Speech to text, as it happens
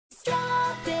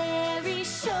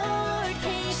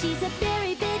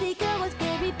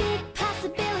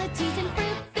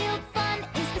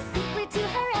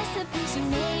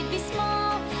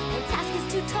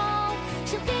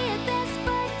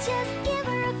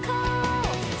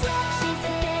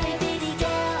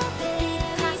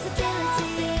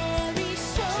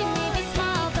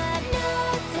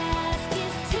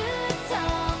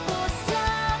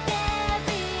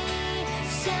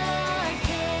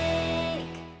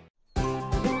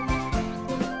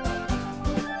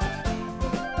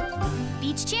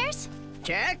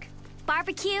Check.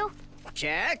 Barbecue.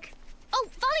 Check. Oh,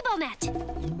 volleyball net.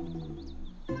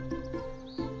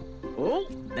 Oh,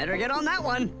 better get on that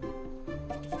one.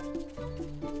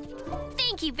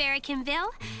 Thank you, Barricanville.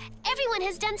 Everyone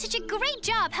has done such a great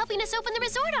job helping us open the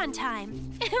resort on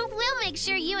time. We'll make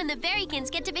sure you and the Berrykins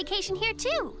get to vacation here,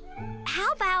 too.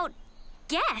 How about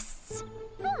guests?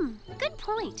 Good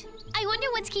point. I wonder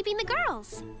what's keeping the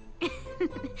girls.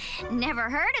 Never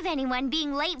heard of anyone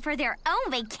being late for their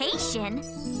own vacation.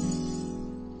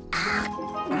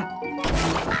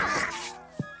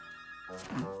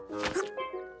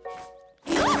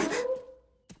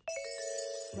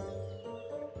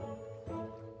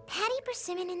 Patty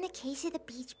Persimmon in the Case of the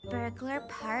Beach Burglar,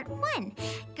 Part 1.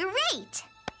 Great!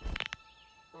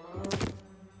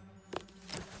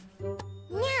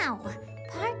 Now,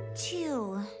 Part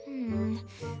 2.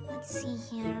 Let's see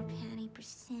here, Patty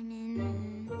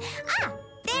Persimmon. Ah,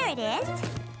 there it is.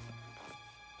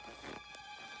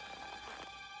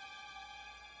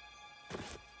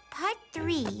 Part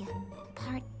 3.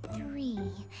 Part 3.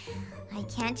 I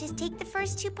can't just take the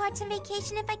first 2 parts on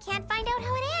vacation if I can't find out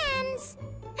how it ends.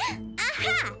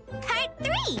 Aha! Part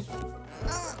 3!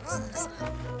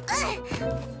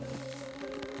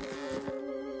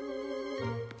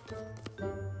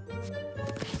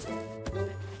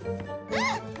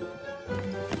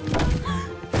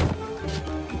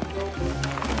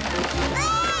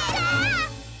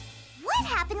 What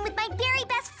happened with my Berry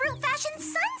Best Fruit Fashion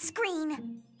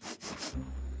sunscreen?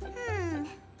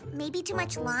 Maybe too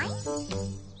much lime?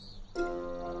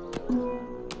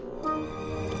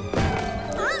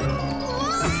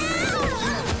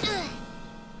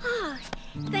 Oh,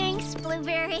 thanks,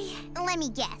 Blueberry. Let me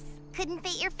guess. Couldn't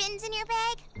fit your fins in your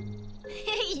bag?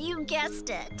 You guessed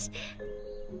it.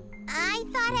 I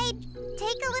thought I'd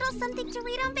take a little something to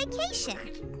read on vacation.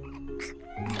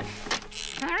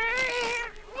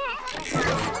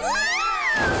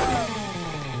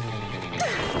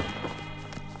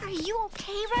 Are you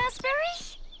okay, Raspberry?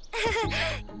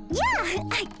 Yeah,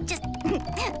 I just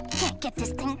can't get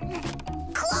this thing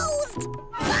closed.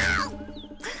 Wow!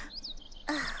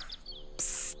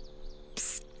 Psst,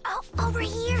 psst. Oh, over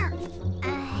here.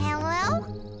 Hello?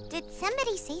 Did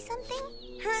somebody say something?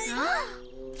 Huh?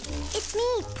 It's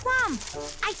me, Plum.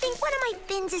 I think one of my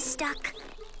fins is stuck.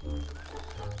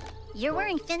 You're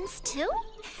wearing fins, too?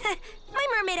 My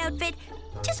mermaid outfit.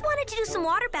 Just wanted to do some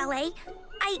water ballet.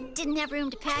 I didn't have room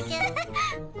to pack it.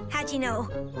 How'd you know?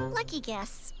 Lucky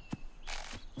guess.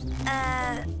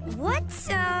 What's,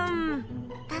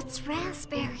 That's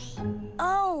Raspberry.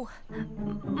 Oh,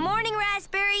 morning,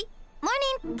 Raspberry.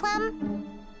 Morning, Plum.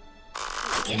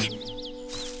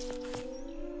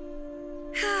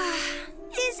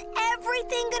 Is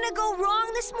everything gonna go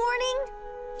wrong this morning?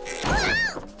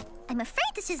 I'm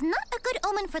afraid this is not a good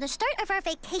omen for the start of our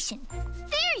vacation.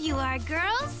 There you are,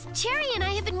 girls. Cherry and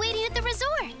I have been waiting at the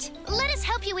resort. Let us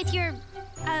help you with your,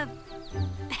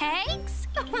 bags?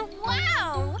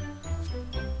 Wow!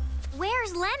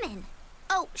 Where's Lemon?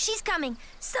 Oh, she's coming.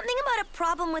 Something about a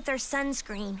problem with her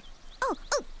sunscreen. Oh,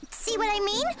 see what I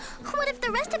mean? What if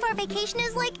the rest of our vacation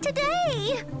is like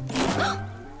today?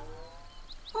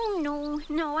 Oh,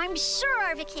 no, I'm sure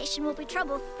our vacation will be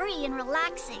trouble-free and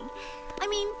relaxing. I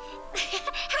mean,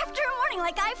 after a morning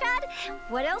like I've had,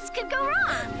 what else could go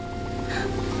wrong?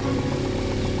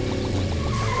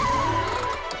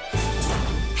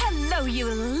 Hello, you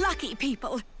lucky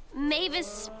people.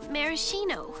 Mavis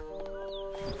Maraschino.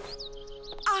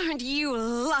 Aren't you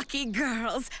lucky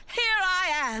girls? Here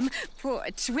I am. Poor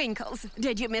Twinkles.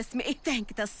 Did you miss me?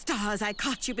 Thank the stars I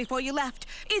caught you before you left.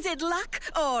 Is it luck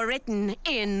or written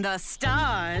in the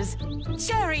stars?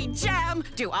 Cherry Jam,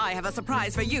 do I have a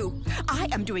surprise for you? I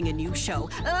am doing a new show,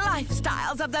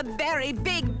 Lifestyles of the Very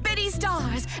Big Bitty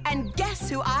Stars. And guess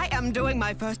who I am doing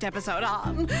my first episode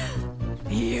on?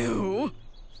 You.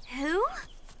 Who?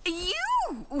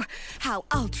 You! How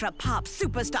ultra-pop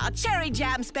superstar Cherry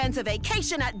Jam spends a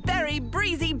vacation at Very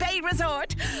Breezy Bay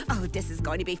Resort. Oh, this is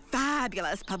going to be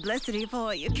fabulous publicity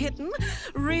for you, kitten.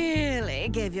 Really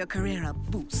give your career a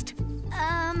boost.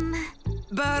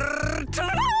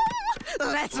 Bertram!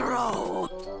 Let's roll!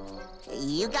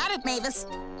 You got it, Mavis.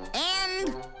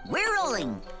 And we're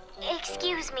rolling.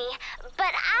 Excuse me,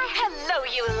 but Hello,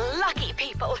 you lucky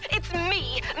people. It's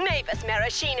me, Mavis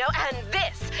Maraschino, and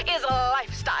this is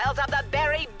Lifestyles of the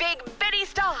Very Big Bitty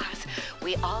Stars.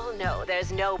 We all know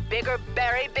there's no bigger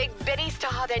Very Big Bitty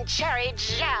star than Cherry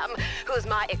Jam, who's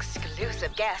my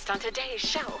exclusive guest on today's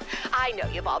show. I know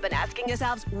you've all been asking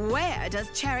yourselves, where does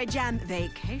Cherry Jam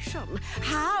vacation?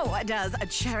 How does a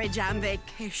Cherry Jam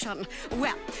vacation?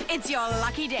 Well, it's your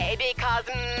lucky day because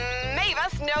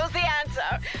Mavis knows the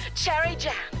answer. Cherry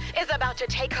Jam is about to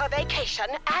take her vacation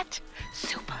at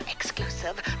super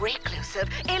exclusive, reclusive,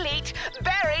 elite,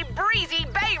 Berry Breezy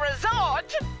Bay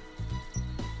Resort.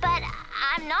 But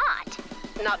I'm not.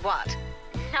 Not what?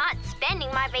 Not spending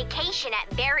my vacation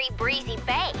at Berry Breezy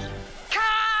Bay.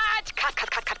 Cut! Cut,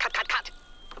 cut, cut, cut, cut, cut, cut.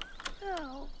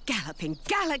 Oh. Galloping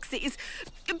galaxies!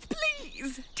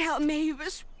 Please tell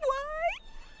Mavis why?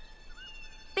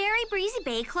 Berry Breezy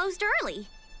Bay closed early.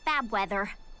 Bad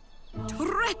weather.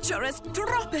 Treacherous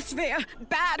troposphere!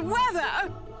 Bad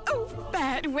weather! Oh,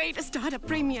 bad way to start a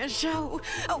premiere show.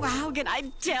 Oh, how can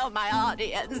I tell my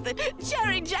audience that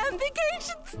Cherry Jam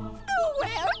Vacations? Oh,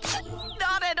 well,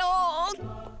 not at all.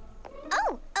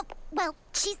 Oh, well,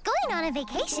 she's going on a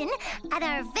vacation at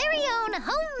our very own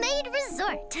homemade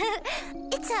resort.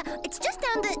 It's just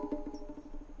down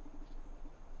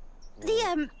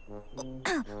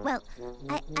well,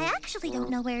 I actually don't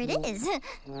know where it is.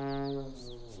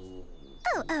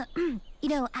 You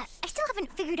know, I still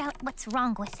haven't figured out what's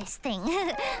wrong with this thing.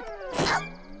 Oh,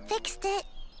 fixed it.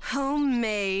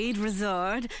 Homemade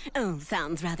resort? Oh,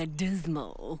 sounds rather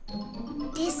dismal.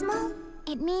 Dismal?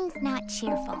 It means not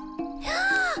cheerful.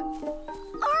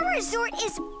 Our resort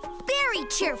is very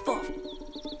cheerful.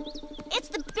 It's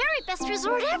the very best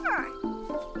resort ever.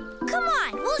 Come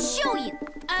on, we'll show you.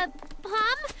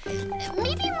 Plum?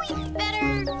 Maybe we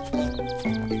better...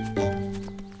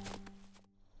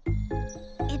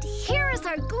 And here is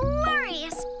our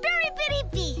glorious Berry Bitty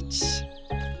Beach.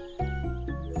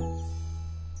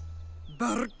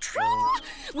 Bertram?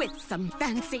 With some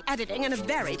fancy editing and a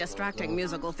very distracting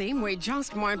musical theme, we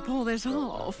just might pull this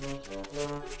off.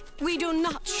 We do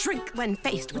not shrink when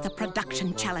faced with a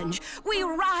production challenge. We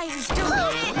rise to...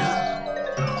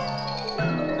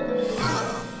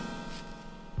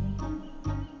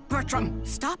 Bertram,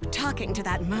 stop talking to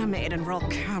that mermaid and roll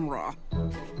camera.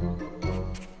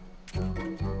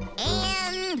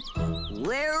 And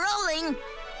we're rolling.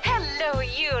 Hello,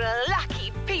 you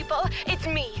lucky people. It's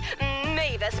me,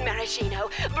 Mavis Maraschino,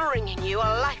 bringing you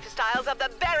lifestyles of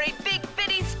the very big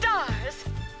bitty stars.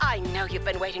 I know you've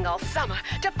been waiting all summer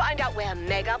to find out where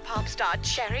mega pop star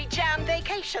Cherry Jam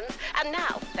vacations, and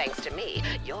now, thanks to me,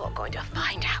 you're going to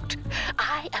find out.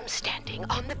 I am standing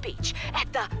on the beach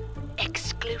at the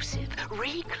exclusive,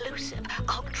 reclusive,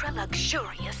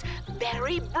 ultra-luxurious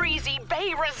Berry Breezy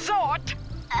Bay Resort.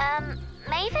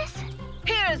 Mavis?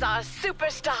 Here's our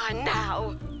superstar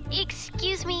now.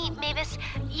 Excuse me, Mavis.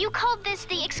 You called this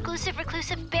the exclusive,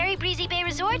 reclusive Berry Breezy Bay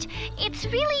Resort? It's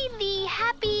really the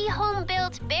happy,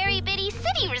 home-built Berry Bitty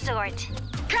City Resort.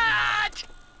 Cut!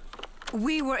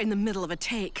 We were in the middle of a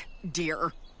take,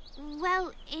 dear.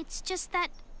 Well, it's just that...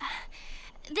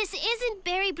 this isn't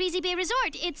Berry Breezy Bay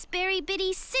Resort. It's Berry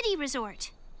Bitty City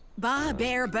Resort. Ba,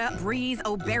 bear, breeze,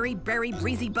 oh, berry,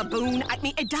 breezy, baboon. I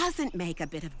mean, it doesn't make a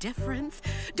bit of difference.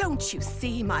 Don't you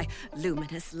see, my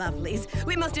luminous lovelies?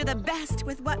 We must do the best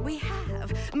with what we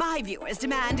have. My viewers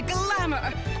demand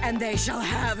glamour, and they shall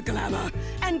have glamour,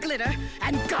 and glitter,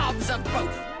 and gobs of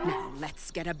both. Now,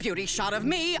 let's get a beauty shot of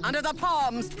me under the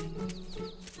palms.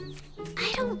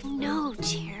 I don't know,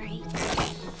 Cherry.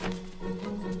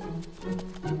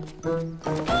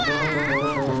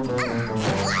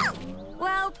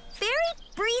 Well, Berry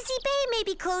Breezy Bay may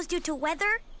be closed due to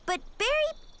weather, but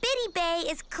Berry Bitty Bay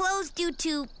is closed due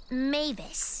to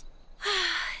Mavis.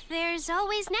 There's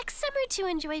always next summer to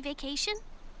enjoy vacation.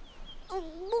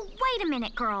 Wait a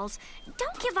minute, girls.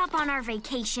 Don't give up on our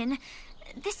vacation.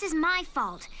 This is my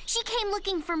fault. She came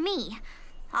looking for me.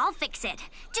 I'll fix it.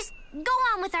 Just go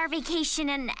on with our vacation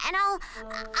and I'll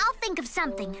think of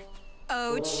something.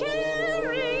 Oh,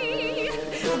 Cherry,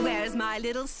 where's my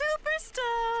little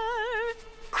superstar?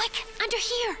 Quick, under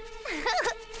here.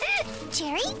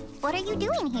 Cherry, what are you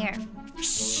doing here?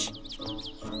 Shh.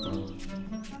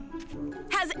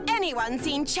 Has anyone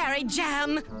seen Cherry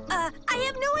Jam? I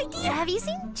have no idea. Have you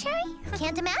seen Cherry?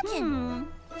 Can't imagine.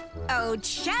 Oh,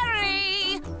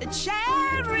 Cherry!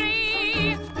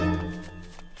 Cherry!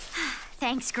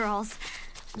 Thanks, girls.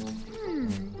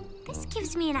 This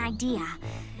gives me an idea.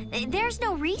 There's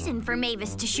no reason for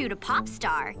Mavis to shoot a pop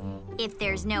star if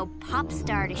there's no pop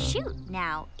star to shoot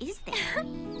now, is there?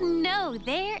 No,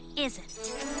 there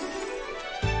isn't.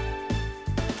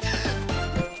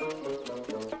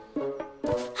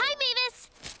 Hi, Mavis.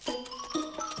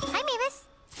 Hi, Mavis.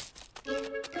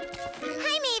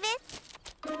 Hi, Mavis.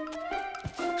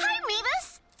 Hi,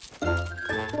 Mavis.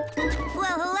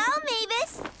 Well, hello,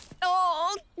 Mavis.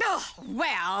 Oh,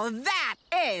 well, that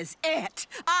is it.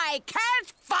 I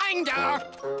can't find her.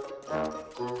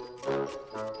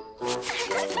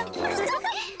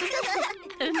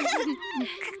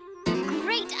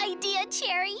 Great idea,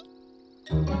 Cherry.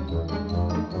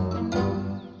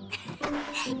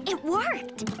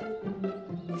 Perfect.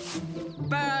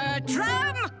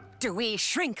 Bertram! Do we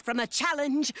shrink from a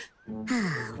challenge?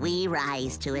 We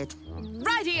rise to it.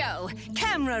 Rightio!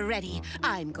 Camera ready.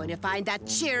 I'm going to find that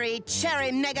cheery,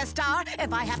 cherry megastar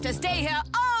if I have to stay here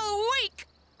all week!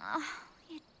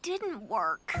 It didn't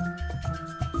work.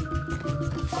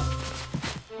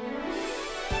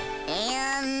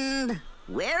 And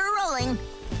we're rolling.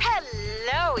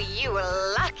 Hello, you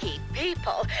lucky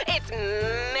people. It's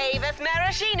Mavis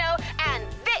Maraschino, and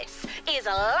this is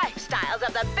Lifestyles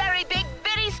of the Very Big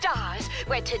Bitty Stars,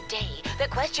 where today the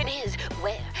question is,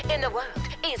 where in the world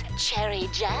is Cherry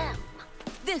Jam?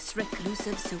 This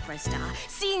reclusive superstar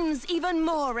seems even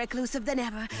more reclusive than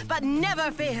ever, but never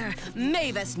fear,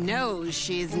 Mavis knows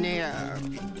she's near.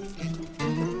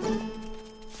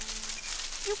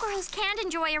 You girls can't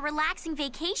enjoy a relaxing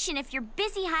vacation if you're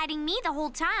busy hiding me the whole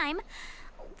time.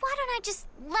 Why don't I just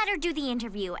let her do the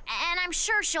interview, and I'm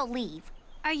sure she'll leave.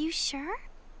 Are you sure?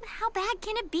 How bad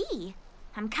can it be?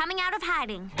 I'm coming out of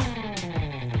hiding.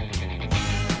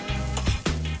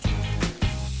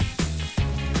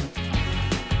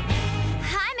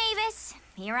 Hi, Mavis.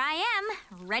 Here I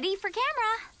am, ready for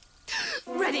camera.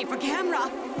 Ready for camera.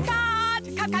 Cut!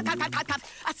 Cut, cut, cut, cut, cut, cut.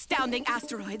 Astounding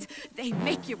asteroids. They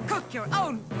make you cook your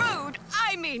own food.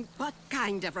 I mean, what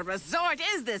kind of a resort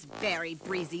is this Very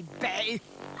Breezy Bay?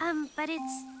 But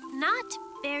it's not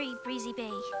Very Breezy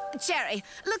Bay. Cherry,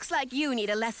 looks like you need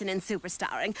a lesson in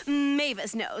superstarring.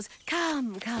 Mavis knows.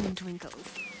 Come, come, Twinkles.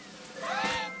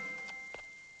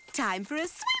 Time for a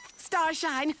sweep,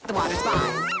 Starshine. The water's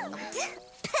fine.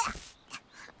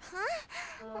 Huh?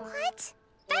 What?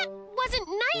 That wasn't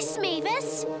nice,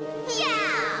 Mavis.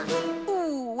 Yeah!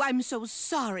 Ooh, I'm so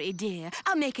sorry, dear.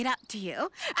 I'll make it up to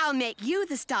you. I'll make you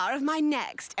the star of my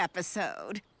next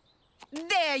episode.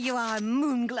 There you are,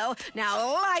 Moonglow.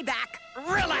 Now lie back,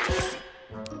 relax.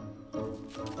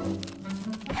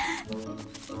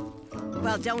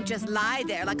 Well, don't just lie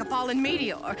there like a fallen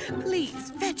meteor.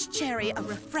 Please, fetch Cherry a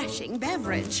refreshing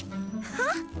beverage.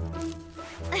 Huh?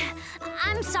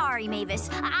 I'm sorry, Mavis.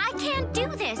 I can't do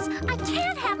this. I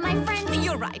can't have my friends...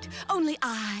 You're right. Only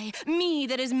I, me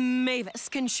that is Mavis,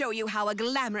 can show you how a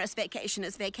glamorous vacation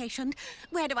is vacationed.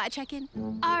 Where do I check in?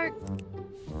 Our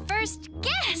first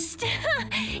guest.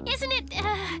 Isn't it,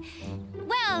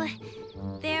 well,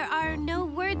 there are no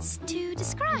words to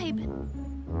describe.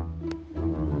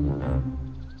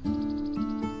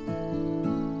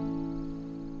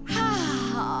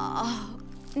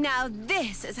 Now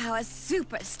this is how a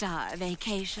superstar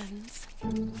vacations.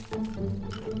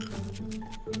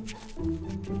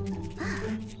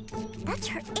 That's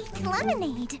her 8th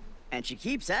lemonade. And she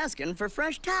keeps asking for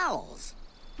fresh towels.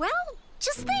 Well,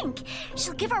 just think.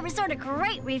 She'll give our resort a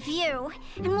great review.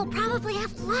 And we'll probably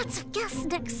have lots of guests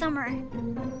next summer.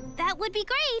 That would be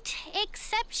great,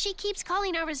 except she keeps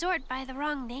calling our resort by the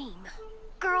wrong name.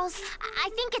 Girls, I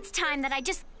think it's time that I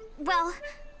just, well,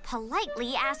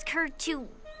 politely ask her to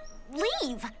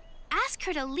leave. Ask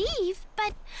her to leave?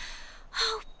 But,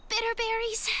 oh,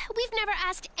 Bitterberries, we've never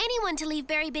asked anyone to leave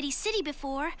Berry Bitty City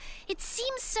before. It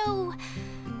seems so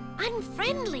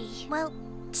unfriendly. Well,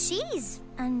 she's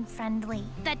unfriendly.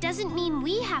 That doesn't mean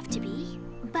we have to be.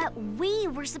 But we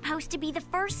were supposed to be the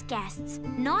first guests,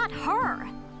 not her.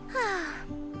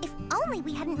 If only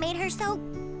we hadn't made her so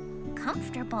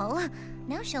comfortable.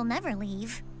 Now she'll never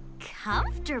leave.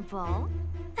 Comfortable?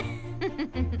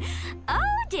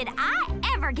 Oh, did I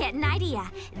ever get an idea?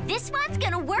 This one's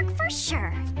gonna work for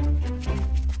sure.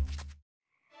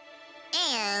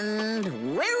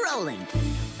 And we're rolling.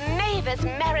 Mavis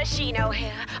Maraschino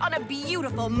here on a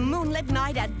Beautiful moonlit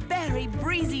night at Very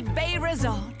Breezy Bay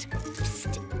Resort.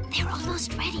 Psst, they're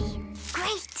almost ready.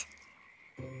 Great.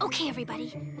 Okay,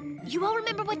 everybody. You all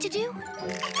remember what to do?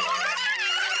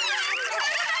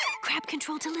 Crab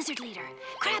control to lizard leader.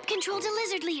 Crab control to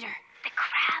lizard leader. The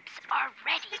crabs are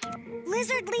ready.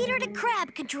 Lizard leader to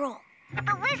crab control.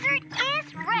 The lizard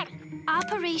is ready.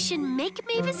 Operation Make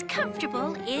Mavis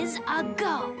Comfortable is a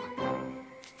go.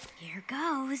 Here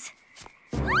goes.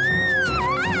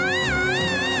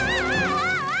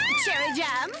 Cherry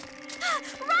Jam?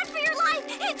 Run for your life!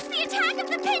 It's the attack of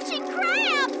the pinching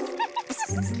crabs!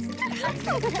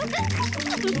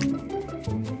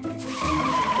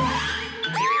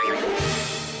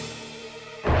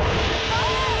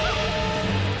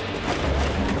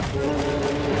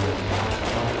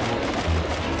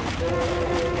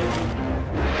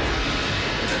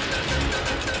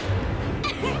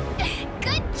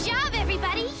 Good job,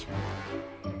 everybody!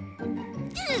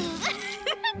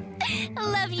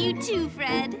 Love you too,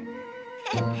 Fred.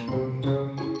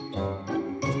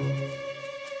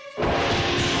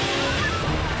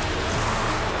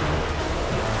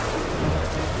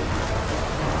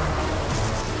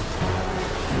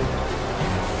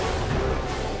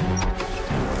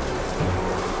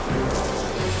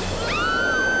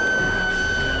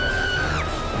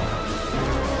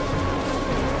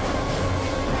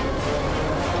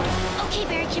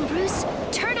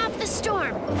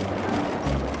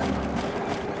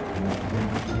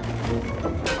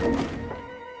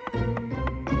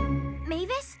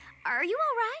 are you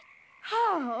all right?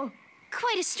 Oh,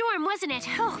 quite a storm, wasn't it?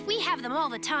 Oh, we have them all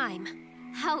the time.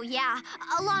 Oh, yeah,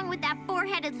 along with that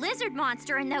four-headed lizard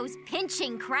monster and those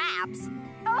pinching crabs.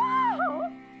 Oh!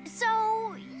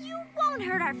 So, you won't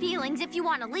hurt our feelings if you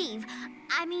want to leave.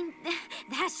 I mean,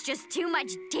 that's just too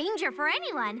much danger for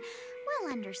anyone.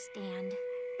 We'll understand.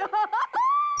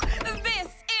 This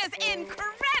is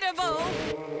incredible!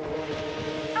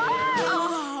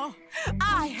 Oh,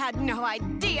 I had no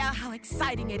idea how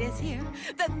exciting it is here.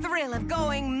 The thrill of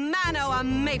going mano a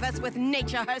Mavis with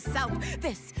nature herself.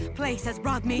 This place has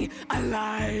brought me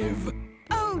alive.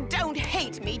 Oh, don't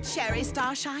hate me, Cherry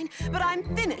Starshine, but I'm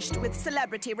finished with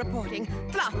celebrity reporting,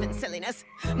 fluff and silliness.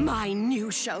 My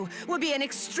new show will be an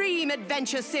extreme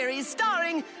adventure series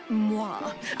starring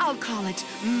moi. I'll call it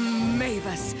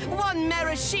Mavis, one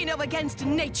maraschino against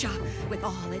nature. With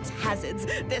all its hazards,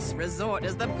 this resort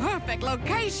is the perfect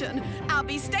location. I'll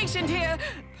be stationed here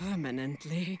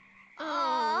permanently.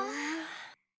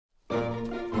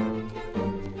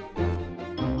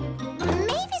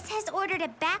 Ordered a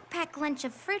backpack lunch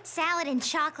of fruit salad and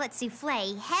chocolate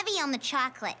souffle, heavy on the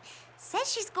chocolate.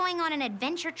 Says she's going on an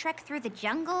adventure trek through the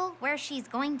jungle where she's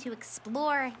going to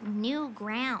explore new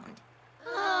ground.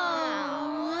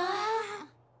 Oh.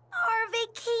 Our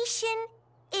vacation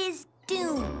is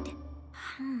doomed.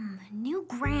 New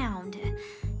ground.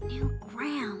 New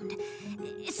ground.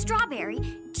 Strawberry,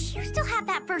 do you still have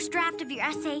that first draft of your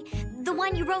essay? The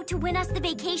one you wrote to win us the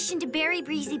vacation to Berry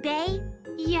Breezy Bay?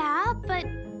 Yeah, but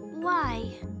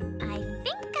why? I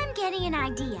think I'm getting an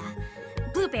idea.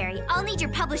 Blueberry, I'll need your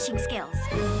publishing skills.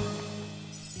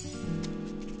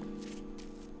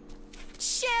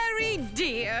 Cherry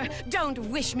dear, don't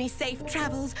wish me safe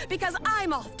travels because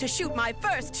I'm off to shoot my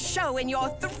first show in your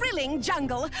thrilling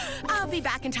jungle. I'll be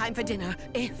back in time for dinner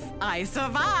if I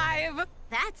survive.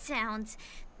 That sounds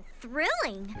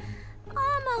thrilling.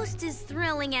 Almost as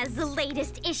thrilling as the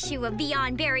latest issue of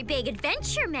Beyond Very Big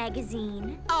Adventure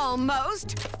magazine.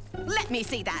 Almost. Let me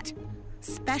see that.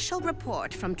 Special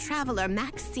report from traveler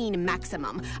Maxine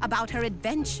Maximum about her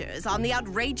adventures on the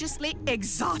outrageously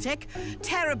exotic,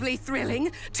 terribly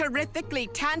thrilling, terrifically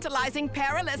tantalizing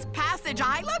Perilous Passage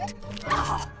Island?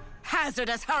 Oh,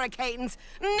 hazardous hurricanes.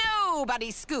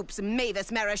 Nobody scoops Mavis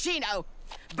Maraschino.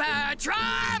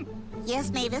 Bertram!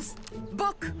 Yes, Mavis?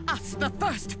 Book us the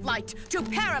first flight to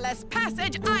Perilous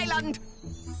Passage Island.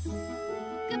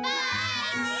 Goodbye!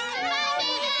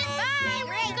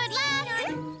 Bye! Good luck!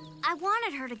 I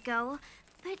wanted her to go,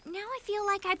 but now I feel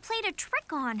like I played a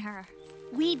trick on her.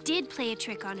 We did play a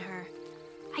trick on her.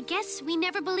 I guess we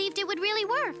never believed it would really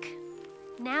work.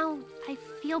 Now I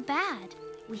feel bad.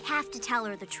 We have to tell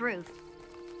her the truth.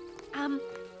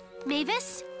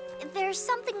 Mavis? There's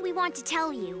something we want to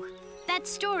tell you. That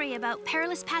story about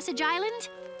Perilous Passage Island?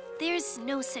 There's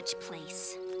no such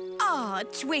place. Aw,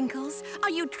 Twinkles, are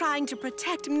you trying to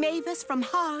protect Mavis from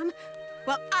harm?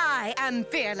 Well, I am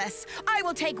fearless. I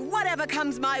will take whatever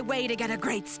comes my way to get a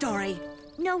great story.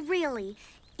 No, really.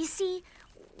 You see,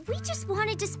 we just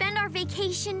wanted to spend our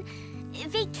vacation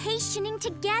vacationing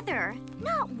together,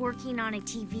 not working on a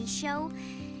TV show.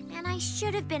 And I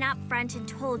should have been upfront and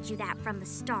told you that from the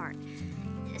start.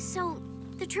 So,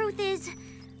 the truth is,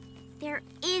 there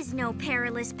is no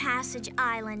Perilous Passage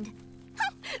Island.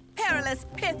 Perilous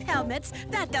pith helmets,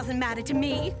 that doesn't matter to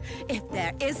me. If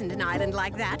there isn't an island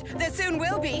like that, there soon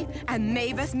will be, and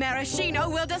Mavis Maraschino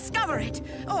will discover it.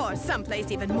 Or someplace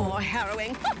even more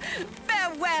harrowing.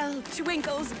 Farewell,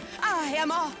 Twinkles. I am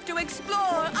off to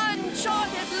explore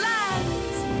uncharted lands.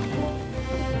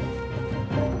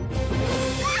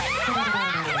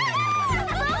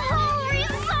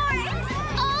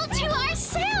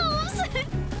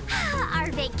 Our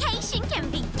vacation can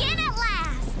begin at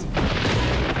last!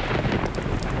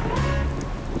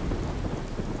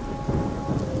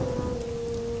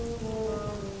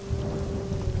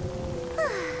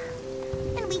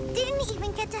 And we didn't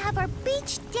even get to have our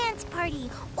beach dance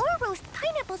party or roast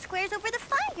pineapple squares over the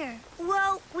fire.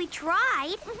 Well, we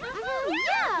tried.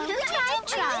 Yeah, we did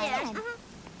try.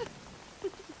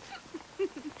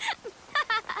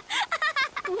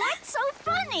 What's so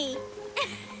funny?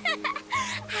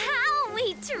 How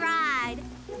we tried.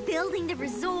 Building the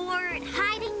resort,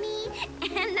 hiding me,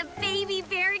 and the baby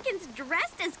berrykins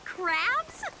dressed as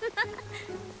crabs.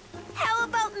 How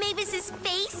about Mavis's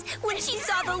face when she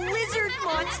saw the lizard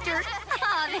monster?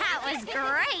 Oh, that was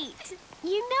great.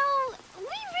 You know, we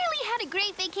really had a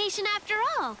great vacation after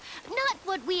all. Not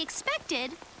what we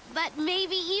expected, but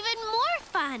maybe even more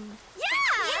fun.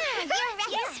 Yeah, you're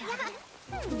right.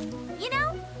 You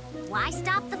know, why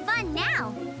stop the fun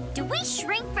now? Do we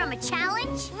shrink from a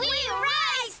challenge? We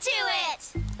rise to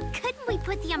it! Couldn't we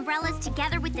put the umbrellas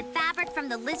together with the fabric from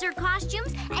the lizard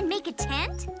costumes and make a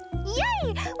tent? Yay!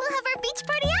 We'll have our beach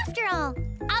party after all.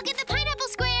 I'll get the pineapple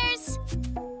squares.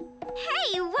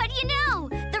 Hey, what do you know?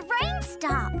 The rain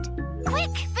stopped.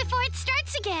 Quick, before it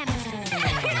starts again.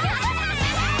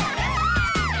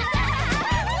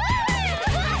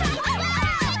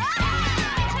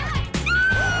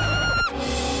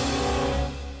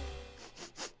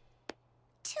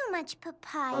 Too much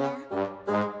papaya.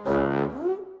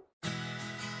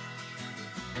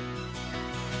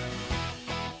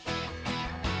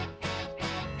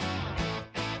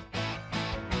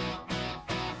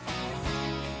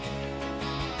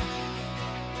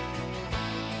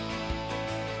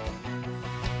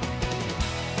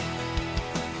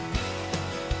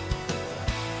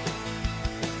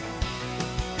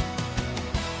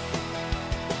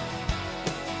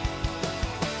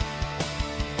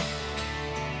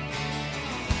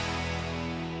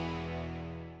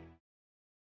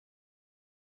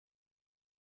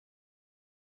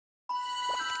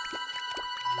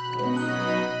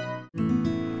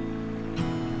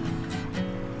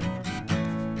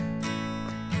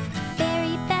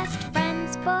 Very best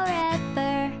friends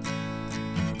forever.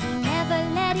 We never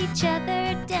let each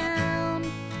other down.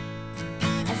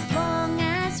 As long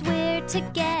as we're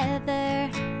together,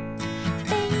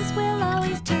 things will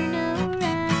always turn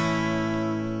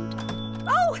around.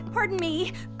 Oh, pardon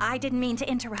me. I didn't mean to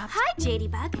interrupt. Hi,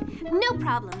 Jadybug. No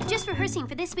problem. Just rehearsing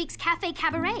for this week's Cafe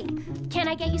Cabaret. Can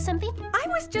I get you something? I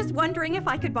was just wondering if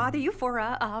I could bother you for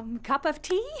a, cup of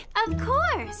tea? Of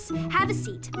course. Have a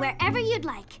seat, wherever you'd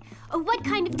like. What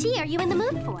kind of tea are you in the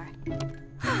mood for?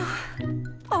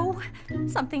 Oh,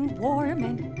 something warm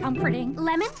and comforting.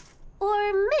 Lemon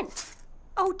or mint?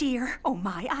 Oh, dear. Oh,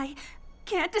 my. I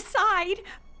can't decide.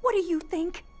 What do you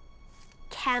think?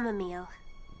 Chamomile.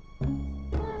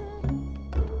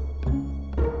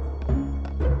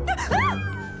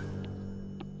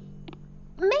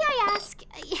 May I ask,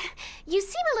 you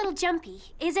seem a little jumpy.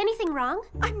 Is anything wrong?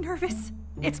 I'm nervous.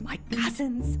 It's my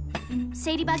cousins.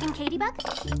 Sadybug and Katybug?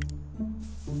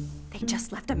 They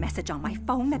just left a message on my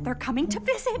phone that they're coming to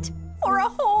visit for a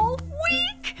whole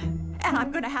week. And I'm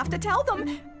gonna have to tell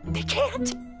them they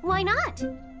can't. Why not?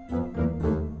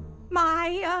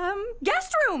 My,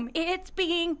 guest room, it's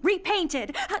being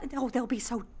repainted. Oh, they'll be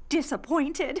so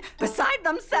disappointed, beside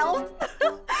themselves.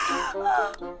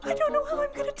 I don't know how I'm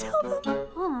gonna tell them.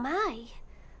 Oh, my.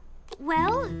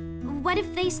 Well, what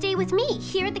if they stay with me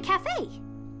here at the cafe?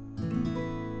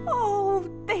 Oh,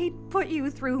 they'd put you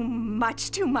through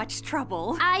much too much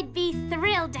trouble. I'd be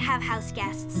thrilled to have house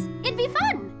guests. It'd be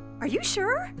fun. Are you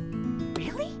sure?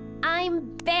 Really?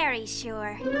 I'm very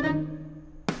sure.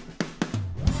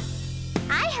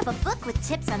 I have a book with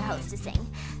tips on hostessing.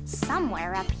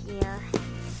 Somewhere up here.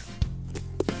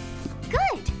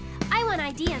 Good. I want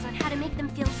ideas on how to make them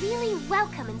feel really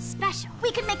welcome and special.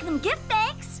 We could make them gift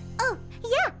bags. Oh,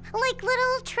 yeah, like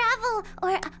little travel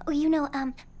or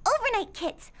overnight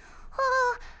kits.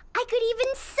 Oh, I could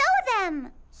even sew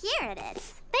them. Here it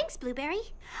is. Thanks,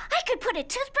 Blueberry. I could put a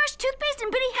toothbrush, toothpaste,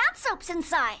 and bitty hand soaps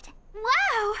inside.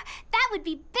 Wow, that would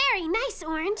be very nice,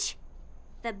 Orange.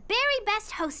 The very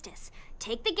best hostess.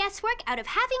 Take the guesswork out of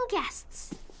having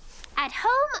guests. At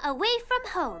home, away from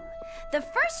home. The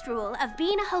first rule of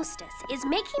being a hostess is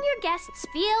making your guests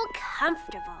feel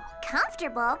comfortable.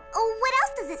 Comfortable? Oh, what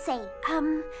else does it say?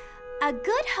 A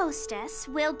good hostess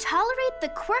will tolerate the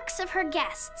quirks of her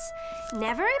guests.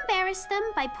 Never embarrass them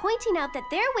by pointing out that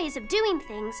their ways of doing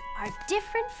things are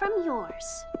different from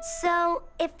yours. So,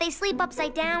 if they sleep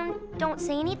upside down, don't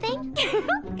say anything?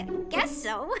 Guess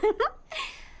so.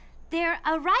 Their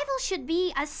arrival should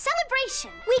be a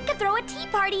celebration. We could throw a tea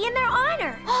party in their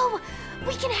honor. Oh,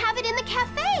 we can have it in the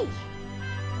cafe.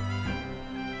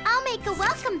 I'll make a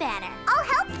welcome banner. I'll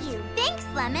help you. Thanks,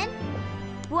 Lemon.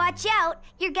 Watch out.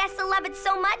 Your guests will love it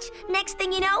so much, next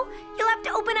thing you know, you'll have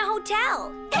to open a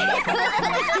hotel.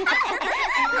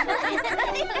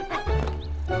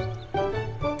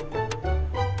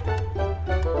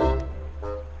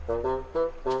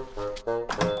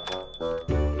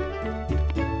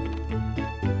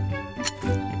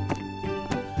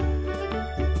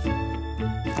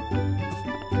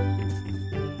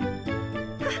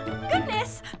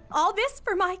 Goodness! All this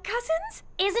for my cousins?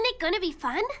 Isn't it gonna be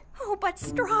fun? Oh, but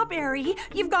Strawberry,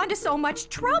 you've gone to so much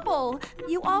trouble.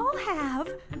 You all have.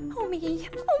 Oh, me.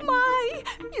 Oh, my.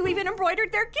 You even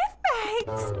embroidered their gift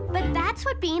bags. But that's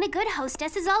what being a good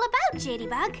hostess is all about,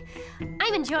 Jadybug.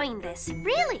 I'm enjoying this,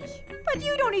 really. But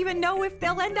you don't even know if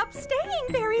they'll end up staying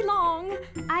very long.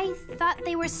 I thought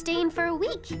they were staying for a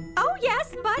week. Oh,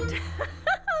 yes, but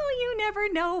you never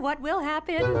know what will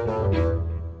happen.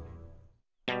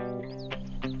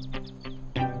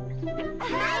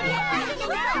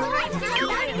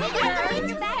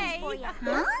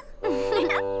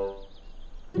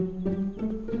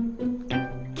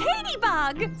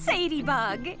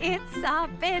 Ladybug. It's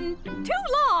been too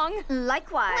long.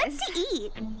 Likewise. What's to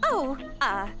eat? Oh,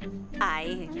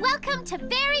 Welcome to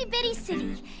Berry Bitty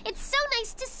City. It's so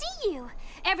nice to see you.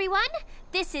 Everyone,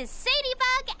 this is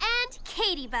Sadybug and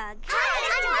Katybug.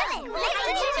 Hi,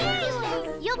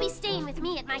 You'll be staying with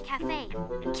me at my cafe.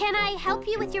 Can I help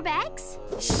you with your bags?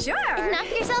 Sure. Knock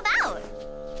yourself out.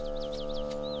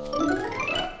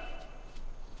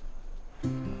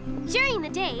 During the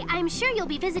day, I'm sure you'll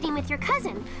be visiting with your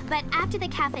cousin, but after the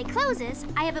cafe closes,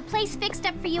 I have a place fixed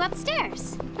up for you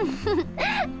upstairs.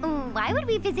 Why would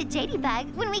we visit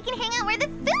Jadybug when we can hang out where the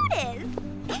food is?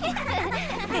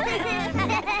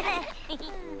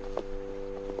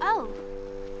 Oh,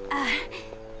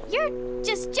 you're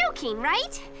just joking,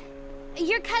 right?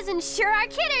 Your cousins sure are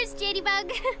kidders,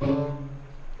 Jadybug.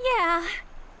 yeah,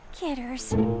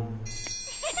 kidders.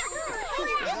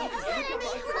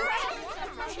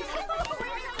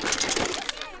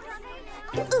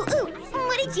 Ooh,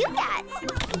 what did you get?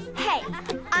 Hey,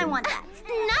 I want that.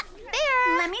 Not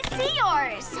fair. Let me see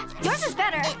yours. Yours is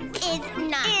better. Is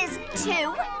not. Is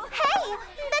too. Hey,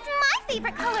 that's my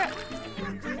favorite color.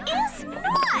 Is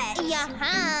not.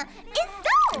 Yeah, it's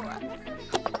so.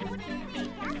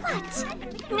 What?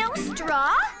 No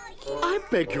straw? I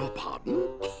beg your pardon?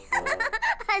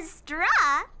 A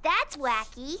straw? That's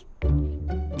wacky.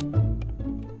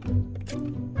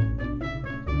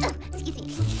 Oh, excuse me.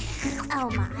 Oh,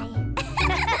 my.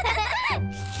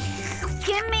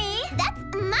 Give me. That's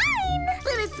mine.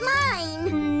 But it's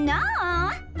mine. No.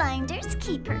 Finders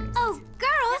keepers. Oh,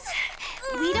 girls,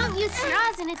 we don't use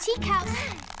straws in a teacup.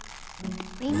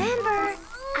 Remember,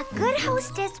 a good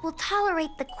hostess will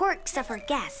tolerate the quirks of her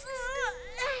guests.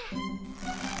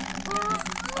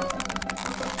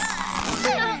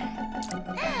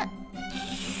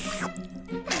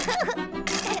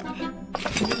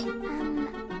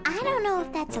 I don't know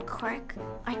if that's a quirk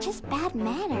or just bad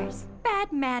manners.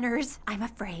 Bad manners, I'm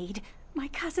afraid. My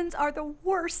cousins are the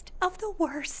worst of the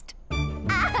worst. Oh,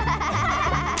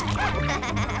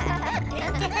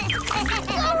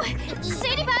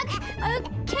 Sadybug!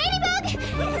 Katybug!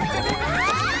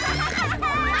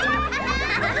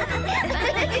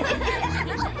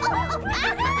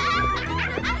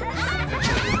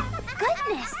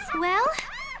 Goodness! Well,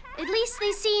 at least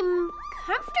they seem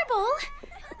comfortable,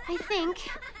 I think.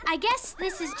 I guess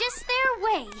this is just their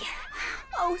way.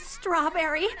 Oh,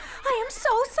 Strawberry, I am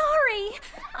so sorry.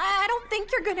 I don't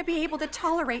think you're going to be able to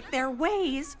tolerate their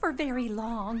ways for very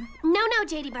long. No,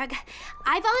 Jadybug.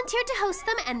 I volunteered to host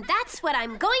them, and that's what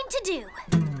I'm going to do.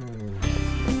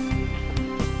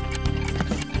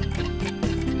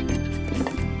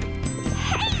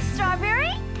 Hey,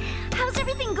 Strawberry. How's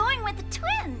everything going with the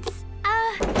twins?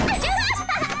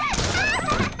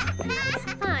 Just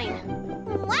fine.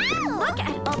 Wow! Look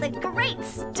at all the great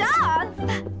stuff.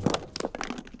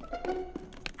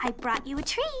 I brought you a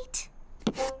treat.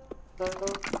 Ooh,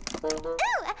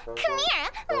 come here.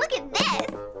 Look at this.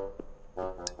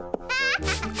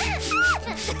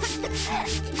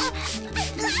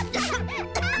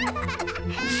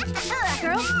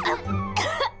 Girls,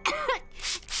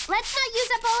 let's not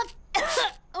use up all of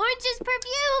Orange's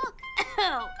perfume.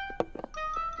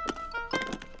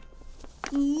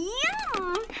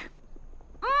 Yum!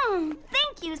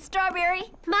 Thank you, Strawberry.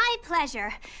 My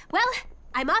pleasure. Well,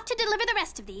 I'm off to deliver the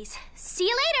rest of these. See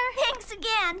you later. Thanks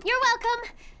again. You're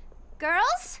welcome.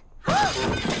 Girls?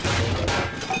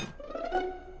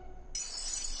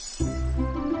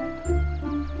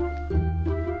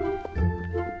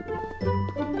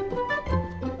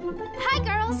 Hi,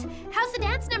 girls. How's the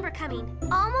dance number coming?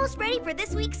 Almost ready for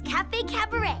this week's Cafe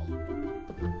Cabaret.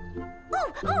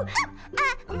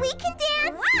 We can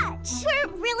dance. Watch. We're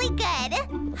really good.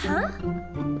 Huh?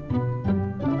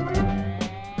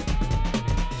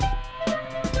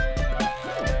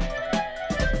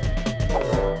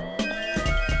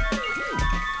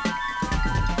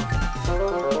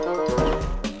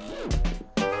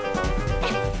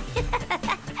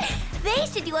 They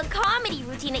should do a comedy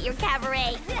routine at your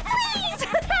cabaret. Please!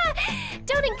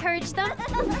 Don't encourage them.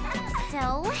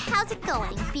 So, how's it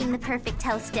going, being the perfect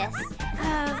hostess?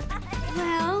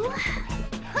 Well...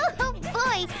 Oh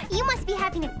boy, you must be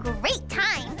having a great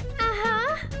time.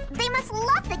 Uh-huh. They must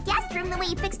love the guest room the way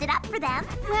you fixed it up for them.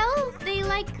 Well, they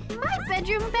like my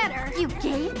bedroom better. You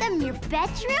gave them your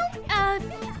bedroom?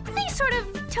 They sort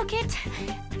of took it.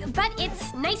 But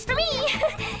it's nice for me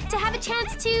to have a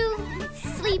chance to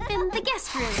sleep in the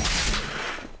guest room.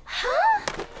 Huh?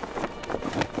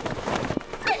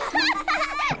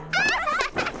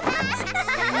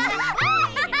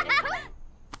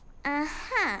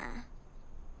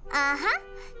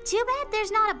 Too bad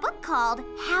there's not a book called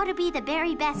How to Be the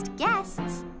Very Best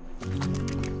Guests.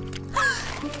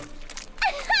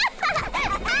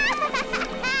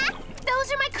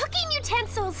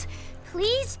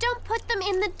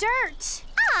 in the dirt.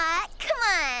 Ah, come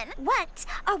on. What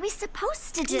are we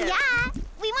supposed to do? Yeah,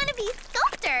 we want to be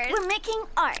sculptors. We're making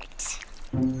art.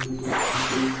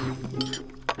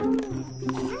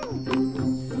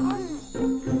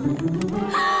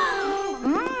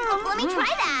 Let me try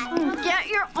that. Get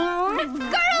your own.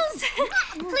 Girls!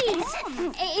 Please,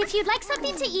 if you'd like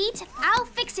something to eat, I'll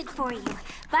fix it for you.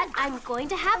 But I'm going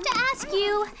to have to ask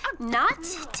you not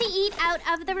to eat out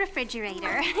of the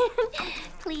refrigerator.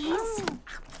 Please.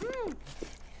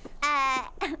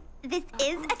 This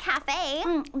is a cafe.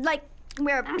 Like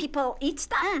where people eat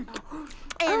stuff?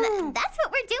 And that's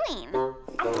what we're doing.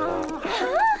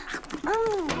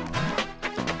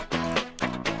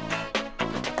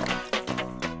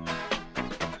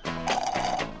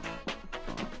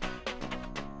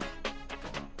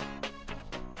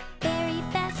 Very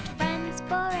best friends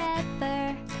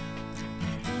forever.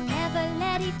 We never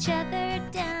let each other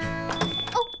down.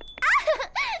 Oh,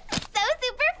 so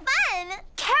super fun.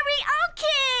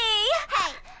 Karaoke!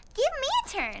 Hey, give me a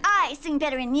turn. I sing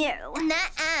better than you.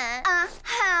 Nuh-uh.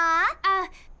 Uh-huh.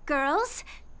 Girls,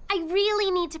 I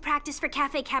really need to practice for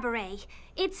Cafe Cabaret.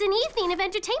 It's an evening of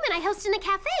entertainment I host in the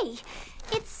cafe.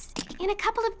 It's in a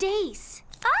couple of days.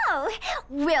 Oh,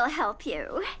 we'll help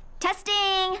you.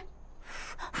 Testing.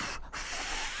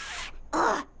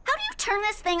 How do you turn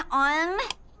this thing on?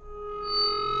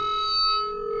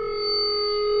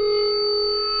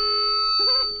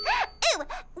 Ooh,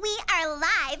 we are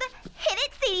live. Hit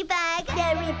it, Ladybug.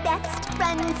 Very best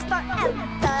friends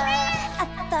forever.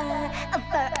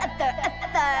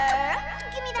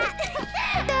 Give me that.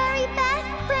 Very best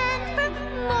friends for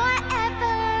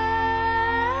forever.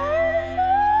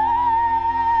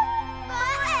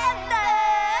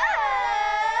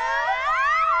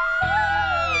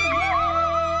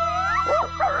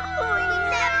 We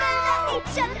never let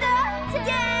each other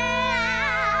down.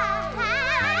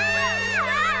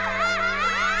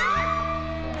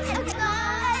 As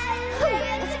long as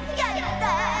we're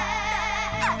together.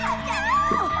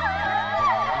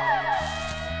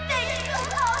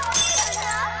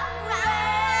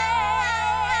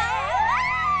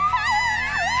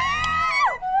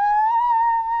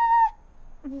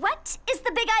 What is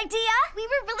the big idea? We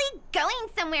were really going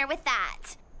somewhere with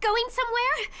that. Going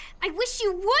somewhere? I wish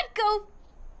you would go.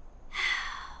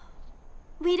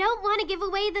 We don't want to give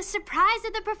away the surprise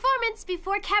of the performance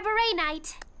before cabaret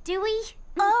night, do we?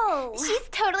 Oh. She's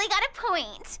totally got a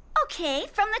point. Okay,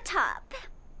 from the top.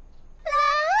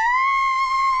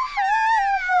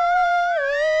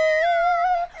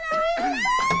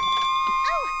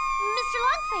 Oh, Mr.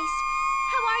 Longface,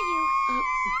 how are you?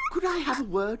 Could I have a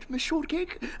word, Miss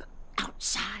Shortcake?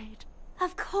 Outside.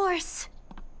 Of course.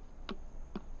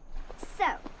 So,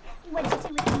 what did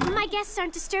you do? My guests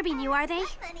aren't disturbing you, are they?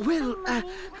 Well,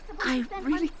 I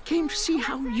really came to see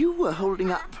how you were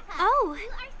holding up. Oh,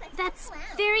 that's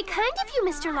very kind of you,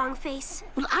 Mr. Longface.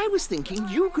 Well, I was thinking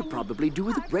you could probably do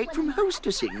with a break from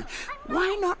hostessing.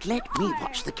 Why not let me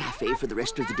watch the cafe for the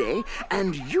rest of the day,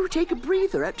 and you take a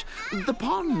breather at the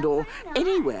pond or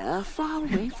anywhere far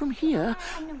away from here,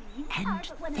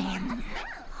 and then...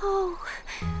 Oh,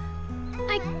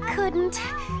 I couldn't.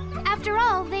 After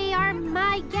all, they are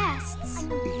my guests.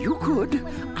 You could.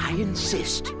 I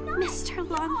insist. Mr.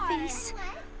 Longface,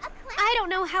 I don't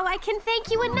know how I can thank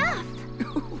you enough.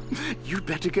 You'd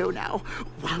better go now,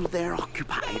 while they're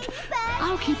occupied.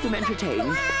 I'll keep them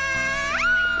entertained.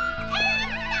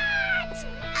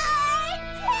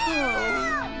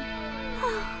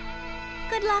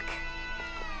 Good luck.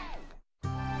 The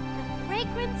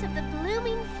fragrance of the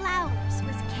blooming flowers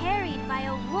was carried by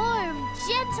a warm,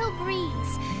 gentle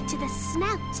breeze to the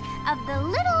snout of the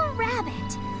little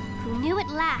rabbit, who knew at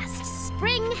last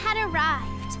spring had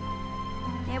arrived.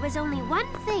 There was only one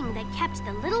thing that kept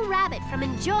the little rabbit from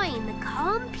enjoying the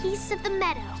calm peace of the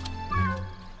meadow.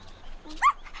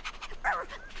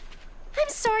 I'm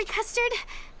sorry, Custard.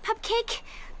 Pupcake.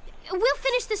 We'll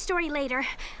finish the story later.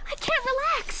 I can't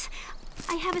relax.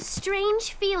 I have a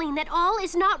strange feeling that all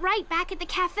is not right back at the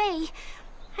cafe.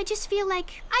 I just feel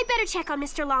like I better check on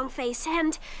Mr. Longface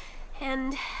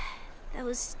and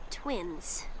those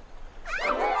twins.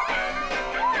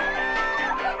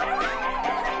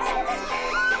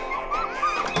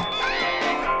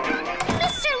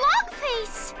 Mr.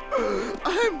 Longface!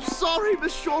 I'm sorry,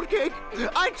 Miss Shortcake.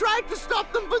 I tried to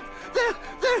stop them, but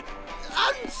they're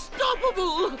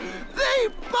unstoppable. They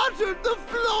buttered the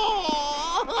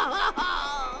floor.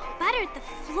 Buttered the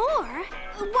floor?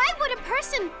 Why would a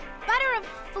person butter a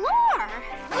floor?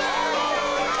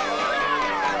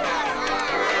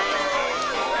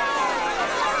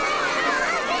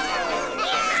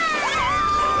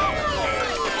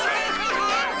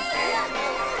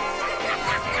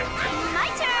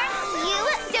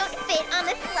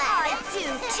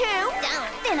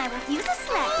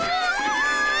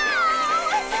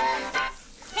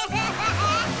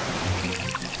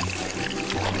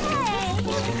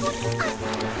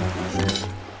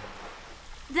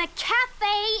 The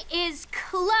cafe is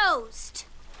closed.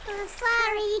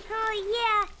 Sorry. Oh,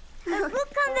 yeah. We'll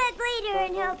come back later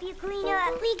and help you clean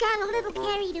up. We got a little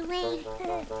carried away.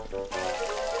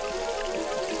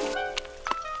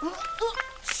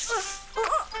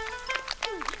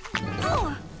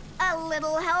 A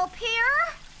little help here?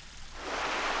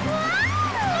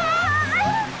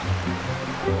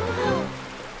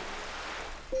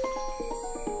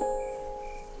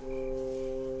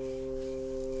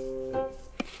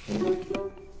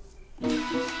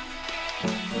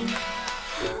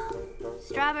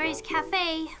 Strawberry's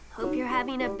Cafe. Hope you're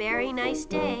having a very nice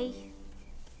day.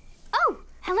 Oh,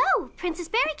 hello, Princess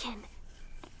Berrykin.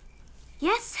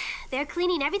 Yes, they're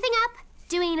cleaning everything up,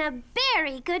 doing a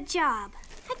very good job.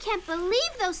 I can't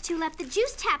believe those two left the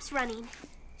juice taps running.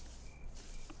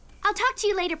 I'll talk to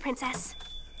you later, Princess.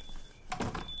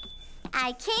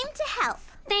 I came to help.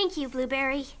 Thank you,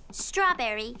 Blueberry.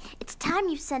 Strawberry, it's time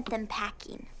you sent them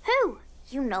packing. Who?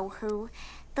 You know who.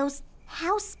 Those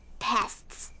house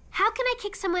pests. How can I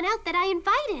kick someone out that I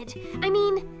invited? I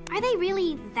mean, are they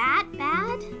really that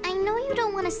bad? I know you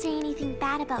don't want to say anything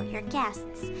bad about your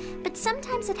guests, but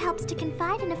sometimes it helps to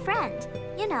confide in a friend.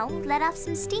 You know, let off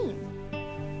some steam.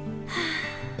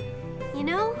 You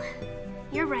know,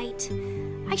 you're right.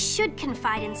 I should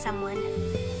confide in someone.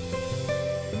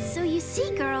 So you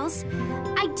see, girls,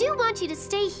 I do want you to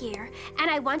stay here,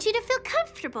 and I want you to feel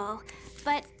comfortable.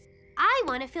 But I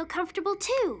want to feel comfortable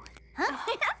too. Huh?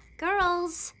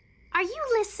 Girls, are you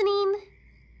listening?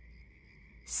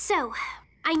 So,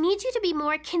 I need you to be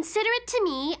more considerate to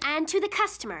me and to the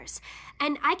customers.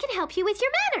 And I can help you with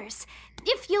your manners,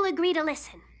 if you'll agree to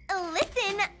listen.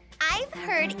 Listen, I've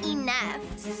heard enough.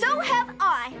 So have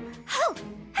I. Oh,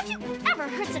 have you ever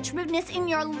heard such rudeness in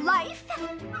your life?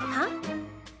 Huh?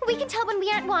 We can tell when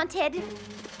we aren't wanted.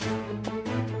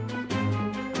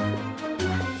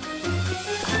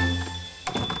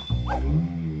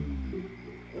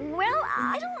 Well,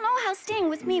 I don't know how staying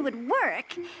with me would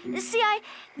work. See, I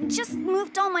just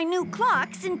moved all my new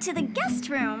clocks into the guest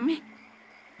room.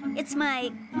 It's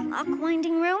my clock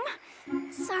winding room.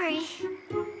 Sorry.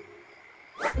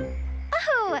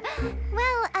 Oh,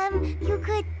 well, you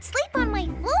could sleep on my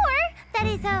floor. That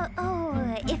is,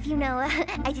 if you know,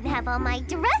 I didn't have all my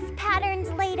dress patterns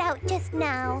laid out just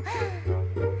now.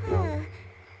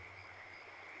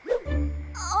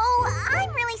 Oh,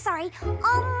 I'm really sorry.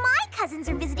 All my cousins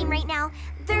are visiting right now.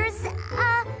 There's,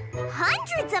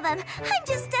 hundreds of them. I'm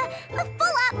just,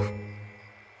 full up.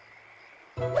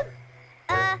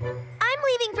 I'm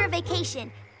leaving for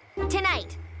vacation.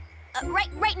 Tonight.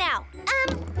 Right now.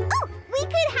 We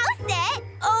could house it.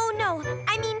 Oh, no.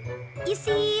 I mean, you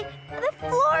see, the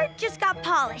floor just got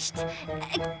polished.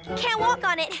 Can't walk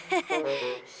on it.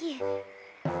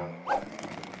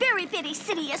 Berry Bitty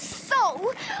City is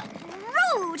so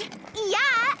rude.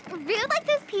 Yeah, rude like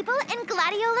those people in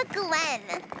Gladiola Glen.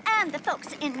 And the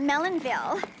folks in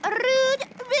Melonville. Rude.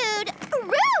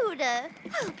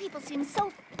 Oh, people seem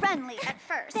so friendly at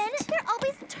first. Then they're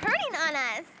always turning on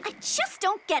us. I just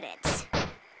don't get it.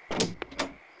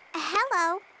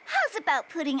 Hello. How's about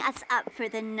putting us up for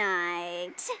the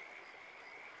night?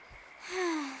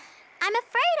 I'm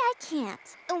afraid I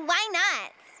can't. Why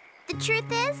not? The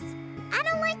truth is, I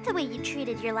don't like the way you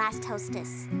treated your last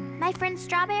hostess. My friend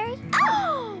Strawberry?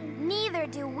 Oh! Neither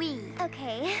do we.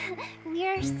 Okay.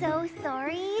 We're so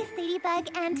sorry,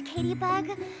 Sadybug and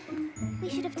Katybug. We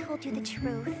should have told you the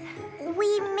truth.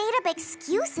 We made up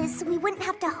excuses so we wouldn't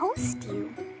have to host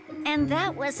you. And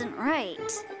that wasn't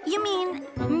right. You mean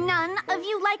none of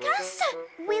you like us?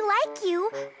 We like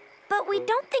you, but we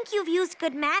don't think you've used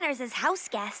good manners as house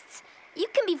guests. You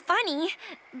can be funny,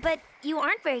 but you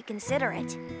aren't very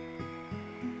considerate.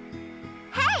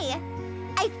 Hey!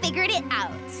 I figured it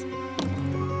out.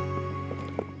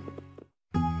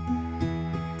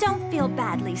 Don't feel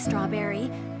badly, Strawberry.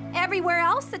 Everywhere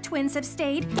else the twins have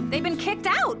stayed, they've been kicked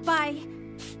out by...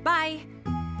 Why,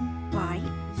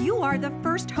 you are the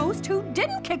first host who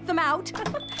didn't kick them out.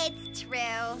 It's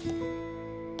true.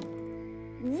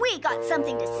 We got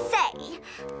something to say.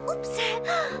 Oops.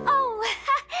 Oh,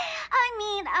 I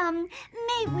mean,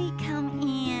 may we come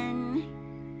in?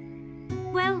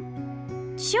 Well,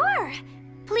 sure.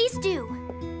 Please do.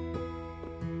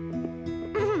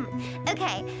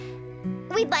 Okay.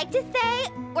 We'd like to say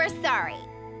we're sorry.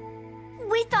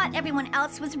 We thought everyone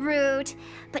else was rude,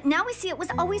 but now we see it was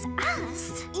always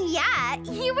us. Yeah,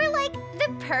 you were like the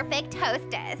perfect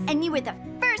hostess. And you were the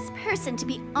first person to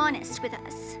be honest with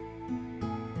us.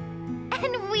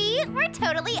 And we were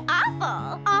totally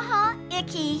awful. Uh-huh,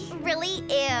 icky. Really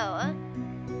ew.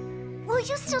 Well, Will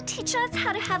you still teach us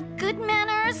how to have good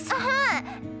manners? Uh-huh.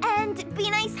 And be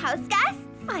nice house guests?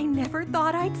 I never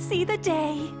thought I'd see the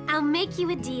day. I'll make you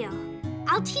a deal.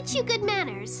 I'll teach you good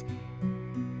manners.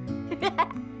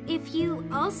 If you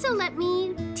also let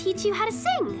me teach you how to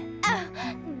sing.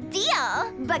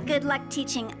 Deal. But good luck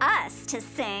teaching us to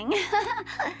sing.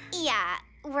 Yeah,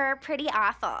 we're pretty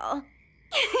awful.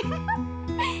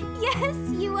 Yes,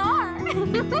 you are.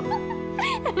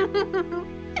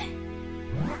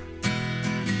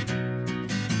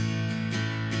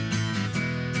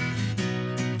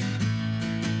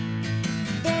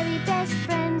 Very best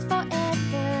friends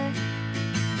forever.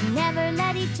 Never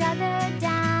let each other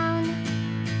down.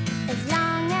 As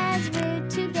long as we're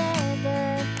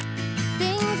together,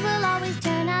 things will always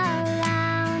turn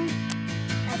around.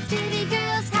 As city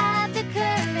girls have the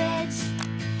courage,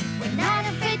 we're not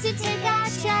afraid to take our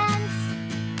chance.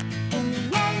 In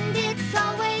the end, it's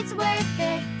always worth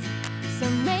it. So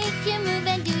make your move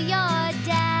and do your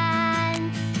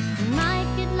dance. You might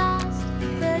get lost,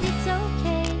 but it's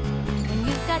okay. When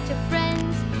you've got your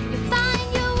friends, you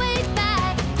find your way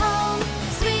back home,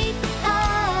 sweet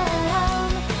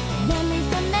home. Memories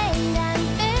are made and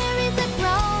memories are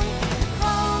grown.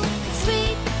 Home,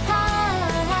 sweet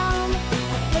home. A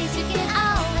place you can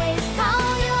always call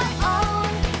your own.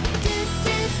 Do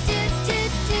do do do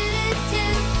do do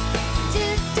do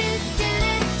do do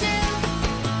do.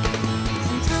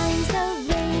 Sometimes the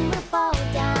rain will fall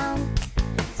down.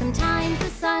 Sometimes the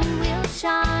sun will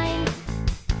shine.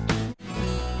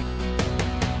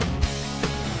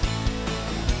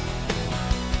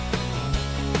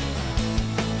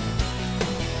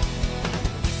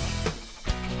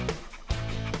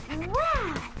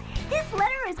 Wow! This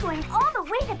letter is going all the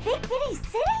way to Big Bitty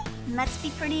City? Must be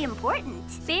pretty important.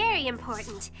 Very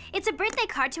important. It's a birthday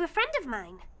card to a friend of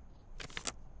mine.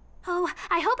 Oh,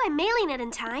 I hope I'm mailing it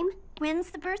in time.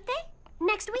 When's the birthday?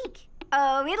 Next week.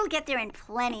 Oh, it'll get there in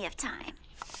plenty of time.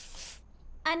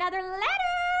 Another letter!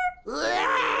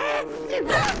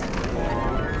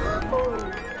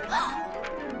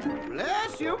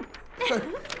 Bless you.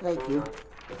 Thank you.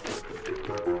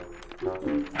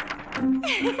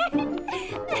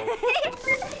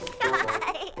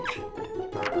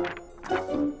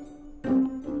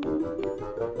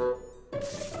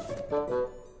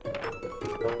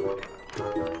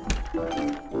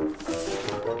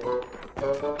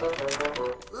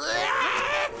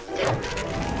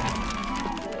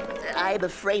 I'm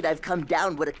afraid I've come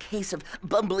down with a case of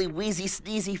bumbly, wheezy,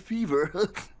 sneezy fever.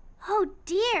 Oh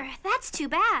dear, that's too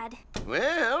bad.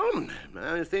 Well,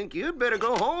 I think you'd better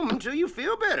go home until you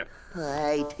feel better.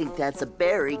 I think that's a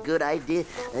very good idea.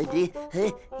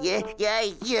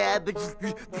 Yeah, but...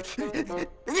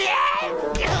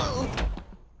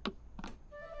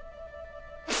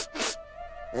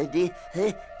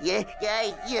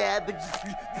 Yeah, but...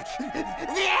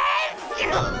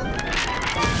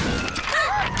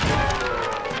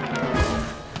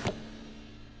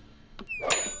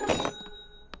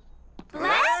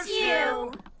 Bless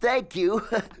you! Thank you.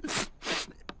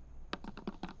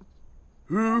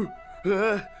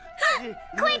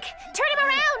 Quick, turn him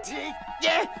around!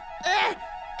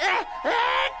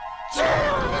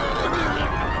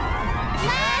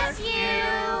 Bless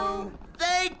you!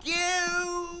 Thank you!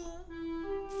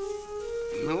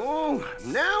 Oh,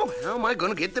 now how am I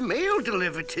going to get the mail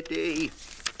delivered today?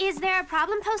 Is there a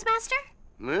problem, Postmaster?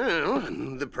 Well,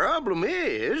 the problem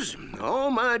is, all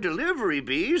my delivery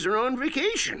bees are on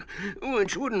vacation,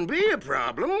 which wouldn't be a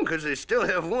problem, because they still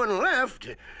have one left.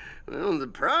 Well, the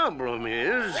problem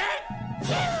is...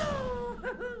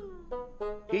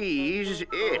 he's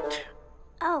it.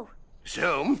 Oh.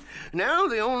 So, now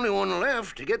the only one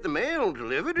left to get the mail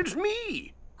delivered is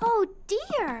me. Oh,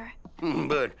 dear.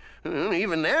 But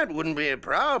even that wouldn't be a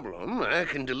problem. I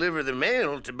can deliver the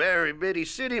mail to Berry Bitty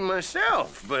City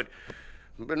myself, but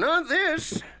not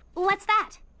this. What's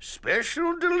that?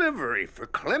 Special delivery for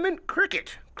Clement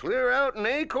Cricket, clear out in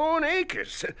Acorn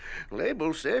Acres.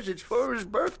 Label says it's for his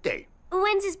birthday.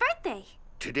 When's his birthday?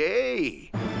 Today.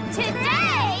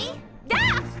 Today?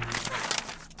 Ah!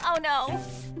 Oh, no.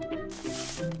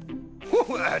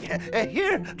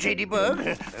 Here, J.D. Bug,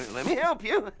 let me help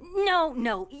you.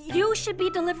 No, you should be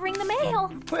delivering the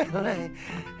mail. Well,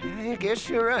 I guess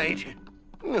you're right.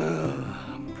 Oh,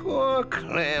 poor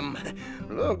Clem.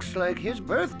 Looks like his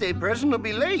birthday present will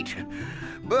be late.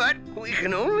 But we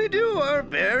can only do our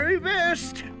very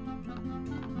best.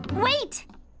 Wait!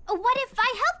 What if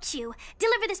I helped you?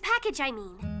 Deliver this package, I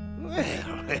mean.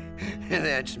 Well,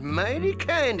 that's mighty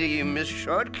kind of you, Miss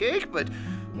Shortcake, but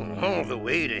all the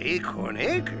way to Acorn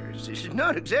Acres is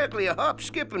not exactly a hop,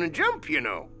 skip, and a jump, you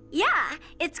know. Yeah,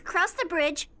 it's cross the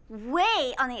bridge,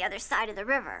 way on the other side of the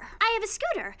river. I have a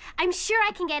scooter. I'm sure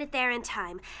I can get it there in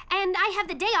time. And I have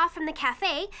the day off from the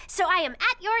cafe, so I am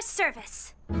at your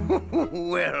service.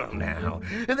 Well, now,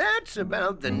 that's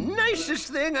about the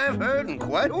nicest thing I've heard in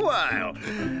quite a while.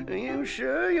 Are you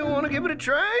sure you want to give it a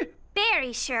try?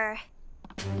 Very sure.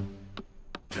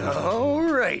 All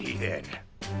righty then.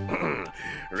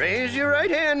 Raise your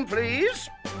right hand, please.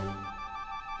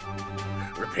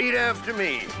 Repeat after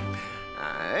me.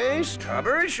 I,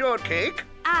 Strawberry Shortcake.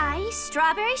 I,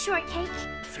 Strawberry Shortcake.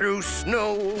 Through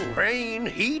snow, rain,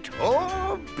 heat,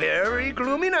 or very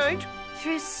gloomy night.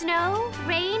 Through snow,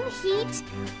 rain, heat,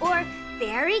 or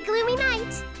very gloomy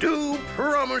night. Do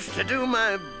promise to do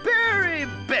my very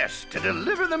best to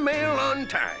deliver the mail on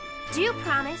time. Do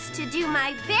promise to do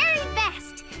my very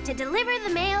best to deliver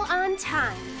the mail on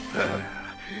time.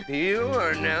 You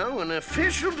are now an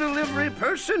official delivery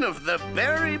person of the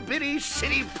Berry Bitty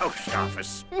City Post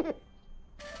Office.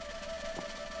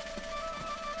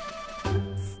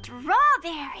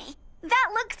 Strawberry,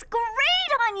 that looks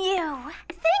great on you.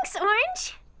 Thanks,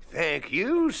 Orange. Thank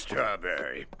you,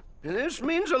 Strawberry. This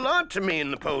means a lot to me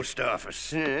in the post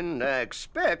office, and I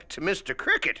expect Mr.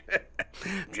 Cricket.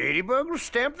 Jadybug will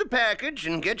stamp the package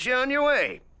and get you on your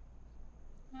way.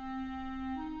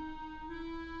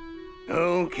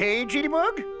 Okay,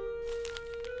 Jadybug?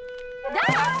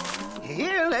 Ah!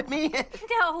 Here, let me...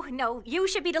 No, you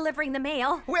should be delivering the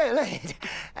mail. Well,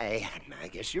 I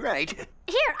guess you're right.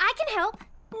 Here, I can help.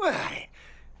 Why,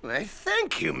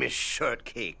 thank you, Miss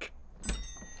Shortcake.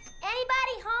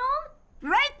 Anybody home?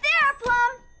 Right there,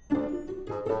 Plum.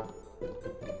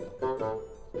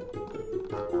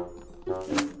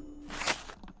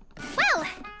 Well,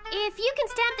 if you can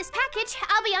stamp this package,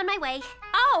 I'll be on my way.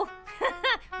 Oh,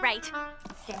 right.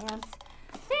 Stamps.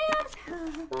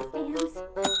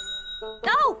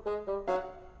 Oh!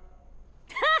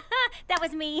 That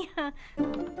was me.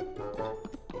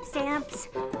 Stamps.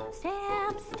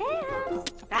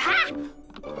 Aha!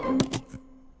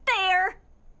 There.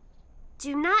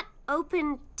 Do not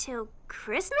open till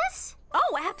Christmas?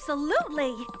 Oh,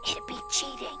 absolutely. It'd be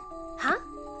cheating. Huh?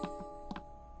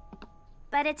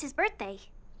 But it's his birthday.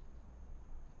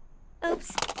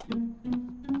 Oops.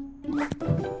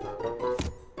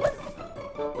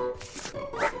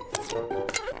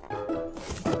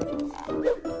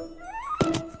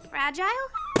 Fragile?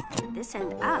 This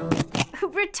end up.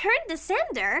 Return to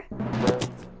sender?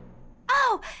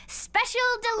 Oh, special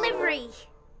delivery.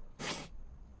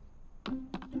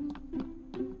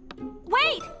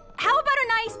 Wait! How about a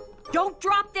nice "don't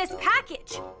drop this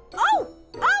package"? Oh!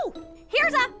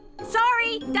 Here's a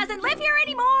 "sorry, doesn't live here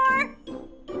anymore."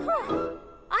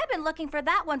 I've been looking for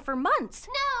that one for months.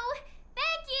 No,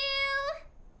 thank you.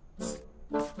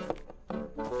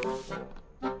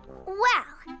 Well,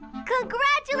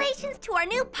 congratulations to our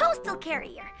new postal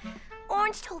carrier.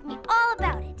 Orange told me all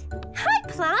about it. Hi,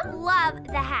 Plum. Love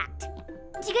the hat.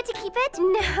 Do you get to keep it?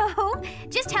 No,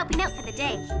 just helping out for the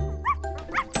day.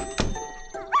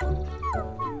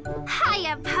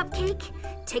 Hiya, Pupcake.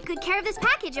 Take good care of this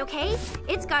package, okay?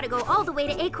 It's gotta go all the way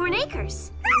to Acorn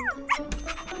Acres.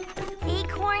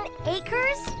 Acorn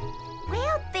Acres? Way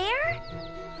out there?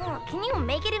 Oh, can you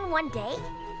make it in one day?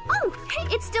 Oh,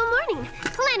 it's still morning.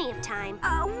 Plenty of time.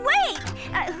 Wait!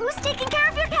 Who's taking care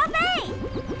of your cafe?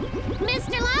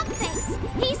 Mr. Longface.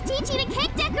 He's teaching a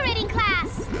cake decorating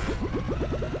class.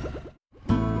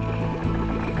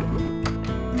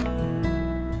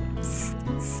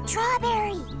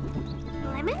 Strawberry.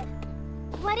 Lemon?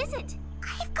 What is it?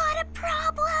 I've got a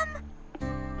problem.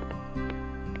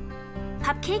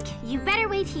 Pupcake, you better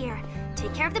wait here.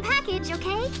 Take care of the package,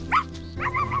 okay?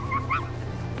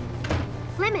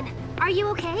 Lemon, are you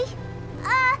okay?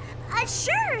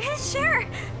 Sure.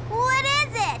 What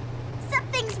is it?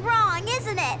 Something's wrong,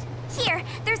 isn't it? Here,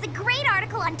 there's a great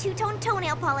article on two-tone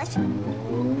toenail polish. I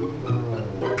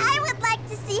would like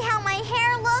to see how my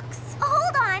hair looks.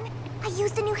 Hold on. I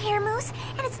used a new hair mousse,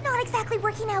 and it's not exactly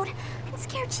working out. I'm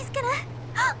scared she's gonna...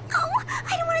 Oh,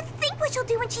 I don't want to think what she'll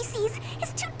do when she sees.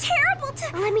 It's too terrible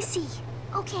to... Let me see.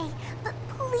 Okay, but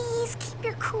please keep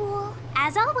your cool.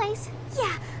 As always.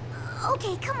 Yeah.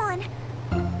 Okay, come on.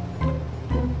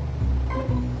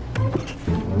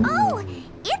 Oh,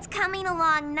 it's coming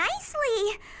along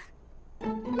nicely.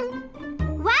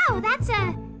 Wow, that's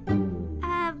a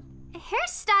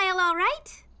hairstyle, all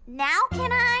right. Now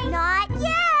can I? Not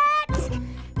yet.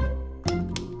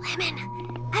 Lemon,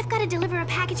 I've got to deliver a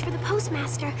package for the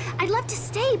postmaster. I'd love to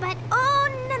stay, but... Oh,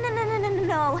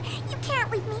 no. You can't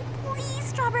leave me. Please,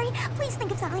 Strawberry. Please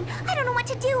think of something. I don't know what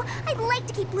to do. I'd like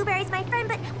to keep Blueberry as my friend,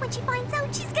 but when she finds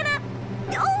out, she's gonna...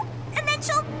 Oh, and then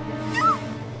she'll... Oh!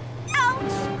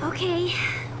 Ouch! Okay,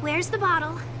 Where's the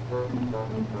bottle?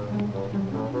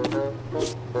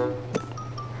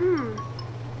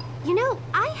 You know,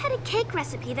 I had a cake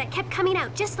recipe that kept coming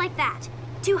out just like that.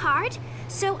 Too hard?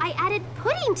 So I added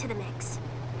pudding to the mix.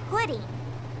 Pudding.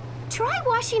 Try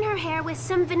washing her hair with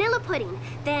some vanilla pudding,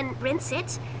 then rinse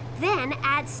it, then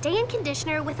add stay-in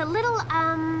conditioner with a little,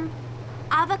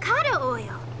 avocado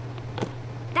oil.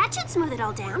 That should smooth it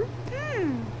all down.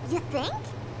 You think?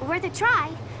 Worth a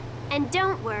try. And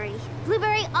don't worry,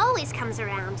 Blueberry always comes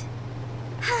around.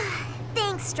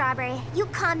 Thanks, Strawberry. You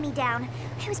calmed me down.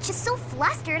 I was just so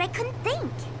flustered I couldn't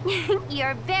think.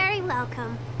 You're very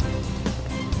welcome.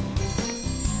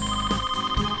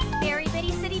 Berry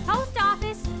Bitty City Post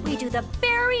Office. We do the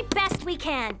very best we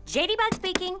can. JD Bug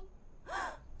speaking.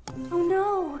 Oh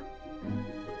no.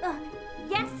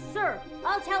 Yes, sir.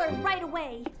 I'll tell her right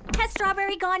away. Has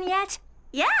Strawberry gone yet?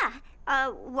 Yeah.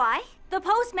 Why? The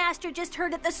postmaster just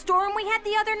heard at the storm we had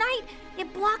the other night.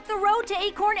 It blocked the road to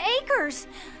Acorn Acres.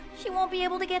 She won't be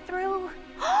able to get through.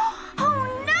 Oh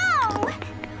no!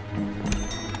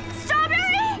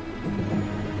 Strawberry!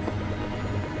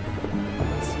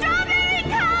 Strawberry,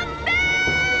 come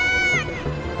back!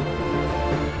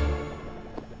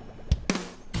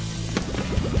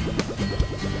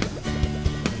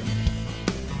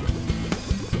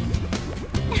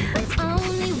 There's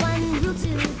only one rule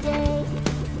today.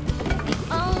 The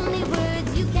only words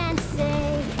you can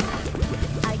say.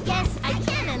 I guess I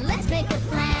can, and let's make a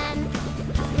plan.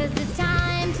 'Cause it's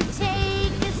time to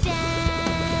take a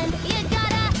stand. You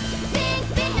gotta think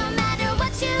big no matter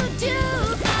what you do.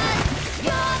 'Cause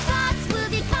your thoughts will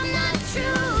become the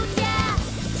truth. Yeah,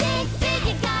 think big,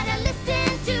 you gotta listen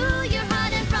to your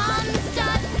heart, and from the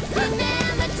start,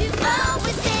 remember to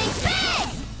always think big.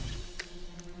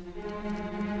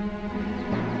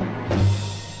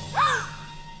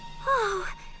 Oh,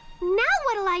 now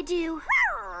what'll I do?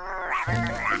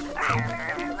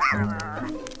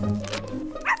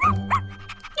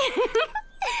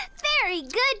 Very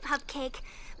good, Pupcake.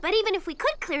 But even if we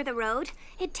could clear the road,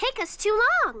 it'd take us too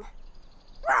long.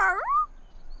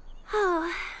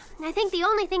 Oh, I think the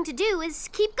only thing to do is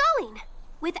keep going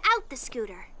without the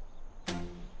scooter.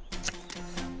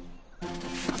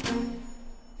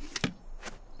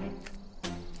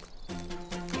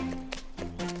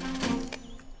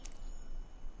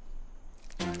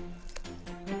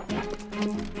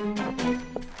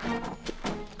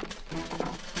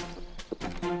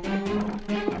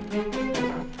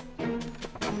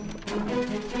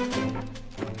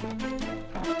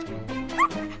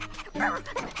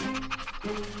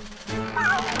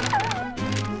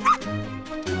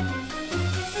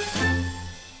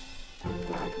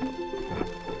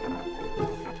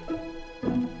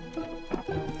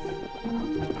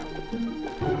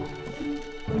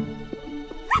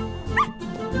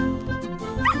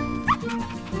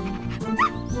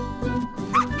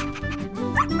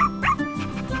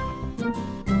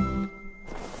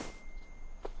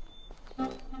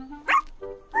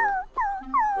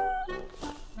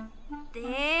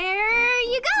 There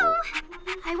you go.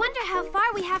 I wonder how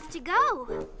far we have to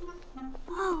go.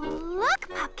 Oh, look,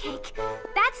 Pupcake.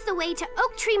 That's the way to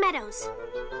Oak Tree Meadows.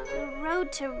 The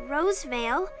road to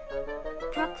Rosevale,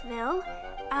 Brookville,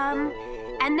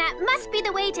 and that must be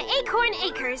the way to Acorn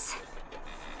Acres.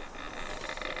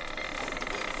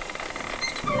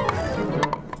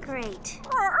 Great.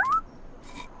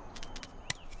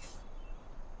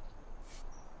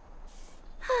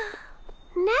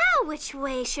 Now which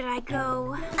way should I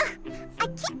go? I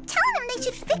keep telling them they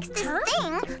should fix this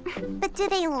thing. But do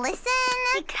they listen?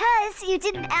 Because you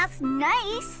didn't ask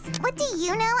nice. What do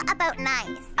you know about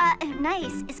nice?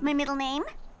 Nice is my middle name.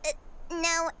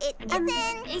 No, it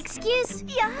isn't. Excuse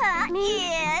Yeah, me?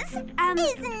 yes.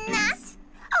 Isn't that?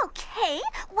 Okay,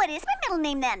 what is my middle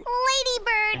name then?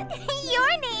 Ladybird.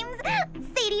 Your name's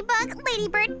Sadybug,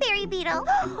 Ladybird, Berry Beetle.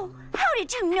 How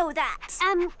did you know that?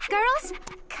 Girls?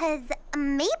 'Cause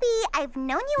maybe I've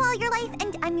known you all your life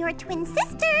and I'm your twin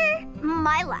sister.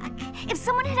 My luck. If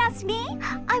someone had asked me,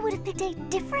 I would have picked a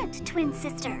different twin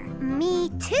sister. Me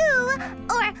too.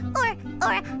 Or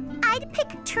I'd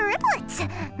pick triplets.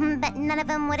 But none of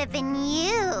them would have been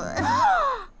you.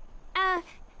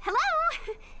 Hello?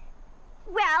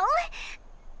 Well,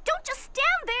 don't just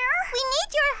stand there. We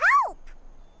need your help.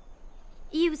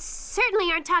 You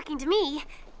certainly aren't talking to me,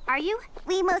 are you?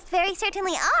 We most very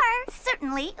certainly are.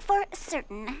 Certainly for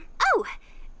certain. Oh,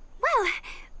 well,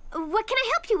 what can I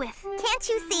help you with? Can't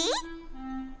you see?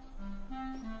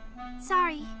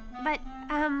 Sorry, but,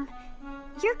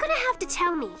 you're gonna have to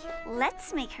tell me.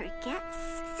 Let's make her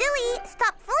guess. Silly,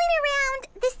 stop fooling around.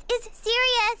 This is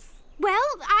serious. Well,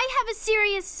 I have a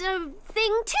serious,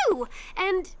 thing too,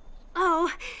 and,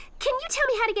 oh,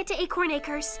 how to get to Acorn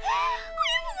Acres.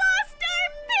 We've lost our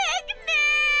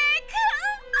picnic!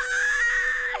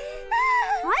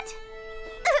 What?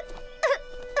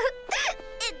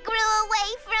 It grew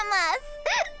away from us.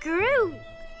 Grew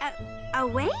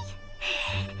away?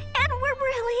 And we're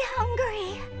really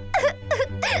hungry.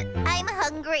 I'm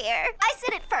hungrier. I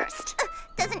said it first.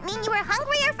 Doesn't mean you were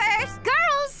hungrier first.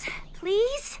 Girls,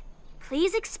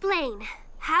 please explain.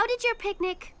 How did your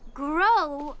picnic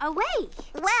grow away?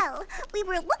 Well, we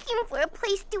were looking for a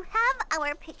place to have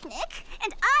our picnic.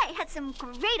 And I had some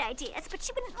great ideas, but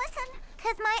she wouldn't listen.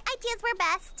 'Cause my ideas were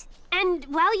best. And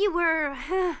while you were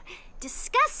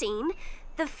discussing,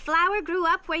 the flower grew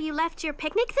up where you left your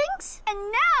picnic things? And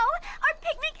now our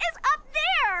picnic is up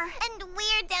there. And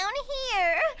we're down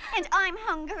here. And I'm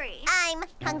hungry. I'm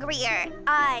hungrier.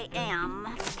 I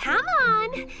am. Come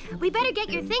on. We better get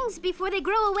your things before they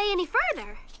grow away any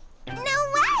further. No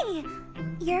way!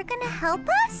 You're gonna help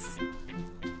us?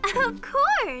 Of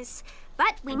course.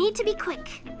 But we need to be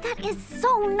quick. That is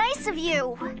so nice of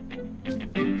you.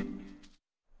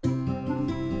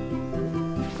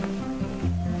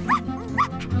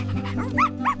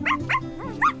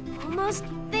 Almost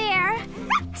there.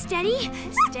 Steady,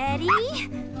 steady.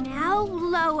 Now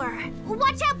lower.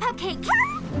 Watch out, Cupcake.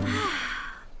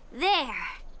 There.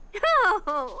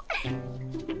 Oh.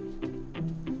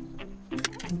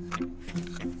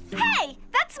 Hey,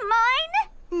 that's mine?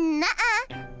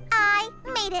 Nuh-uh. I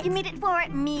made it. You made it for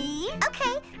me?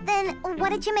 Okay, then what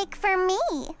did you make for me?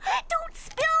 Don't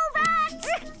spill that!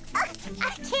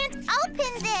 I can't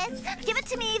open this. Give it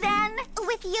to me then.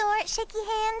 With your shaky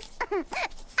hands?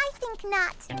 I think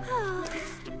not.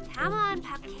 Come on,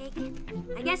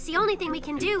 Cupcake. I guess the only thing we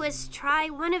can do is try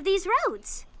one of these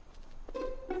roads.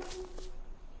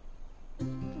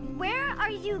 Where are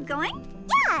you going?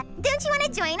 Yeah, don't you want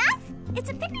to join us? It's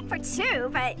a picnic for two,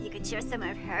 but you could share some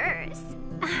of hers.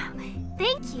 Oh,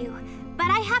 thank you, but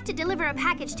I have to deliver a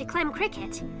package to Clem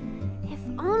Cricket. If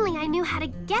only I knew how to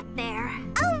get there.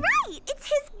 Oh, right! It's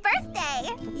his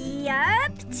birthday!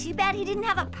 Yup. Too bad he didn't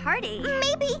have a party.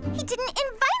 Maybe he didn't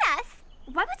invite us.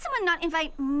 Why would someone not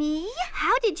invite me?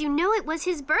 How did you know it was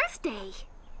his birthday?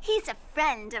 He's a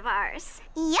friend of ours.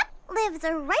 Yep, lives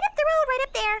right up the road, right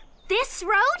up there. This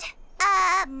road?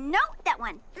 No, that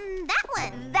one. That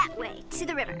one. That way, to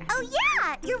the river. Oh,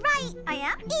 yeah, you're right. I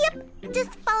am? Yep,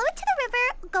 just follow it to the river,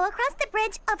 go across the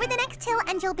bridge, over the next hill,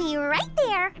 and you'll be right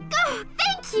there. Oh,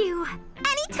 thank you.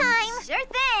 Anytime. Sure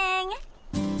thing.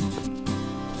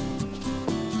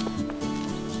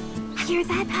 Hear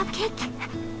that, Cupcake?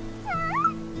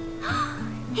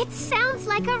 It sounds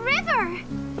like a river.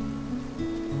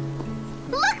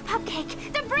 Look,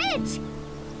 Cupcake, the bridge.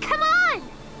 Come on.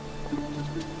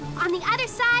 On the other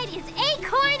side is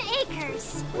Acorn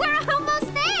Acres. We're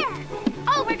almost there.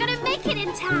 Oh, we're gonna make it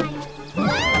in time.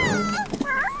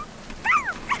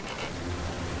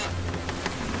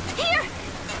 Here,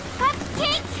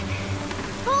 Cupcake,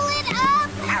 pull it up.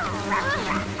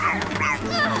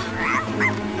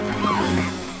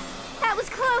 That was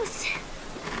close.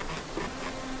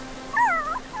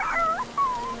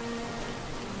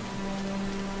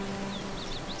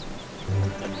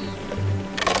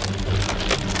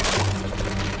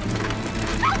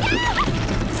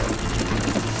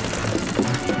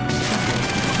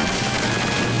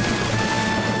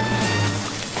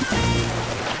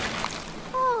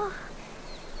 Oh,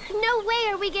 no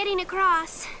way are we getting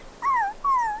across.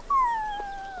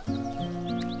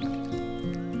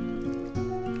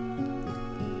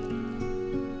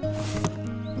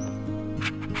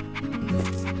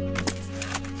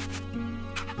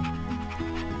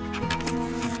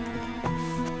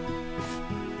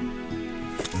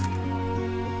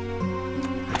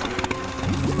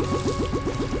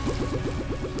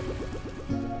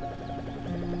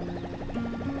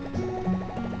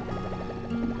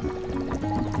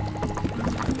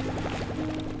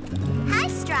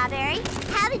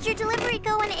 How did your delivery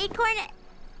go on Acorn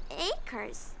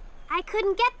Acres? I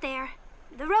couldn't get there.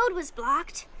 The road was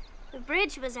blocked. The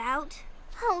bridge was out.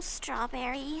 Oh,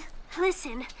 Strawberry.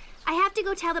 Listen, I have to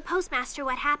go tell the postmaster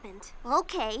what happened.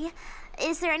 Okay.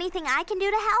 Is there anything I can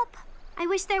do to help? I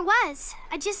wish there was.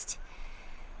 I just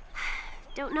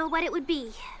don't know what it would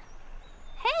be.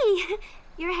 Hey,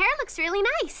 your hair looks really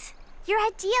nice. Your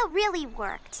idea really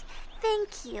worked.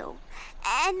 Thank you.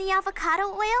 And the avocado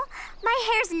oil? My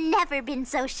hair's never been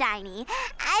so shiny.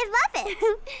 I love it.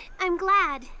 I'm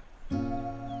glad.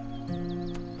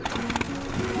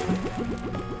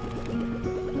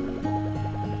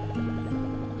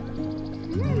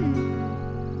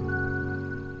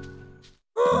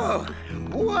 Oh,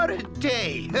 what a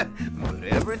day. But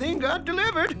everything got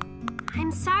delivered.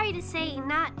 I'm sorry to say,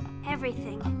 not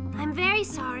everything. I'm very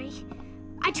sorry.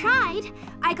 I tried.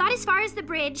 I got as far as the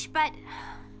bridge, but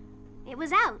it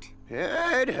was out.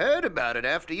 Yeah, I'd heard about it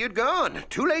after you'd gone.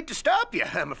 Too late to stop you,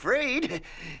 I'm afraid.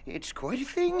 It's quite a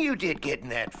thing you did getting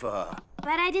that far.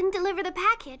 But I didn't deliver the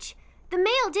package. The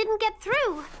mail didn't get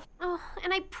through. Oh,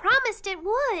 and I promised it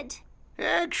would.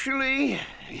 Actually,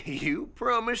 you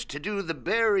promised to do the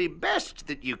very best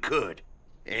that you could.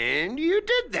 And you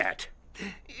did that.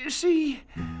 You see,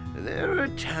 there are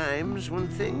times when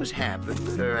things happen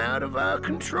that are out of our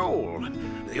control.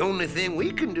 The only thing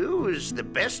we can do is the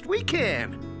best we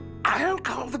can. I'll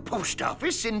call the post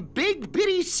office in Big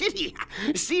Bitty City.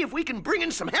 See if we can bring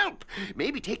in some help.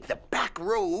 Maybe take the back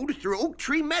road through Oak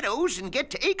Tree Meadows and get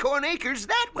to Acorn Acres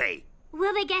that way.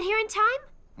 Will they get here in time?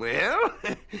 Well,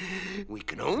 we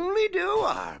can only do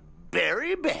our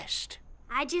very best.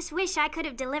 I just wish I could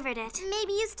have delivered it.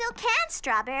 Maybe you still can,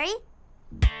 Strawberry.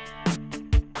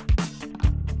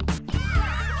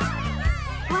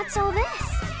 What's all this?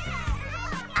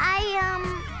 I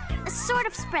sort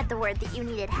of spread the word that you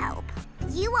needed help.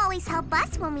 You always help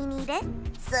us when we need it.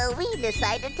 So we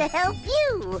decided to help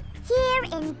you. Here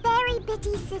in Berry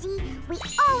Bitty City, we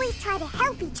always try to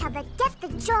help each other get the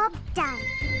job done.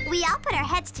 We all put our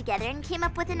heads together and came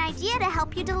up with an idea to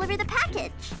help you deliver the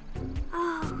package.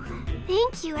 Oh,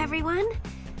 thank you, everyone.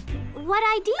 What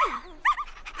idea?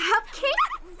 Cupcake?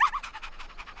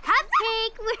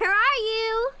 Cupcake, where are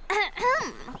you?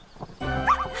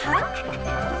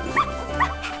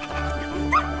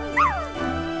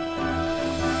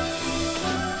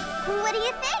 What do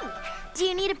you think? Do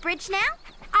you need a bridge now?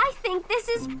 I think this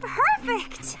is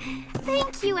perfect.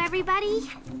 Thank you, everybody.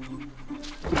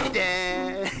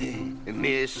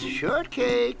 Miss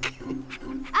Shortcake.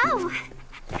 Oh.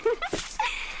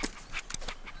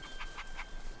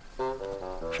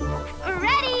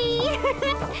 Ready!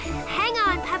 Hang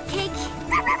on, Cupcake.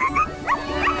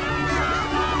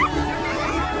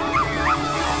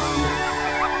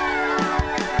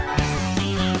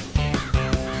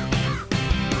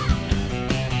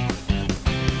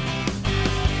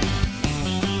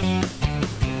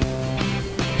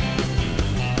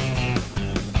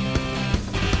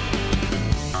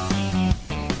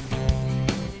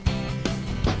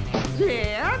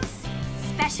 Yes?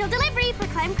 Special delivery for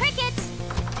Clem Cricket.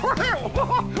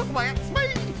 That's me!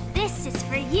 This is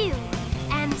for you,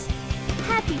 and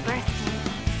happy birthday.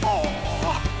 Oh.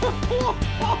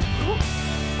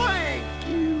 Thank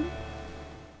you.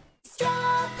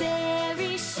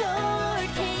 Strawberry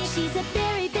shortcake. She's a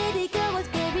very bitty girl with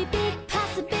very big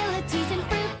possibilities, and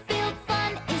fruit-filled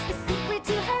fun is the secret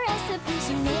to her recipe.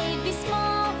 She may be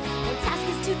small, no task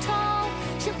is too tall.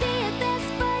 She'll be at best,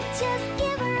 but just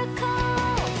give her a call.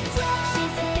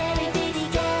 She's a very bitty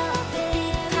girl,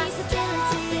 big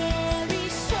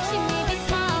possibilities. She may be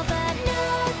small, but no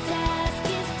task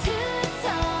is too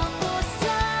tall for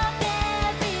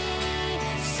Strawberry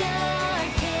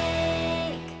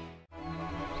shortcake.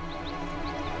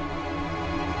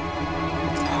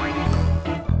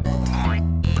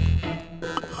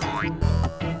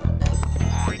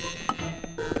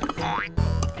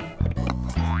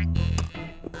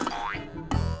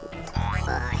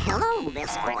 Hello,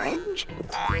 Miss Orange.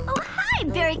 Oh, hi,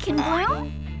 Berrykin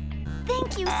Bloom.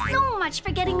 Thank you so much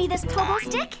for getting me this pogo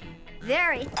stick.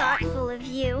 Very thoughtful of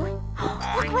you.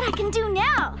 Look what I can do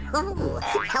now. Oh,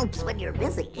 it helps when you're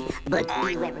busy. But do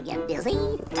you ever get dizzy?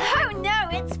 Oh, no,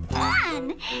 it's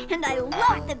fun. And I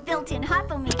love the built-in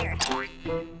hopometer.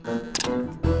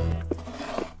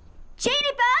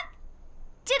 Jadybug,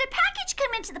 did a package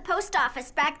come into the post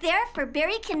office back there for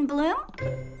Berrykin Bloom?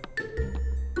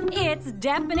 It's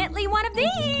definitely one of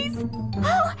these.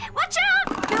 Oh, watch out!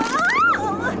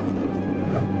 Oh!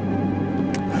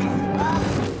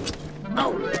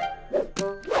 Oh,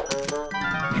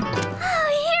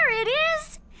 here it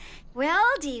is. Well,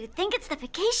 do you think it's the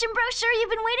vacation brochure you've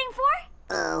been waiting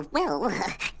for? Well,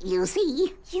 you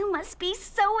see. You must be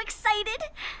so excited.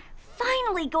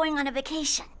 Finally going on a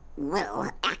vacation.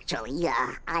 Well, actually,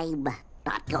 I'm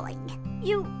not going.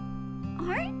 You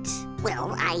aren't?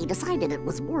 Well, I decided it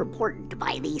was more important to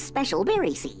buy these special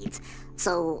berry seeds,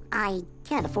 so I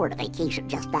can't afford a vacation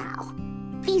just now.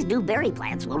 These new berry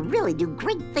plants will really do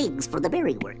great things for the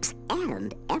berry works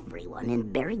and everyone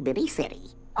in Berry Bitty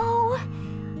City. Oh,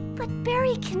 but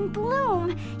Berrykin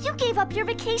Bloom, you gave up your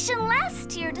vacation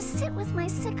last year to sit with my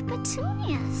sick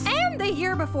petunias. And the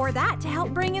year before that to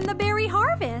help bring in the berry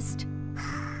harvest.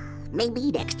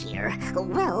 Maybe next year.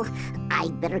 Well,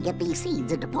 I'd better get these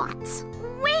seeds into pots.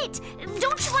 Wait!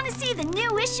 Don't you want to see the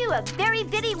new issue of Berry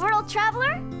Bitty World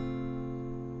Traveler?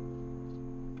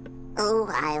 Oh,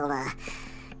 I'll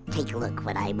take a look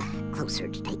when I'm closer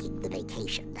to taking the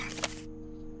vacation.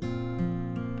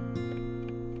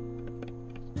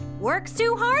 Works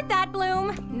too hard, that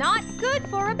Bloom. Not good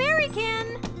for a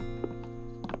berrykin.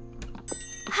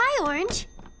 Hi, Orange.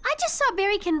 I just saw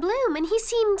Berrykin Bloom, and he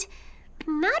seemed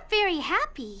not very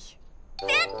happy.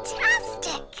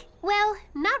 Fantastic! Well,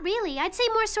 not really. I'd say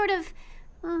more sort of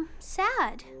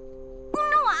sad.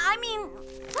 No, I mean,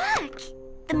 look.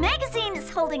 The magazine is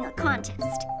holding a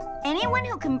contest. Anyone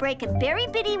who can break a Berry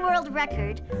Bitty world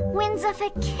record wins a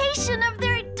vacation of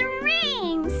their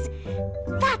dreams.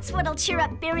 That's what'll cheer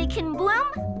up Berrykin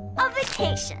Bloom, a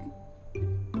vacation.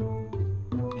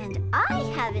 And I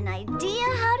have an idea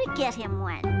how to get him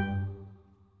one.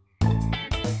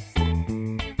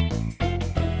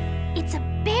 It's a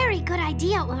very good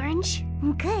idea, Orange.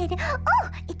 Good. Oh,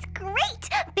 it's great!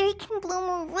 Berrykin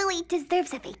Bloom really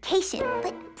deserves a vacation.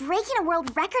 But breaking a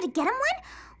world record to get him one?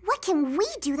 What can we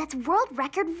do that's world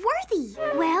record worthy?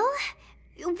 Well,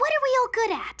 what are we all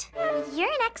good at? You're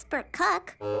an expert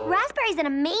cook. Raspberry's an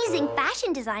amazing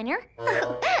fashion designer.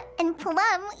 And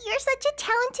Plum, you're such a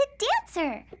talented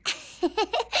dancer.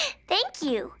 Thank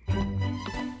you.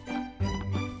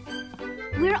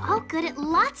 We're all good at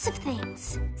lots of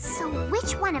things. So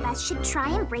which one of us should try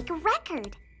and break a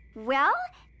record? Well,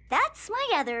 that's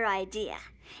my other idea.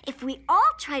 If we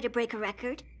all try to break a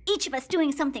record, each of us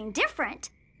doing something different,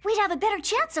 we'd have a better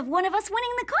chance of one of us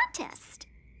winning the contest.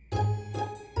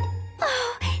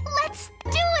 Oh, let's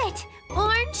do it!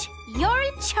 Orange, you're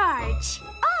in charge.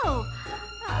 Oh,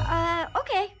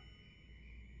 okay.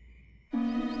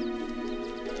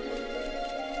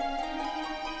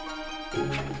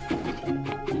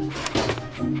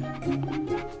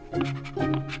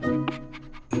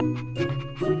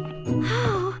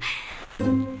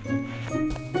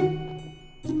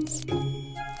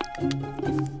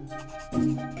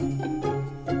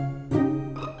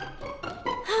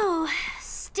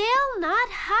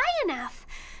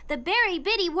 The Berry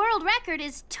Bitty world record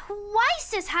is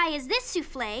twice as high as this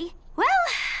souffle. Well,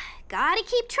 gotta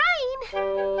keep trying.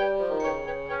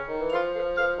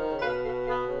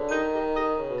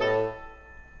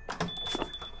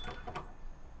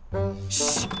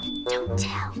 Shh, don't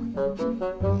tell.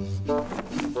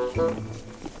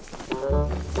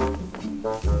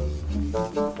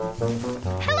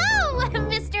 Hello,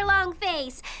 Mr.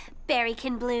 Longface.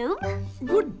 Berrykin Bloom.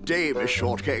 Good day, Miss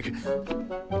Shortcake.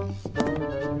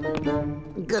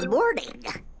 Good morning.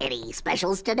 Any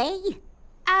specials today?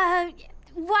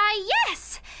 Why,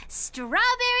 yes.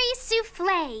 Strawberry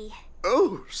souffle.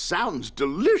 Oh, sounds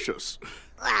delicious.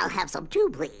 I'll have some too,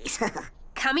 please.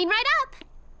 Coming right up.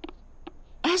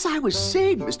 As I was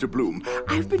saying, Mr. Bloom,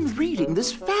 I've been reading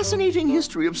this fascinating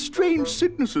history of strange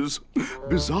sicknesses,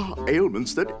 bizarre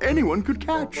ailments that anyone could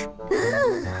catch.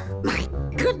 My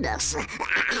goodness,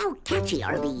 how catchy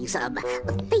are these,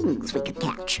 things we could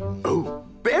catch? Oh,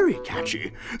 very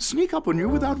catchy. Sneak up on you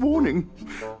without warning.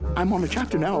 I'm on a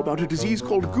chapter now about a disease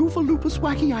called Goofalupus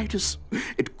wackiitis.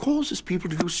 It causes people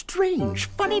to do strange,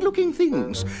 funny-looking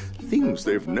things. Things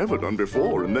they've never done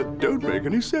before and that don't make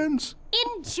any sense.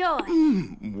 Enjoy.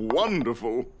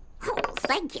 Wonderful. Oh,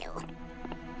 thank you.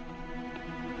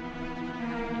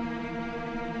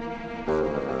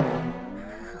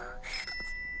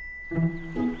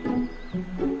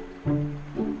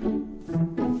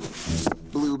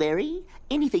 Blueberry,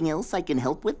 anything else I can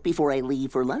help with before I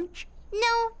leave for lunch?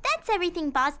 No, that's everything,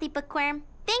 Bosley Bookworm.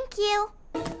 Thank you.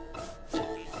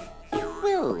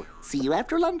 Well, see you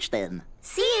after lunch then.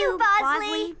 See you,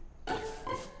 Bosley.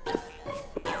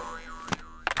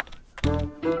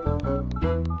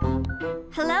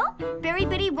 Hello, Berry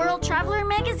Bitty World Traveler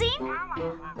magazine?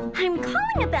 I'm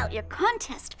calling about your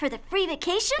contest for the free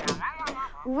vacation.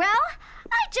 Well,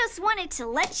 I just wanted to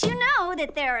let you know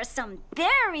that there are some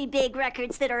very big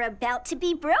records that are about to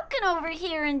be broken over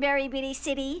here in Berry Bitty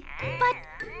City.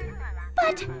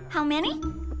 But how many?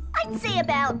 I'd say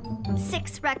about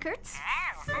 6 records.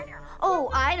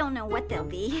 Oh, I don't know what they'll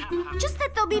be. Just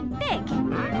that they'll be big.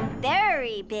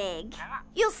 Very big.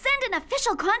 You'll send an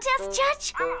official contest,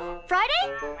 Judge?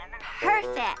 Friday?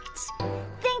 Perfect.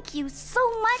 Thank you so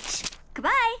much.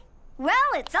 Goodbye. Well,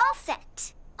 it's all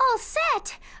set. All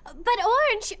set? But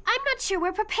Orange, I'm not sure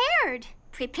we're prepared.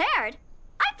 Prepared?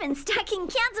 I've been stacking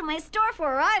cans in my store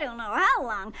for I don't know how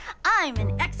long. I'm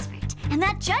an expert, and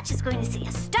that judge is going to see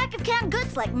a stack of canned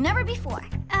goods like never before.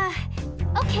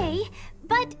 Okay,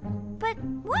 but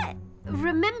what?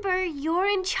 Remember, you're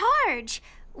in charge.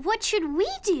 What should we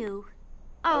do?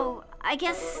 Oh, I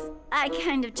guess I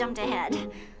kind of jumped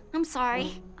ahead. I'm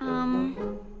sorry.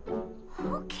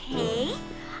 Okay.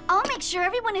 I'll make sure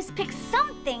everyone has picked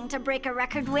something to break a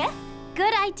record with.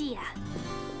 Good idea.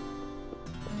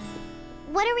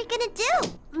 What are we gonna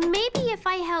do? Maybe if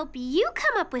I help you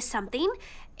come up with something,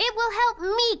 It will help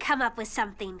me come up with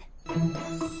something.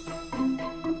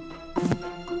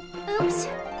 Oops.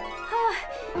 Oh,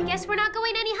 guess we're not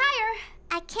going any higher.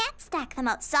 I can't stack them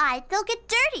outside. They'll get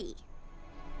dirty.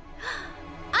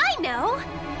 I know!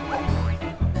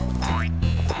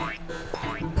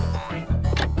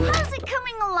 How's it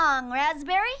coming along,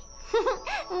 Raspberry?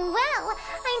 Well,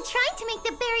 I'm trying to make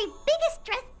the very biggest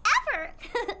dress ever.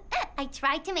 I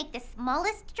tried to make the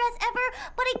smallest dress ever,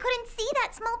 but I couldn't see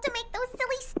that small to make those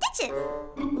silly stitches.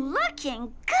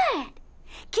 Looking good.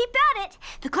 Keep at it.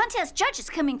 The contest judge is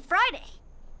coming Friday.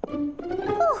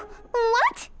 Oh,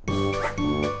 what?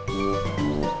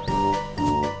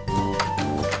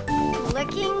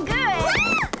 Looking good.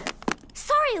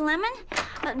 Sorry, Lemon.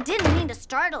 Didn't mean to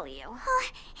startle you. Oh,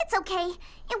 it's okay.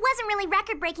 It wasn't really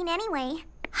record-breaking anyway.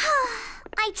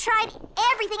 I tried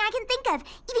everything I can think of,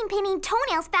 even painting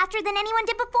toenails faster than anyone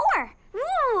did before.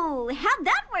 Ooh, how'd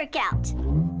that work out?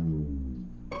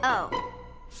 Oh.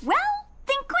 Well,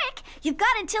 think quick. You've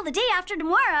got until the day after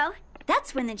tomorrow.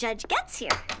 That's when the judge gets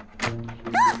here.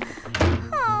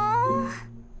 Oh.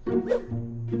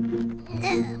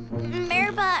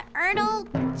 Merba Erdl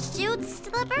Shoot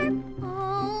Slipper?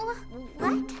 Oh,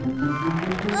 what?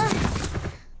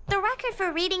 The record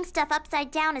for reading stuff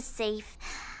upside down is safe.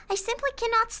 I simply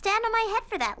cannot stand on my head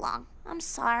for that long. I'm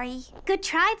sorry. Good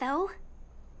try, though.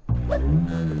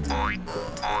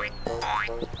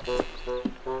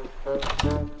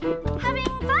 Having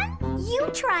fun? You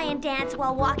try and dance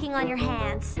while walking on your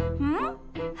hands.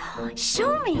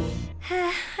 Show me.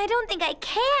 I don't think I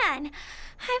can.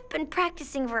 I've been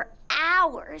practicing for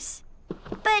hours.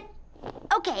 But,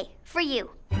 okay, for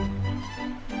you.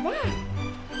 That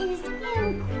is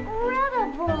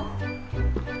incredible.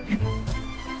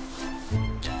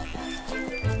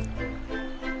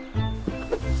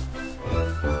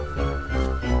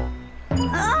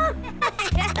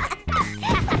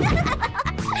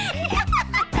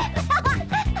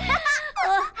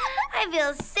 I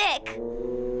feel sick.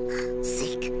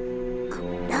 Sick?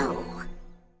 Oh, no.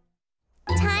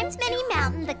 Times many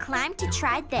mountain the climb to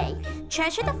tried they.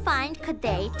 Treasure the find could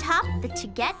they. Top the to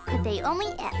get could they only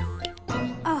if.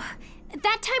 Oh,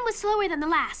 that time was slower than the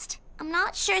last. I'm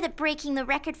not sure that breaking the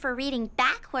record for reading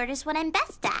backward is what I'm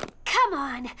best at. Come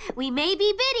on, we may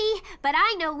be bitty, but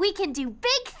I know we can do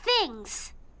big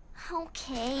things.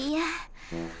 Okay.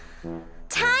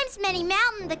 Times many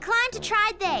mountain the climb to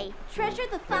tried they. Treasure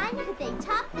the find could they.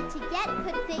 Top the to get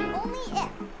could they only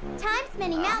if. Times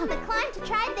many mountain the climb to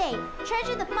tried they.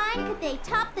 Treasure the find could they.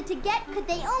 Top the to get could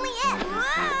they only if.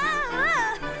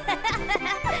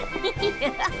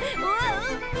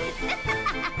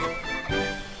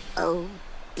 Oh,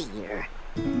 dear.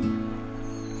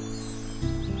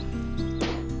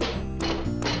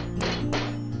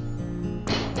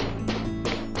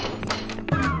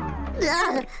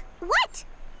 What?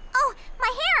 Oh,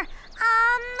 my hair.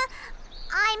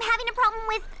 I'm having a problem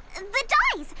with the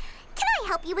dyes. Can I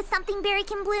help you with something,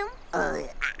 Berrykin Bloom?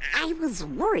 I was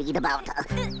worried about...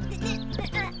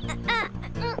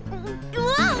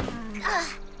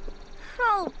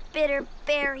 Oh, bitter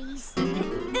berries.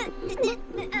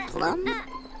 Plum?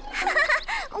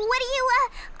 What are you,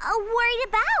 worried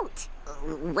about?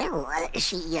 Well,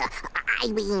 I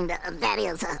mean, that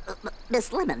is,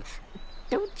 Miss Lemon.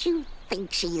 Don't you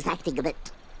think she's acting a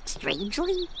bit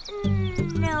strangely?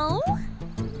 No.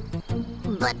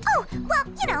 But... Oh, well,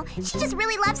 you know, she just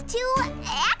really loves to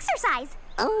exercise.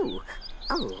 Oh,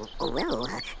 well,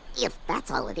 if that's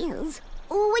all it is.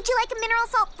 Would you like a mineral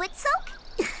salt foot soak?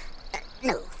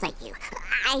 No, thank you.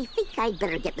 I think I'd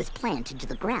better get this plant into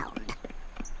the ground.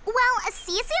 Well,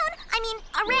 see you soon. I mean,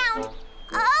 around.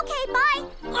 Okay, bye.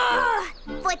 Ugh,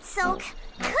 foot soak.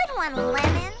 Good one,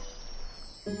 Lemon.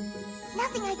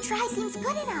 Nothing I try seems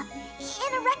good enough.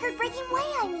 In a record-breaking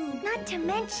way, I mean. Not to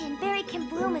mention, Berrykin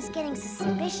Bloom is getting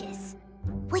suspicious.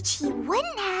 Which he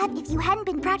wouldn't have if you hadn't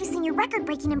been practicing your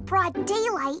record-breaking in broad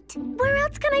daylight. Where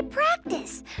else can I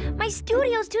practice? My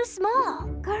studio's too small.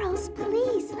 Girls,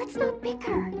 please, let's not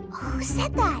bicker. Who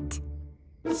said that?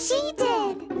 She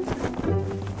did.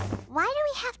 Why do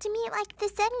we have to meet like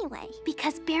this anyway?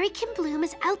 Because Berrykin Bloom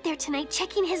is out there tonight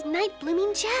checking his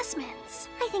night-blooming jasmines.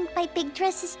 I think my big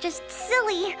dress is just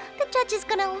silly. The judge is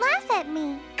gonna laugh at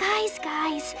me.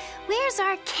 Guys, where's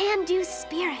our can-do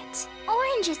spirit?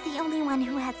 Orange is the only one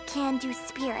who has can-do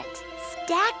spirit.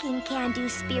 Stacking can-do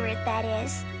spirit, that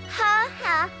is. Ha,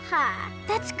 ha, ha.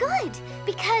 That's good,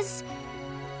 because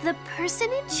the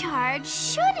person in charge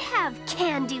should have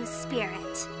can-do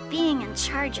spirit. Being in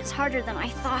charge is harder than I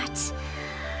thought.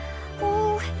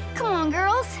 Oh, come on,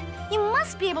 girls. You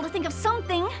must be able to think of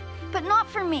something, but not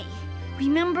for me.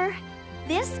 Remember,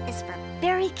 this is for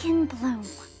Berrykin Bloom.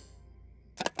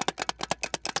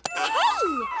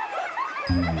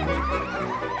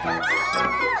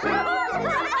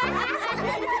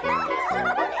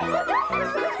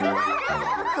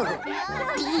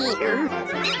 Dear.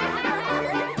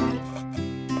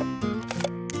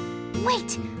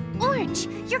 Wait, Orange,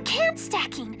 you're can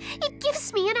stacking. It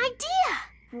gives me an idea.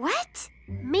 What?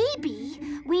 Maybe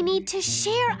we need to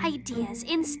share ideas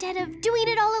instead of doing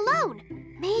it all alone.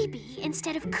 Maybe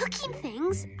instead of cooking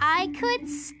things, I could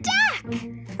stack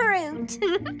fruit.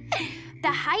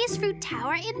 The highest fruit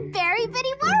tower in Berry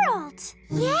Bitty World.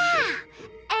 Yeah!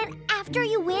 And after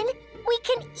you win, we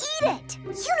can eat it.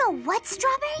 You know what,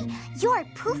 Strawberry? Your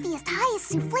poofiest highest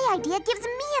souffle idea gives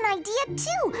me an idea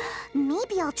too.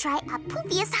 Maybe I'll try a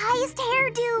poofiest highest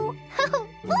hairdo. Oh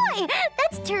boy,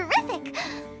 that's terrific.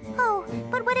 Oh,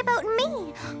 but what about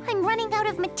me? I'm running out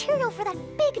of material for that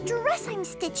big dress I'm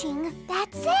stitching.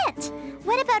 That's it.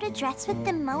 What about a dress with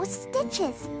the most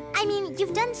stitches? I mean,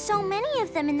 you've done so many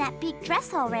of them in that big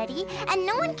dress already, and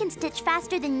no one can stitch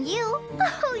faster than you.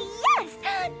 Oh, yes!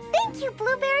 Thank you,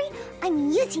 Blueberry.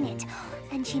 I'm using it.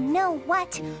 And you know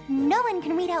what? No one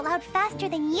can read out loud faster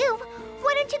than you.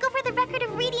 Why don't you go for the record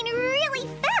of reading really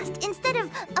fast instead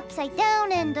of upside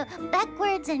down and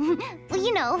backwards and, well,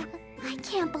 you know. I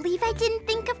can't believe I didn't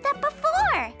think of that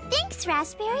before. Thanks,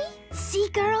 Raspberry. See,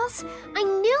 girls? I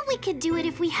knew we could do it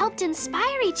if we helped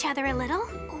inspire each other a little.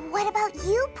 What about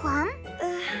you, Plum?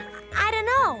 I don't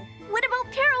know. What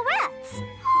about pirouettes?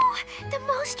 Oh, the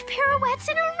most pirouettes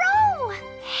in a row.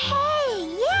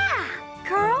 Hey, yeah.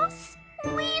 Girls,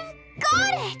 we've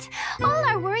got it. All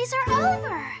our worries are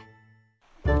over.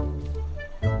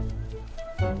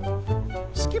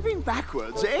 Skipping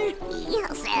backwards, eh?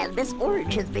 Yes, and Miss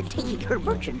Orange has been taking her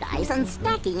merchandise and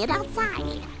stacking it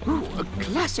outside. Ooh, a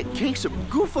classic case of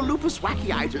goofalupus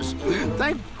wackiitis.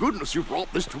 Thank goodness you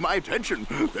brought this to my attention.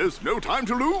 There's no time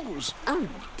to lose. Oh,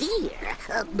 dear.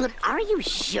 But are you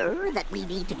sure that we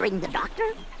need to bring the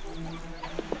doctor?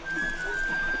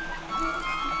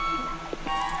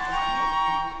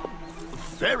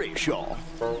 Very sure.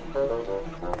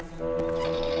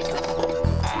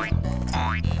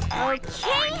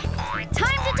 Okay,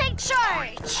 time to take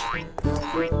charge.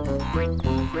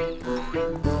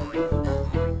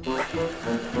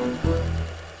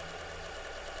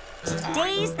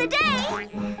 Today's the day.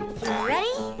 You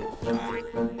ready?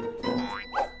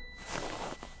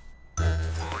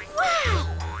 Wow!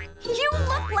 You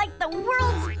look like the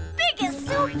world's biggest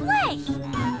souffle.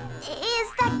 Is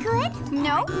that good?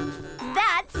 No,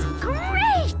 that's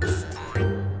great.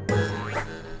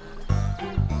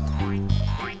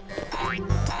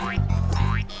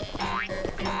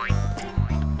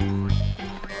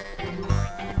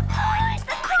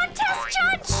 The contest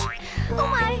judge! Oh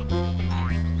my!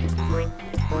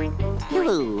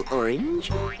 Hello, Orange.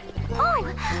 Oh,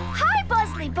 hi,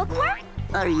 Buzzley Bookworm.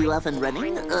 Are you off and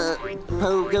running?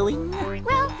 Pogoing?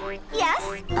 Well, yes.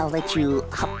 I'll let you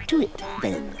hop to it,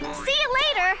 then. See you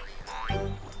later.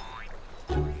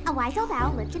 A wise old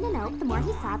owl lived in an oak. The more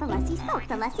he saw, the less he spoke.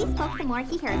 The less he spoke, the more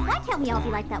he heard. Why can't we all be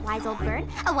like that wise old bird?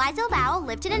 A wise old owl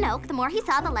lived in an oak. The more he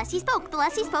saw, the less he spoke. The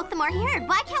less he spoke, the more he heard.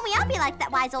 Why can't we all be like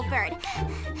that wise old bird?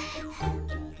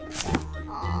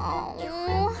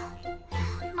 Oh,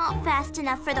 not fast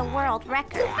enough for the world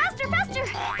record. Faster, faster!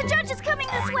 The judge is coming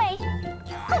this way.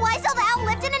 A wise old owl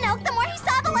lived in an oak. The more he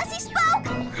saw, the less he spoke.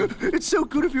 It's so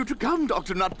good of you to come,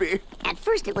 Dr. Nutby. At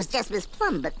first it was just Miss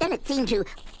Plum, but then it seemed to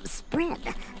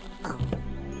spread. Oh,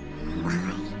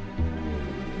 my.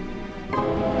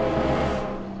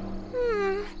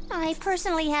 I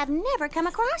personally have never come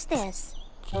across this.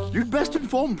 You'd best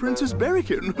inform Princess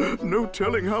Berrykin. No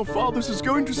telling how far this is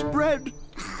going to spread.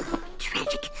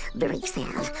 Tragic. Very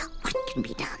sad. What can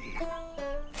be done?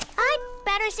 I'd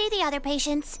better see the other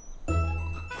patients.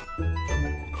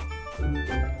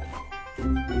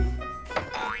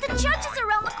 The judge is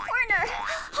around the corner.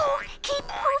 Oh, keep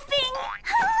moving.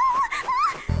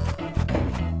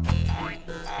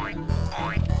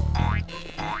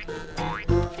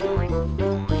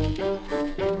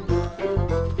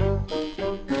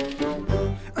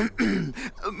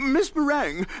 Miss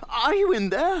Meringue, are you in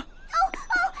there?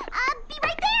 Be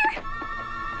right there.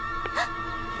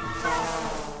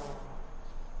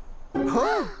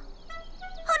 Huh?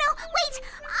 Oh no, wait!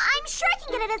 I'm sure I can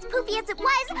get it as poofy as it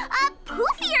was.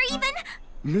 Poofier even.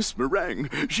 Miss Meringue,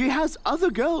 she has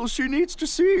other girls she needs to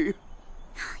see.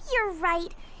 You're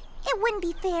right. It wouldn't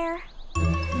be fair.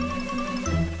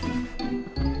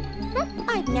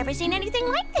 I've never seen anything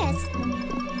like this.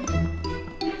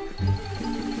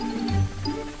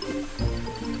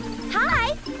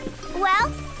 Hi. Well,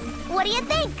 what do you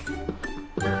think?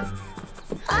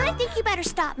 I think you better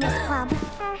stop, Miss Plum.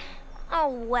 Oh,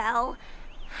 well.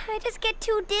 I just get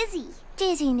too dizzy.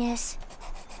 Dizziness.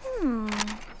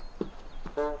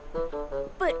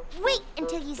 But wait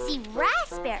until you see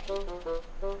Raspberry.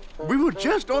 We were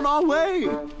just on our way.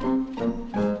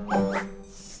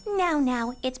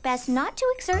 Now, it's best not to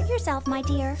exert yourself, my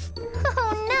dear.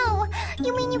 Oh, no.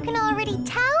 You mean you can already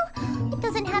tell? It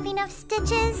doesn't have enough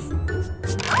stitches.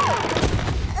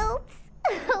 Oh! Oops.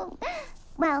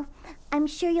 Well, I'm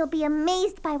sure you'll be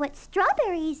amazed by what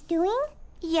Strawberry's doing.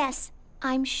 Yes,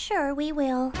 I'm sure we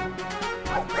will.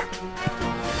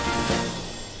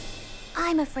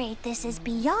 I'm afraid this is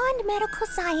beyond medical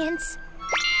science.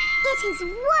 It is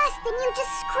worse than you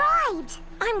described.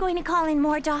 I'm going to call in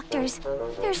more doctors.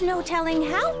 There's no telling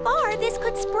how far this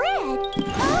could spread.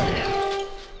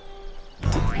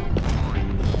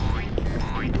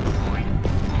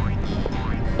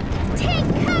 Take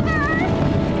cover!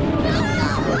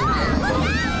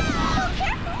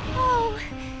 Oh,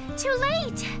 too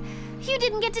late. You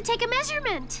didn't get to take a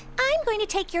measurement. I'm going to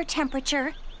take your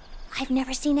temperature. I've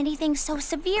never seen anything so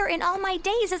severe in all my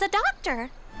days as a doctor.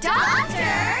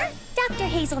 Doctor? Dr.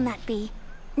 Hazelnut Bee.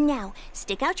 Now,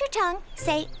 stick out your tongue,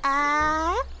 say,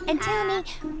 ah, and tell me,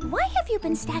 why have you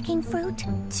been stacking fruit?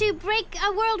 To break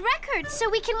a world record so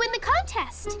we can win the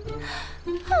contest.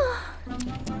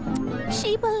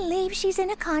 She believes she's in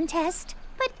a contest.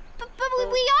 But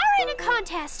we are in a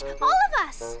contest, all of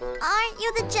us. Aren't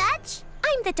you the judge?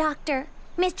 I'm the doctor.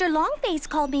 Mr. Longface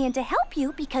called me in to help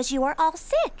you because you are all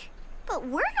sick. But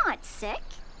we're not sick.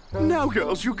 Now,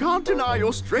 girls, you can't deny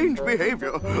your strange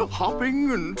behavior.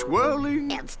 Hopping and twirling.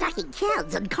 And stacking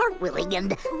cans and cartwheeling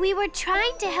and... We were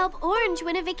trying to help Orange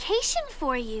win a vacation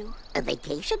for you. A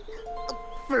vacation?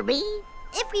 For me?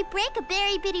 If we break a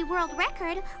Berry Bitty world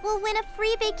record, we'll win a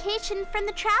free vacation from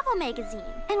the travel magazine.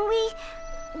 And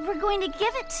we're going to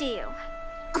give it to you.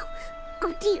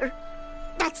 Oh dear.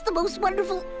 That's the most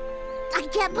wonderful... I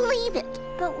can't believe it.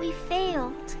 But we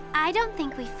failed. I don't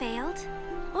think we failed.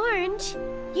 Orange,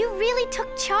 you really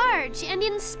took charge and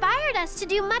inspired us to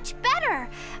do much better.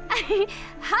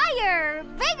 Higher,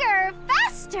 bigger,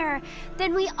 faster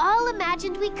than we all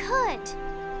imagined we could.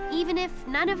 Even if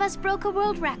none of us broke a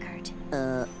world record.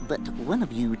 But one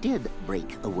of you did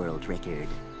break a world record.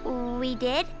 We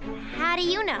did? How do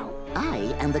you know?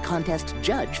 I am the contest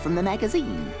judge from the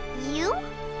magazine. You?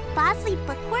 Bosley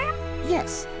Bookworm?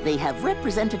 Yes, they have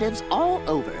representatives all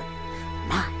over.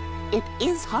 My, it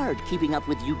is hard keeping up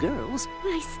with you girls.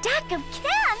 My stack of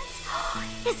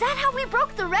cans? Is that how we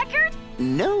broke the record?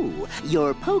 No,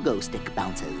 your pogo stick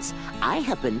bounces. I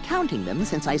have been counting them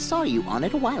since I saw you on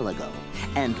it a while ago.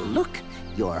 And look,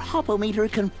 your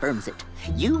hopometer confirms it.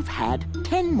 You've had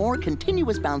 10 more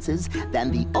continuous bounces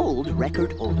than the old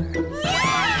record holder.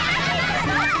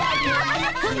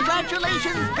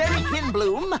 Congratulations, Berrykin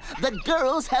Bloom. The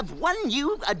girls have won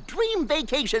you a dream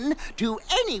vacation to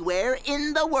anywhere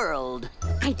in the world.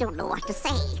 I don't know what to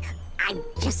say. I'm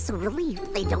just so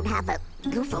relieved they don't have a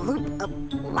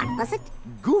Goofaloop. What was it?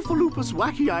 Goofaloopus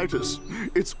wackiitis.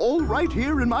 It's all right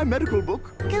here in my medical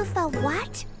book. Goofa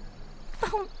what?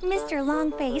 Oh, Mr.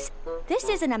 Longface, this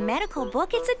isn't a medical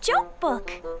book, it's a joke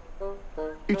book.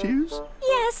 It is?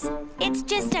 Yes, it's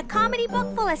just a comedy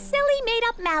book full of silly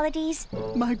made-up maladies.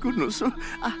 My goodness,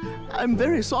 I'm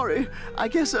very sorry. I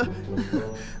guess,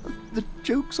 the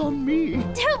joke's on me.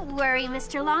 Don't worry,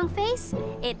 Mr. Longface.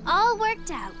 It all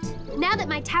worked out. Now that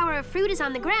my tower of fruit is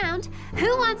on the ground,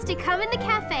 who wants to come in the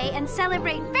cafe and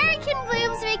celebrate Berrykin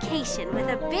Bloom's vacation with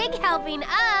a big helping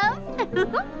of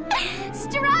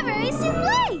strawberry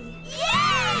souffle?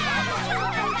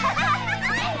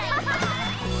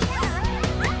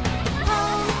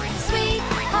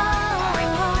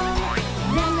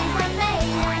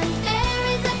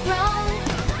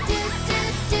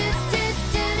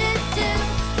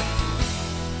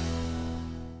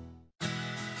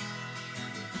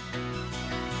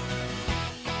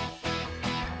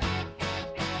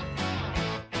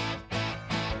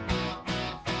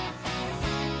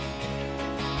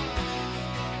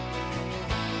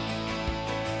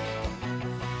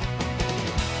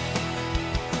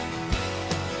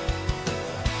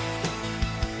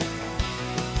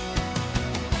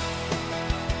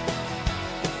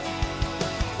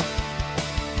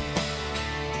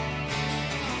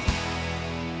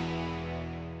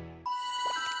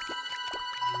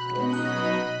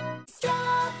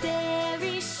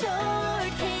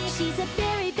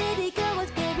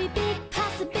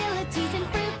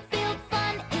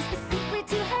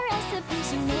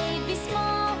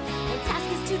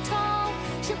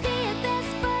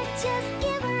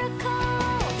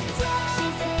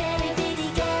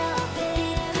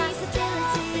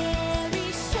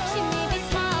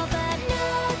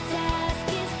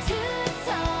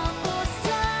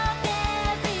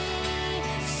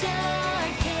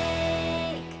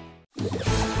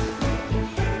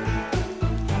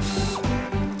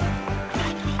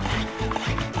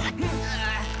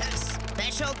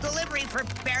 Special delivery for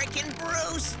Barrick and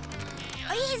Bruce.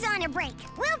 He's on a break.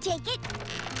 We'll take it.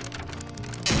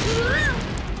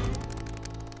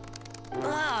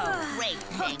 Oh, great,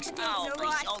 thanks. Oh,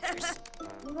 my shoulders.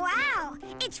 Wow,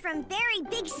 it's from Berry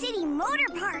Big City Motor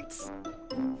Parts.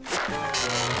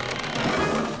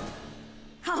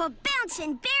 Oh,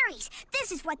 bouncing berries.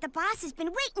 This is what the boss has been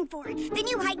waiting for. The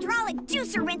new hydraulic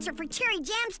juicer rinser for Cherry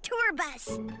Jam's tour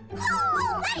bus.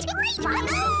 Oh, that's great fun!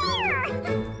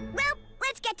 Well,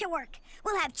 let's get to work.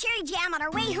 We'll have Cherry Jam on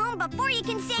our way home before you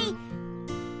can say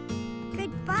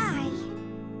goodbye.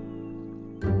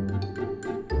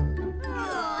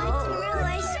 Oh, I didn't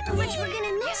realize how much we're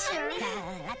gonna miss her.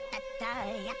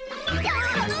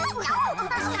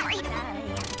 Sorry.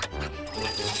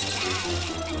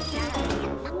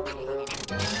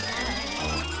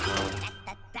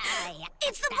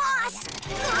 It's the boss!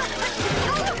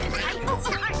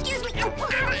 Excuse me.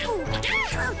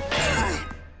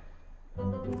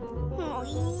 Oh,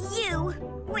 you.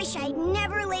 Wish I'd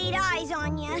never laid eyes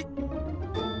on you.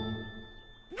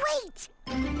 Wait!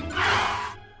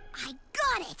 I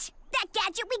got it! That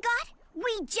gadget we got,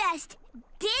 we just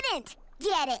didn't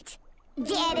get it.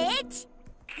 Get it?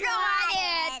 Got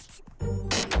it!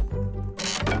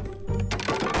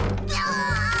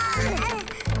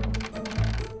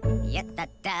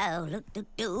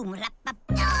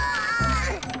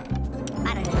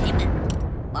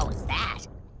 What was that?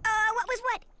 What was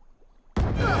what?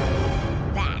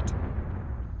 That.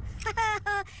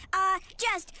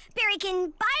 Just Barrick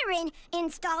and Byron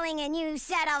installing a new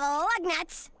set of lug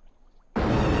nuts.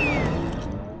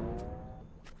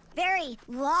 Very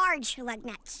large lug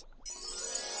nuts.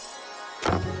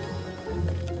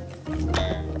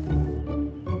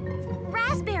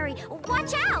 Raspberry,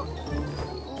 watch out!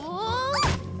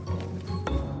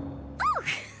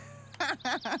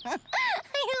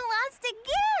 You lost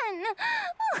again!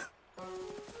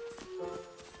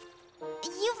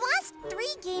 You've lost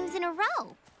 3 games in a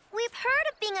row. We've heard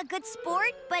of being a good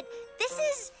sport, but this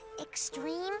is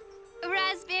extreme.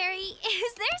 Raspberry,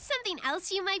 is there something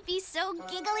else you might be so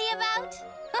giggly about?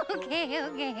 Okay.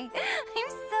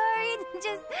 I'm sorry.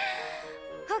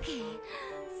 Okay.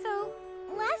 So,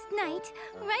 last night,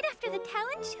 right after the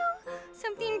talent show,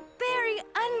 something very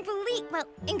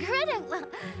incredible,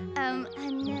 and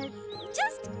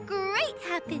just great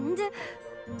happened.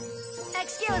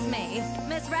 Excuse me,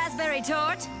 Miss Raspberry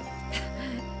Tort.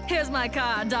 Here's my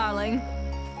card, darling.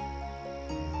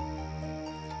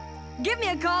 Give me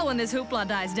a call when this hoopla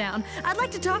dies down. I'd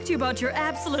like to talk to you about your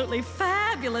absolutely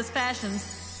fabulous fashions.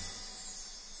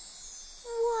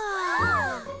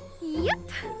 Wow!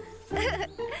 Yep.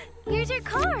 Here's your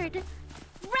card.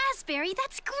 Raspberry,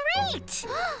 that's great!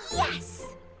 Yes!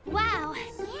 Wow.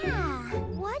 Yeah.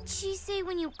 What'd she say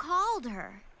when you called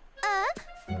her?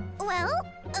 Well,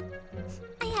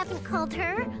 I haven't called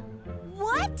her.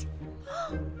 What?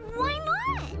 Why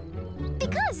not?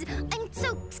 Because I'm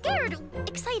so scared,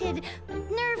 excited,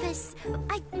 nervous.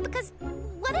 Because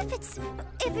what if it's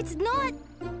not?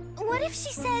 What if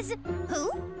she says,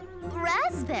 who?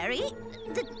 Raspberry?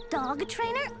 The dog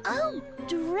trainer? Oh,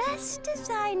 dress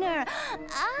designer.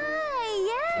 Ah,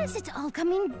 yes, it's all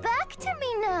coming back to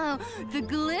me now. The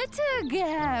glitter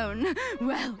gown.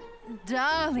 Well,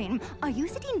 darling, are you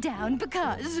sitting down?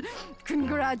 Because,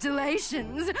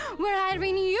 congratulations, we're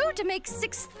hiring you to make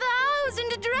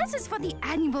 6,000 dresses for the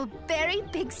annual Berry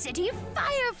Big City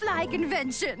Firefly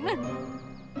Convention.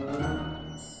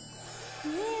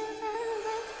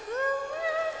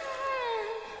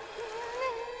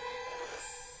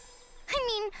 I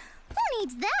mean, who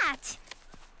needs that?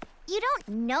 You don't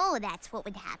know that's what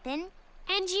would happen.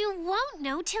 And you won't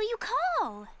know till you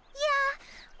call. Yeah,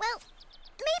 well,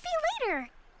 maybe later.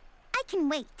 I can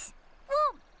wait.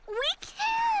 Well, we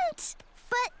can't.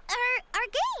 But our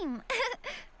game.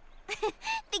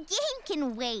 The game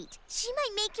can wait. She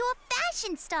might make you a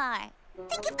fashion star.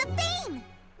 Think of the fame,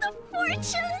 the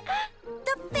fortune,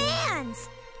 the fans.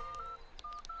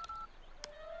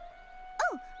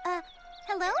 Oh,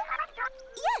 hello?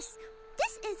 Yes,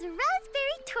 this is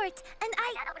Raspberry Tort, and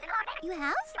You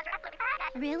have?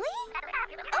 Really?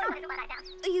 Oh,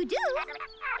 you do?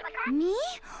 Me?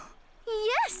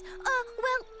 Yes!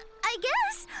 Well, I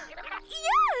guess.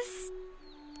 Yes!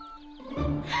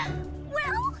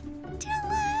 Well, tell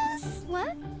us.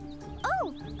 What?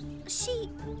 Oh,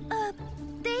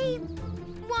 they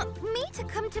want me to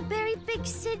come to Berry Big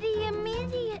City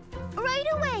right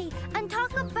away and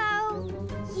talk about...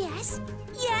 Yes?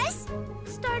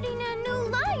 Starting a new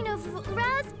line of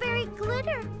raspberry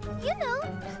glitter. You know,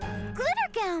 glitter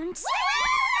gowns. Oh,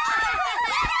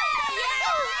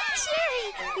 Cherry,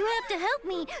 you have to help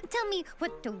me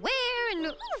what to wear and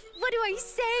what do I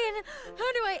say and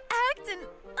how do I act and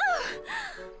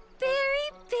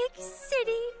Berry Big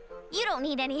City. You don't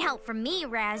need any help from me,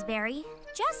 Raspberry.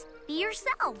 Just be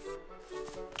yourself.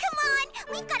 Come on,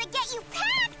 we've got to get you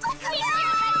packed. Oh, come on.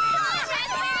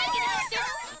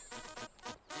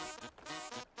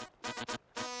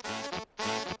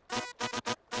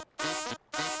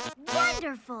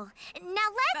 Wonderful. Now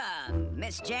let's...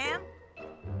 Miss Jam?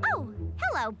 Oh,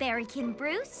 hello, Berrykin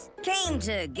Bruce. Came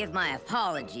to give my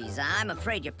apologies. I'm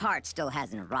afraid your part still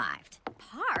hasn't arrived.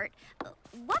 Part?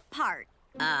 What part?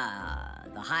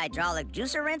 The hydraulic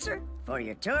juicer rinser for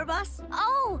your tour bus?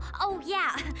 Oh,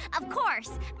 yeah, of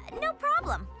course. No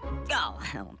problem. Oh,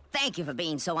 thank you for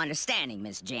being so understanding,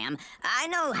 Miss Jam. I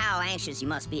know how anxious you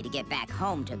must be to get back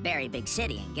home to Berry Big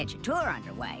City and get your tour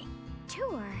underway.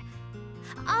 Tour?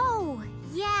 Oh,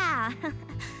 yeah.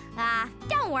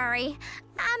 Don't worry.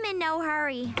 I'm in no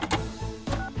hurry.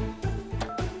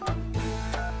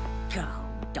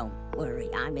 Don't worry,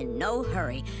 I'm in no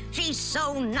hurry. She's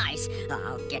so nice.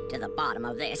 I'll get to the bottom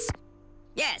of this.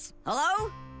 Yes,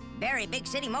 hello? Berry Big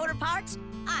City Motor Parts?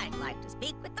 I'd like to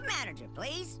speak with the manager,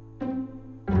 please.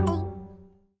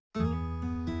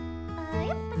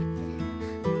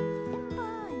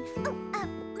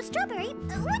 Strawberry,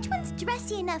 which one's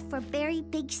dressy enough for Berry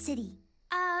Big City?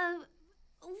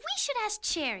 We should ask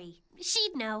Cherry.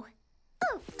 She'd know.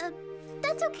 Oh,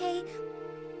 that's okay.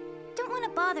 Don't want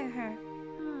to bother her.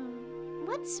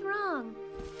 What's wrong?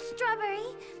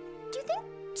 Strawberry, do you think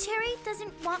Cherry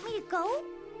doesn't want me to go?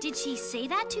 Did she say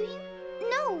that to you?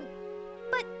 No,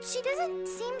 but she doesn't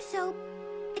seem so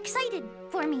excited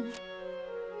for me.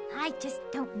 I just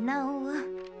don't know.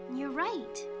 You're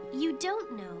right. You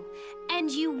don't know. And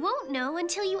you won't know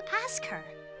until you ask her.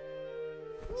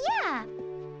 Yeah.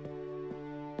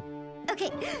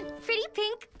 Okay, pretty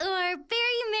pink or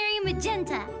berry merry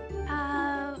magenta?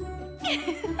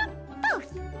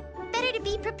 Both. Better to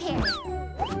be prepared. Good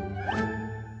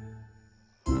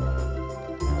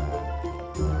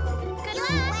luck!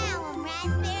 Wow,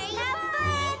 Raspberry. Have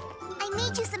fun! I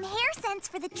made you some hair scents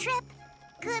for the trip.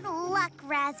 Good luck,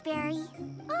 Raspberry.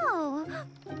 Oh,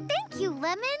 thank you,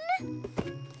 Lemon.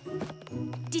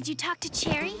 Did you talk to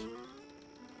Cherry?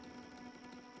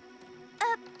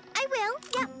 I will,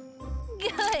 yeah.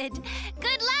 Good.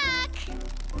 Good luck!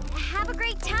 Have a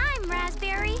great time,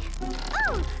 Raspberry.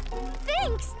 Oh,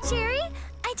 thanks, Cherry.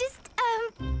 I just,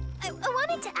 I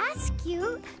wanted to ask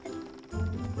you,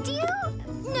 do you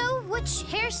know which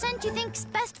hair scent you think's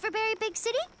best for Berry Big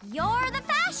City? You're the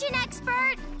fashion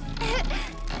expert.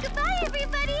 Goodbye,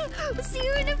 everybody. We'll see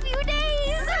you in a few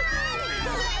days.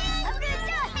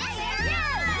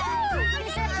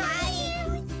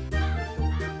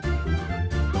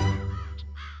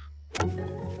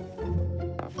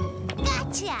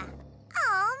 Gotcha.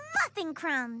 Aw, muffin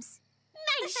crumbs.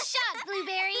 Nice shot,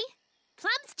 Blueberry.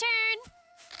 Plum's turn.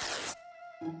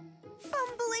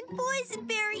 Fumbling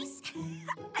boysenberries.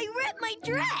 I ripped my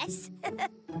dress.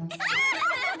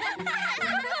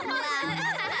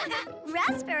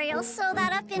 Raspberry will sew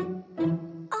that up in...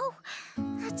 Oh,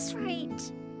 that's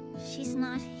right. She's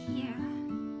not here.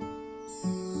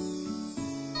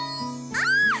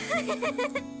 Ah!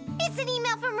 It's an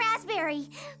email from Raspberry.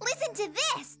 Listen to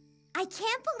this. I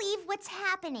can't believe what's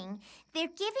happening. They're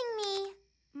giving me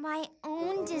my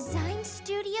own design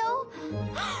studio?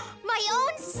 My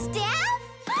own staff?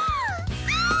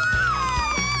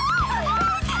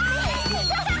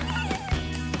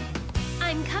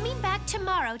 I'm coming back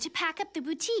tomorrow to pack up the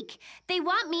boutique. They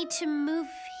want me to move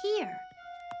here.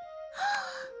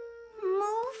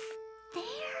 Move there?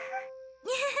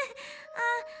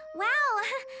 Wow,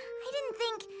 I didn't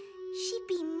think she'd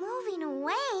be moving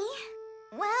away.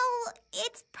 Well,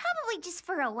 it's probably just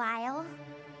for a while.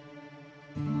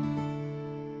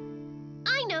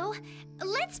 I know.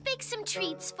 Let's bake some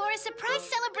treats for a surprise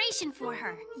celebration for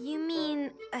her. You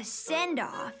mean a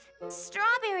send-off?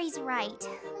 Strawberry's right.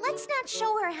 Let's not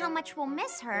show her how much we'll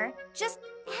miss her, just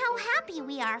how happy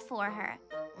we are for her.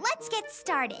 Let's get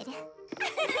started.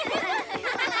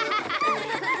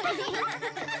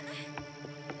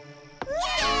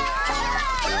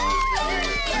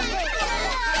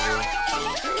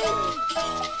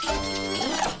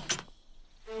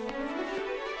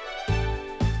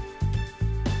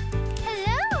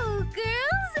 Hello,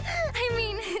 girls. I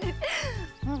mean,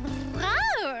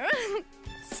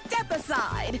 Step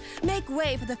aside. Make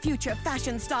way for the future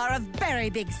fashion star of Berry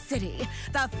Big City,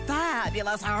 the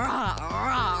fabulous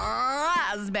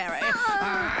Raspberry.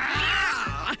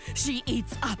 She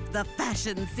eats up the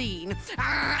fashion scene.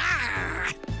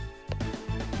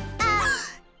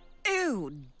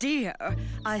 Ew, dear.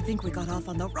 I think we got off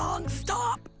on the wrong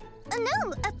stop.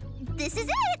 No, this is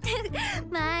it.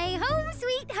 My home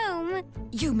sweet home.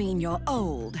 You mean your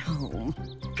old home?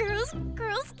 Girls,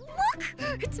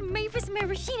 look! It's Mavis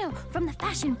Maraschino from the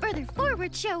Fashion Further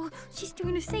Forward show. She's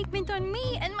doing a segment on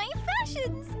me and my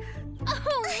fashions.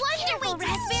 Oh, wonderful,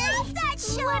 Raspberry! Love that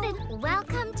show!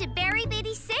 Welcome to Berry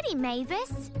Bitty City,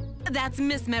 Mavis. That's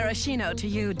Miss Maraschino to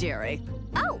you, dearie.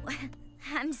 Oh,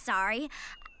 I'm sorry.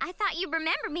 I thought you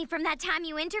remember me from that time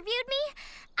you interviewed me.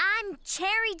 I'm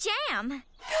Cherry Jam.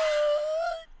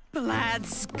 Plaid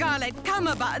scarlet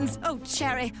cummerbunds. Oh,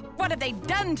 Cherry, what have they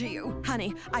done to you?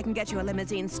 Honey, I can get you a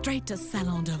limousine straight to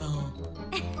Salon d'Avon.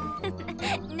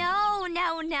 No.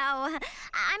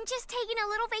 I'm just taking a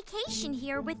little vacation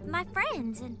here with my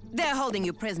friends and... They're holding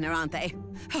you prisoner, aren't they?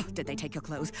 Oh, did they take your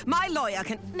clothes? My lawyer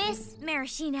can... Miss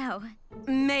Maraschino.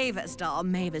 Mavis, doll.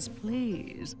 Mavis,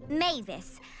 please.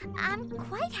 Mavis. I'm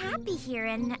quite happy here,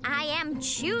 and I am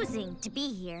choosing to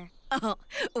be here. Oh,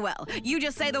 well, you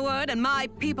just say the word and my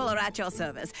people are at your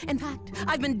service. In fact,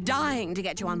 I've been dying to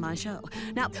get you on my show.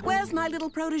 Now, where's my little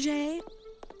protege?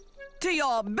 To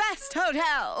your best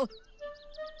hotel!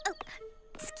 Oh,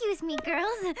 excuse me,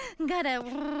 girls. Gotta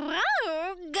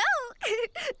go.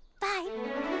 Bye.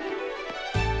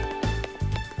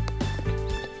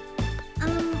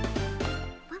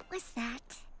 What was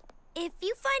that? If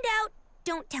you find out,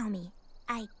 don't tell me.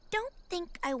 I don't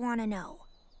think I want to know.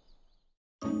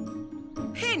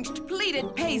 Pinched,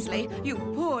 pleated paisley, you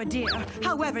poor dear.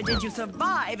 However did you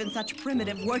survive in such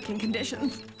primitive working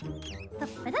conditions?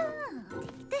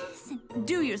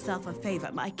 Do yourself a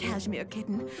favor, my cashmere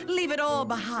kitten. Leave it all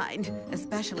behind,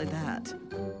 especially that.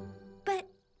 But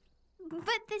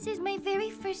this is my very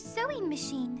first sewing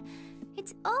machine.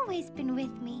 It's always been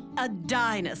with me. A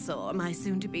dinosaur, my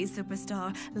soon-to-be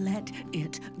superstar. Let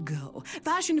it go.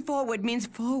 Fashion forward means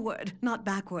forward, not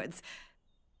backwards.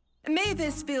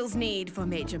 Mavis feels need for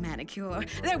major manicure.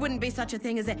 There wouldn't be such a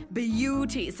thing as a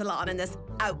beauty salon in this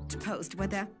outpost, would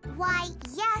there? Why,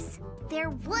 yes, there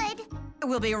would.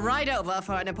 We'll be right over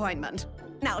for an appointment.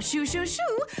 Now, shoo, shoo,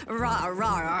 shoo. Rah,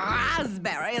 rah,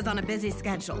 Raspberry is on a busy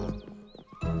schedule.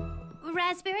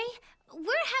 Raspberry,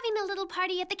 we're having a little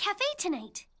party at the cafe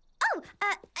tonight. Oh,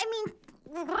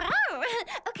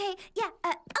 okay, yeah,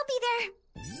 I'll be there.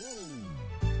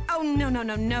 Oh,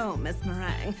 no, Miss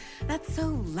Meringue. That's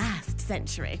so last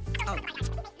century. Oh,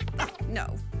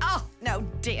 no. Oh, no,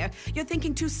 dear. You're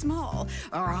thinking too small.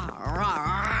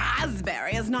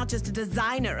 Raspberry is not just a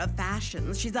designer of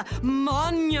fashions. She's a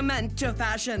monument to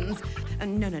fashions.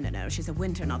 No. She's a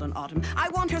winter, not an autumn. I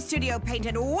want her studio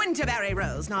painted winterberry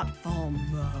rose, not fall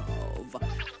mauve.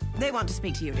 They want to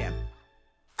speak to you, dear.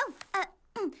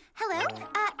 Hello?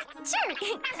 Sure.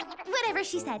 Whatever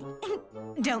she said.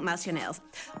 Don't mouse your nails.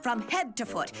 From head to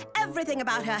foot, everything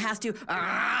about her has to...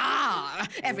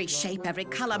 Every shape, every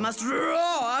color must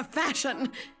roar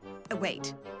fashion.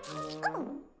 Wait.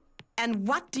 Oh. And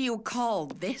what do you call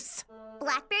this?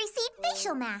 Blackberry seed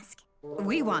facial mask.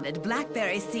 We wanted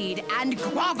blackberry seed and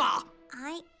guava.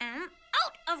 I am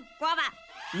out of guava.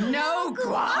 No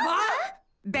guava?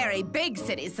 Berry big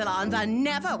city salons are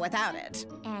never without it.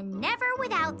 And never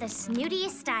without the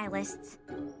snootiest stylists.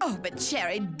 Oh, but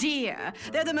Cherry, dear,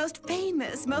 they're the most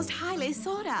famous, most highly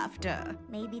sought after.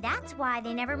 Maybe that's why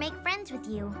they never make friends with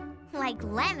you, like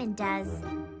Lemon does.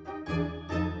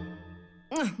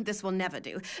 This will never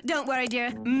do. Don't worry,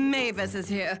 dear. Mavis is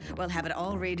here. We'll have it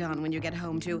all redone when you get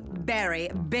home to Berry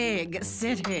Big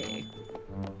City.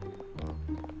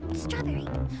 Strawberry,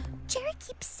 Cherry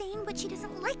keeps saying what she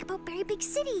doesn't like about Berry Big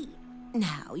City.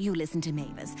 Now, you listen to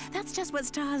Mavis. That's just what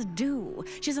stars do.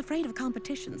 She's afraid of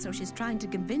competition, so she's trying to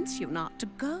convince you not to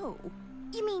go.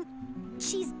 You mean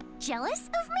she's jealous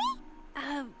of me?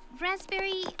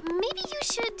 Raspberry, maybe you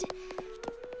should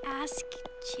ask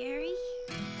Cherry?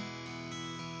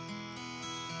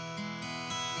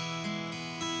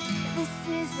 This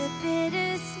is a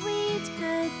bittersweet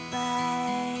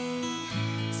goodbye.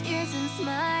 Tears and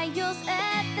smiles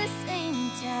at the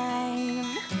same time.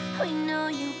 We know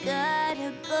you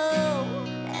gotta go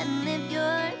and live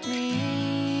your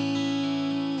dream.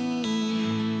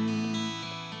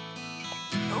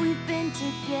 We've been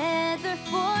together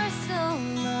for so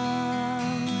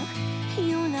long.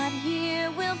 You not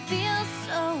here will feel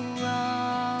so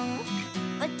wrong.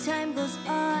 But time goes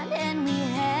on and we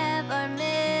have our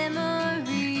memories.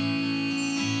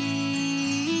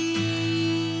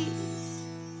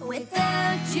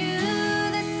 Without you,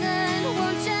 the sun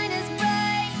won't shine as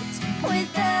bright.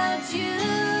 Without you,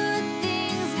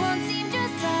 things won't seem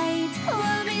just right.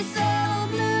 We'll be so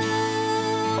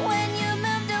blue when you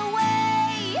moved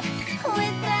away.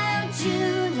 Without you,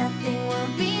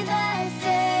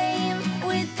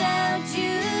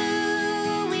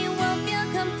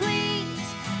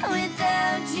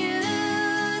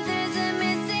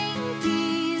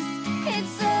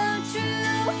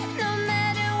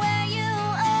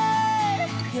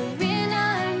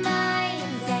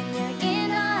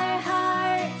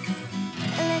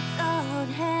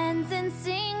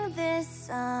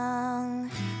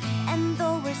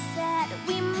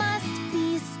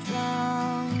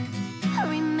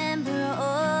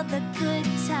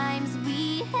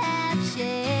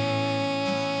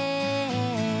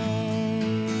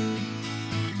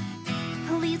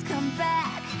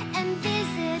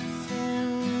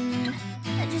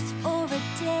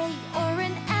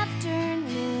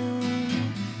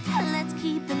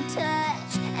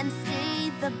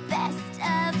 the best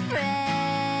of friends.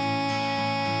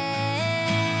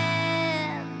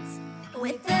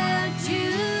 Without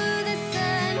you, the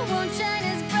sun won't shine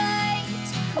as bright.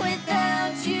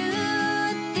 Without you,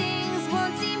 things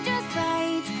won't seem just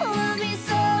right. We'll be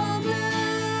so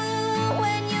blue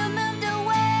when you moved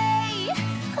away.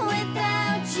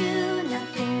 Without you,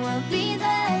 nothing will be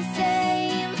the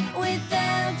same.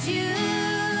 Without you,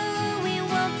 we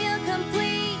won't feel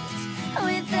complete.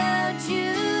 Without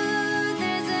you,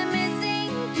 there's a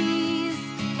missing piece.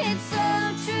 It's so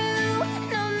true,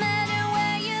 no matter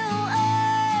where you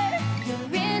are.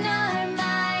 You're in our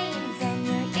minds and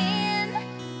you're in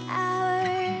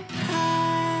our hearts.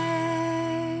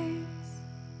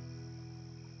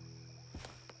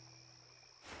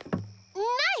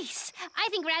 Nice! I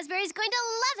think Raspberry's going to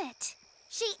love it.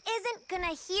 She isn't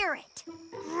gonna hear it.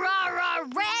 Rah-rah,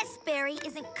 Raspberry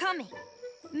isn't coming.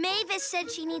 Mavis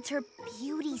said she needs her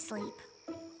beauty sleep.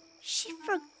 She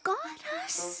forgot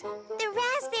us? The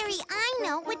Raspberry I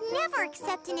know would never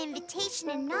accept an invitation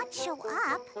and not show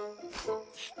up.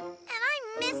 And I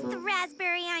miss the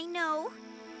Raspberry I know.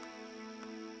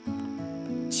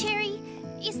 Cherry,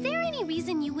 is there any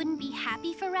reason you wouldn't be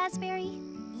happy for Raspberry?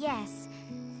 Yes,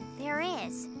 there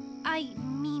is. I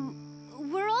mean,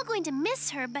 we're all going to miss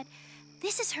her, but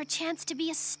this is her chance to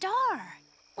be a star.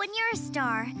 When you're a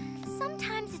star,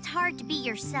 sometimes it's hard to be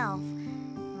yourself.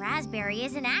 Raspberry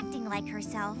isn't acting like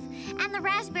herself, and the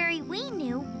Raspberry we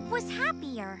knew was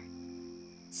happier.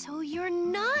 So you're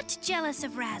not jealous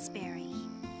of Raspberry?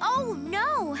 Oh,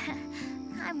 no!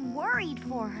 I'm worried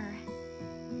for her.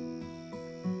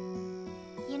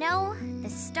 You know, the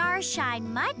stars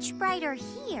shine much brighter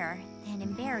here than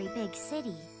in Berry Big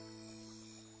City.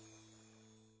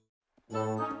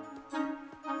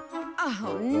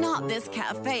 Oh, not this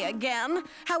cafe again.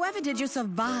 However did you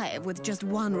survive with just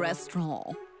one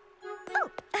restaurant? Oh,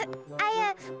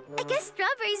 I guess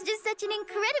Strawberry's just such an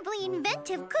incredibly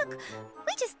inventive cook.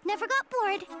 We just never got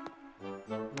bored.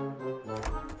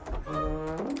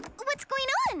 What's going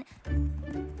on?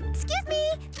 Excuse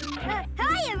me.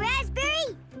 Hiya,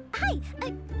 Raspberry. Hi, do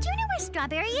you know where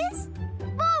Strawberry is?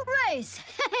 Boat race.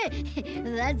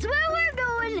 That's where we're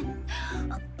going.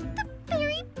 The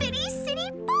Berry Bitty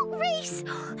City boat race.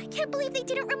 I can't believe they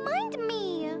didn't remind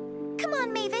me. Come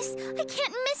on, Mavis. I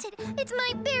can't miss it. It's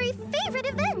my very favorite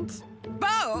event.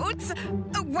 Boats?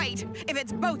 Wait, if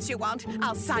it's boats you want,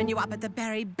 I'll sign you up at the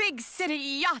Berry Big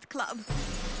City Yacht Club.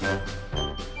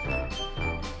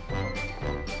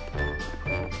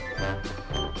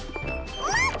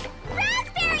 Look!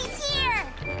 Raspberry's here!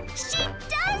 She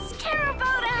does care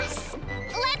about us!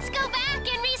 Let's go back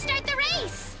and restart the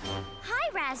race! Hi,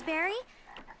 Raspberry.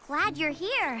 Glad you're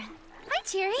here. Hi,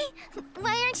 Cherry.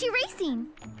 Why aren't you racing?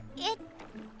 It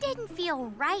didn't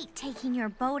feel right taking your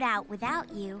boat out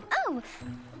without you. Oh,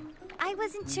 I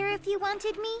wasn't sure if you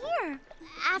wanted me here.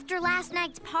 After last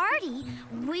night's party,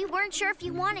 we weren't sure if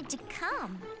you wanted to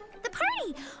come. The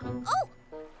party! Oh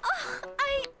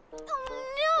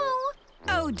no!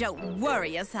 Oh, don't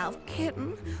worry yourself,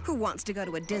 kitten. Who wants to go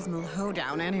to a dismal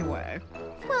hoedown anyway?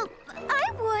 Well,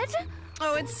 I would.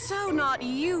 Oh, it's so not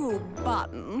you,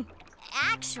 Button.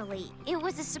 Actually, it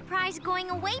was a surprise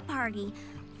going-away party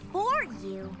for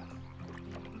you.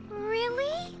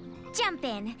 Really? Jump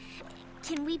in.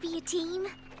 Can we be a team?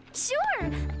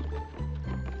 Sure.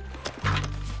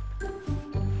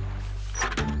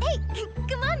 Hey,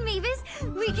 come on, Mavis.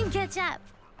 We can catch up.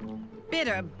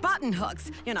 Bitter button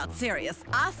hooks. You're not serious.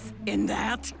 Us in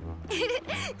that?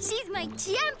 She's my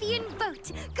champion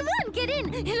boat. Come on, get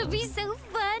in. It'll be so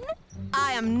fun.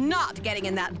 I am not getting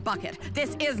in that bucket.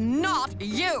 This is not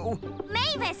you.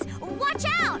 Mavis, watch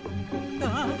out.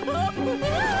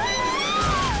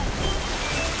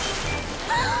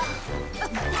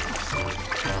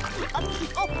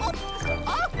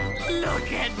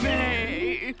 Look at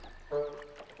me!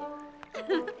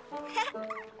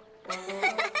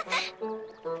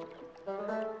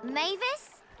 Mavis,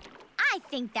 I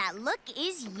think that look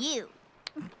is you.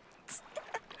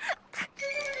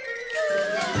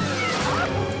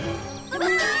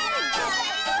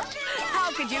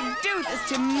 How could you do this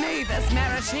to Mavis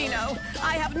Maraschino?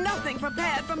 I have nothing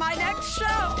prepared for my next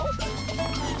show.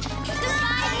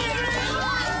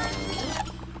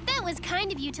 That was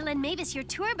kind of you to lend Mavis your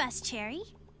tour bus, Cherry.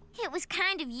 It was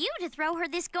kind of you to throw her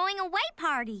this going-away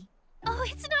party. Oh,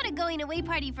 it's not a going-away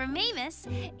party for Mavis.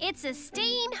 It's a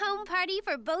staying-home party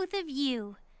for both of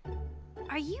you.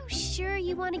 Are you sure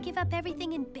you want to give up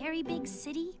everything in Berry Big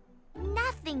City?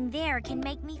 Nothing there can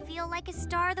make me feel like a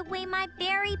star the way my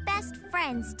very best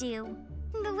friends do.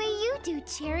 The way you do,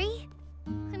 Cherry.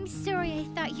 I'm sorry I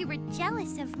thought you were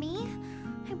jealous of me.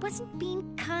 I wasn't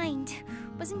being kind,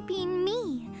 wasn't being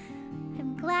me.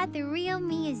 I'm glad the real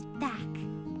me is back.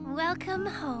 Welcome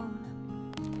home.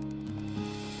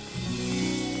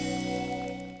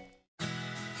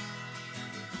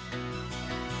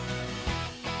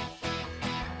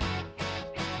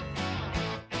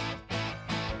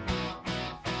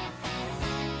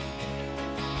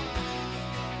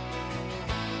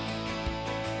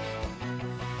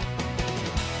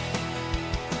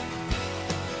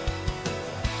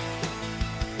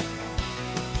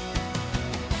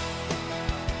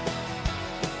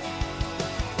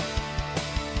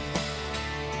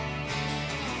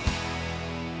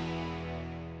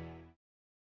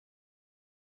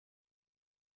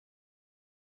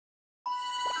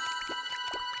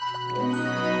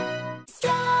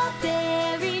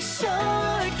 Strawberry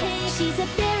shortcake. She's a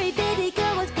very bitty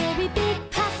girl with very big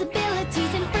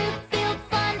possibilities, and fruit-filled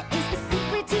fun is the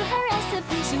secret to her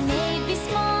recipe. She may be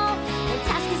small, her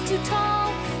task is too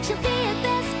tall. She'll be at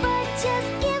best, but just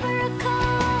give her a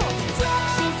call.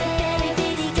 She's a very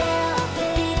bitty girl with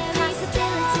big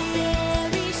possibilities.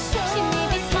 She may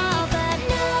be small, but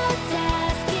no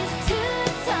task is too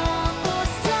tall for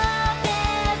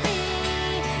strawberry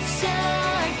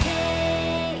shortcake.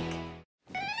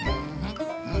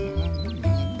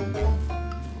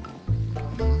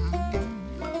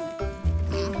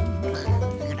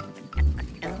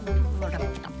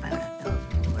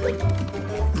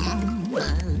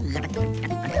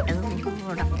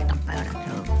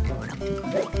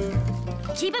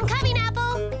 Keep 'em coming,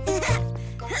 Apple!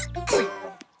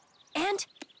 And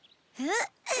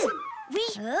we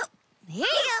are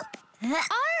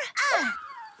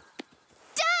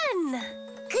done!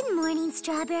 Good morning,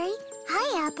 Strawberry.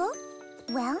 Hi, Apple.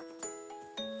 Well,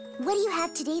 what do you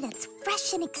have today that's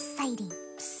fresh and exciting?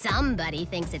 Somebody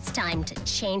thinks it's time to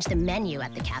change the menu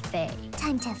at the cafe.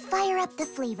 Time to fire up the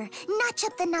flavor, notch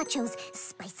up the nachos,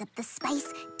 spice up the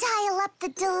spice, dial up the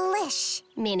delish.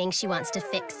 Meaning she wants to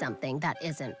fix something that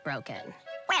isn't broken.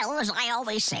 Well, as I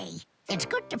always say, it's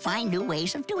good to find new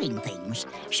ways of doing things.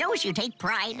 Shows you take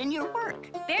pride in your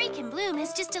work. Berrykin Bloom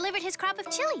has just delivered his crop of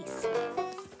chilies.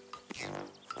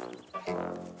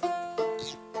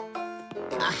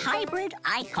 A hybrid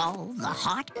I call the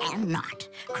hot and not.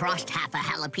 Crossed half a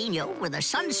jalapeno with a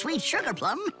sun-sweet sugar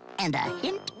plum and a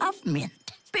hint of mint.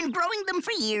 Been growing them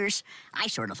for years. I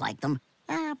sort of like them,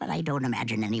 but I don't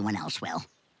imagine anyone else will.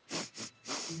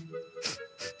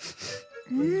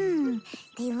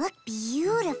 They look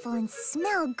beautiful and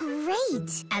smell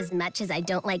great. As much as I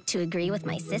don't like to agree with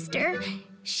my sister,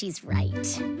 she's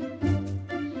right.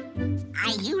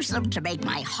 I use them to make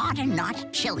my hot and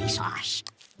not chili sauce.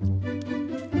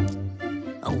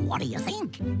 Oh, what do you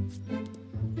think?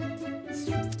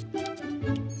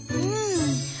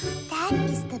 That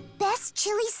is the best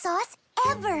chili sauce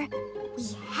ever. We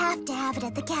have to have it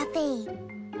at the cafe.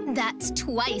 That's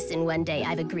twice in one day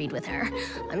I've agreed with her.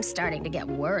 I'm starting to get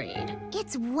worried.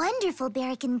 It's wonderful,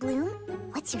 Berrykin Bloom.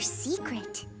 What's your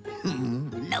secret?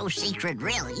 No secret,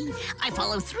 really. I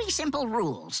follow 3 simple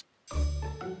rules.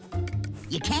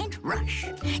 You can't rush.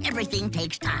 Everything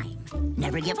takes time.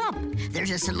 Never give up.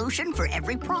 There's a solution for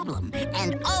every problem.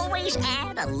 And always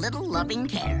add a little loving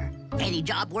care. Any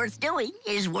job worth doing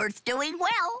is worth doing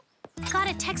well. Got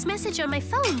a text message on my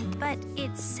phone, but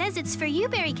it says it's for you,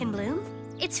 Berrykin Bloom.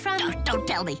 It's from... Don't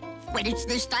tell me. When it's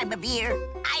this time of year,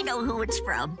 I know who it's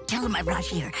from. Tell him I brought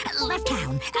here. Left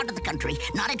town, out of the country.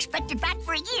 Not expected back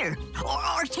for a year.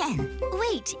 Or 10.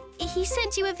 Wait, he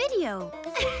sent you a video.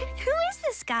 Who is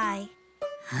this guy?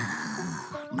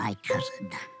 My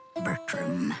cousin,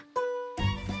 Bertram.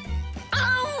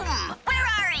 Bloom! Where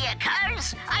are you,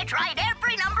 cuz? I tried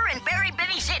every number in Berry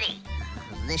Bitty City.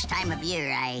 This time of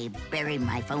year, I bury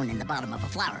my phone in the bottom of a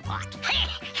flower pot. Hey,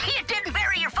 you didn't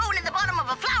bury your phone in the bottom of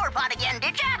a flower pot again,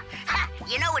 did ya? Ha,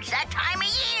 you know it's that time of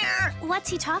year. What's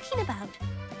he talking about?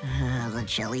 The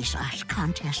chili sauce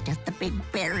contest at the Big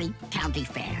Berry County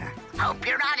Fair. Hope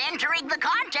you're not entering the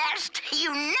contest.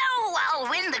 You know I'll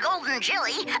win the golden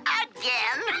chili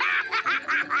again.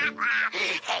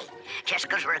 Hey, just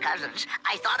because we're cousins,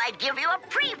 I thought I'd give you a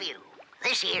preview.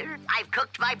 This year, I've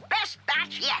cooked my best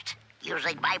batch yet,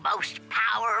 using my most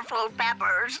powerful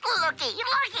peppers. Looky.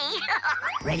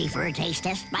 Ready for a taste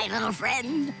test, my little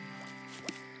friend?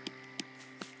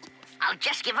 I'll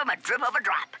just give him a drip of a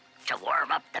drop to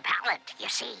warm up the palate, you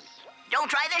see. Don't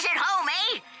try this at home,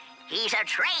 eh? He's a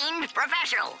trained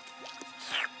professional.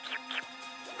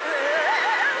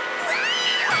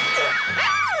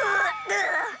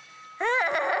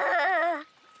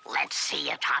 Let's see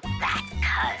you top that,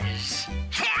 cuz.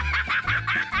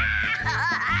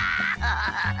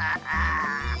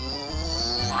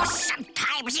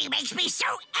 Sometimes he makes me so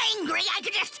angry, I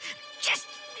could just...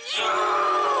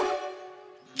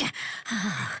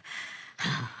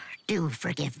 Do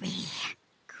forgive me.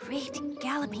 Great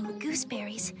galloping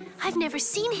gooseberries. I've never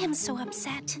seen him so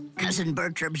upset. Cousin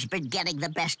Bertram's been getting the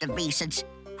best of me since,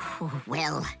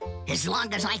 well, as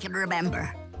long as I can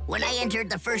remember. When I entered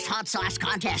the first hot sauce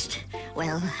contest,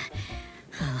 well,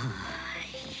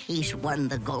 he's won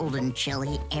the golden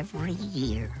chili every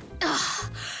year.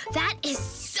 Ugh, that is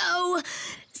so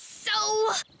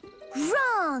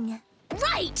Wrong!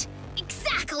 right!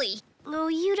 Exactly! Oh,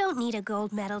 you don't need a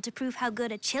gold medal to prove how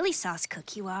good a chili sauce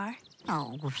cook you are.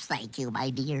 Oh, thank you, my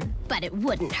dear. But it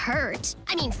wouldn't hurt.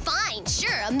 I mean, fine,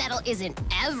 sure, a medal isn't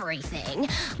everything,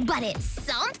 but it's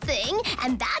something,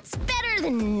 and that's better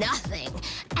than nothing.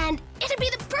 And it'd be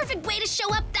the perfect way to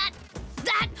show up that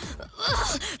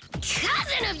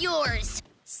cousin of yours.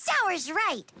 Sour's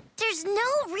right. There's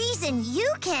no reason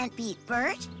you can't beat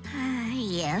Bert.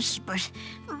 Yes, but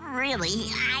really,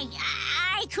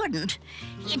 I couldn't.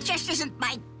 It just isn't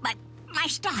my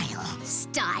style.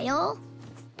 Style?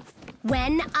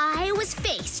 When I was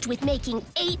faced with making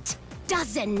 8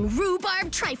 dozen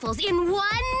rhubarb trifles in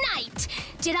one night,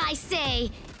 did I say,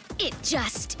 it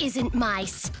just isn't my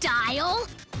style?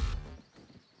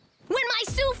 When my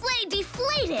souffle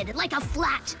deflated like a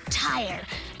flat tire,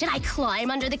 did I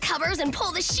climb under the covers and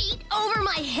pull the sheet over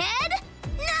my head?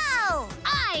 No!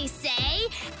 I say,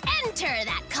 enter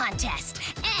that contest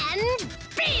and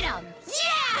beat 'em!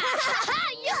 Yeah!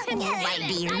 You can do my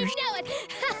this, dears. I know it!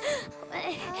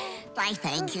 I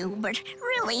thank you, but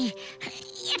really,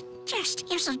 it just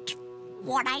isn't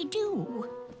what I do.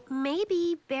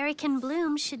 Maybe Berrykin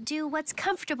Bloom should do what's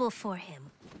comfortable for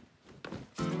him.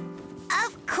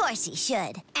 Of course he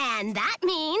should. And that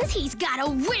means he's gotta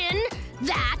win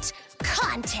that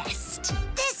contest.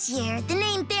 This year, the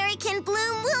name Berrykin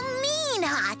Bloom will mean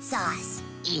hot sauce.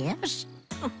 Yes?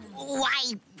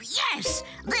 Why, yes!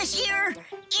 This year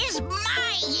is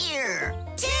my year!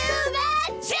 To the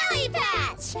Chili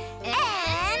Patch!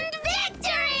 And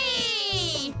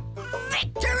victory!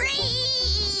 Victory!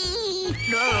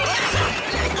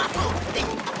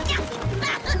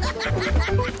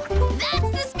 That's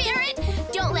the spirit!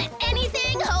 Don't let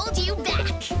anything hold you back!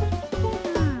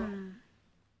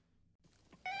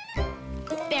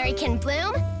 Berrykin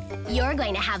Bloom, you're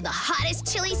going to have the hottest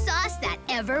chili sauce that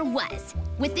ever was.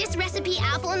 With this recipe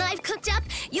Apple and I've cooked up,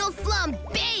 you'll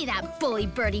flambe that bully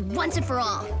birdie once and for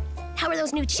all. How are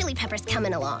those new chili peppers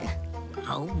coming along?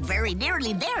 Oh, very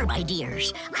nearly there, my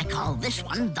dears. I call this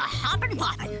one the Hoppin'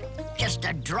 Poppin'. Just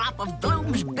a drop of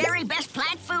Bloom's very best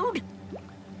plant food.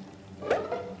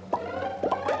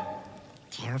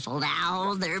 Careful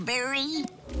now, they're berry.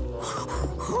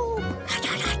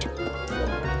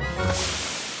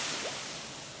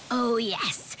 Oh,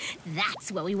 yes.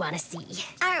 That's what we want to see.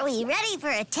 Are we ready for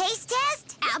a taste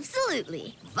test?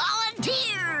 Absolutely.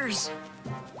 Volunteers!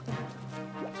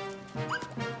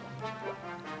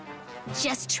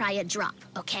 Just try a drop,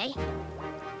 okay?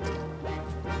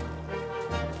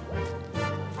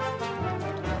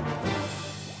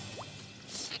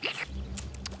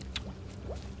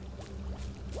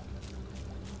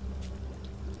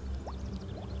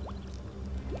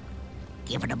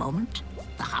 Give it a moment.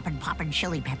 The Hoppin' Poppin'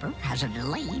 chili pepper has a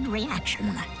delayed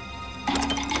reaction.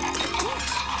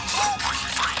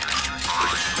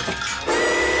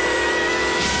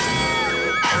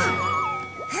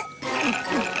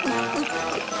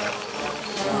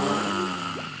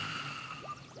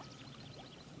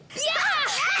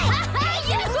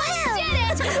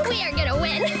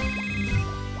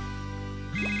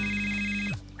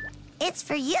 It's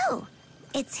for you.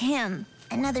 It's him.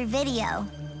 Another video.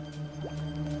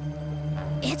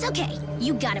 It's okay.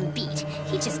 You got him beat.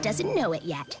 He just doesn't know it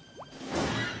yet.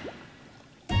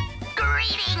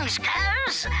 Greetings,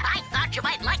 cuz! I thought you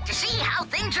might like to see how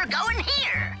things are going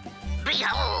here.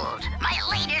 Behold, my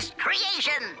latest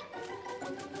creation.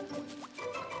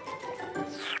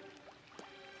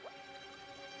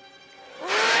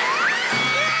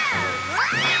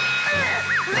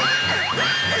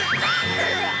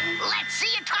 Let's see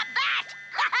you top that!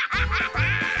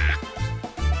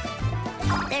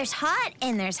 There's hot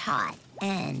and there's hot.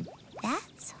 And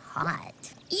that's hot.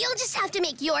 You'll just have to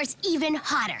make yours even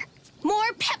hotter.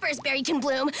 More peppers, Berrykin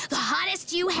Bloom. The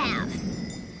hottest you have.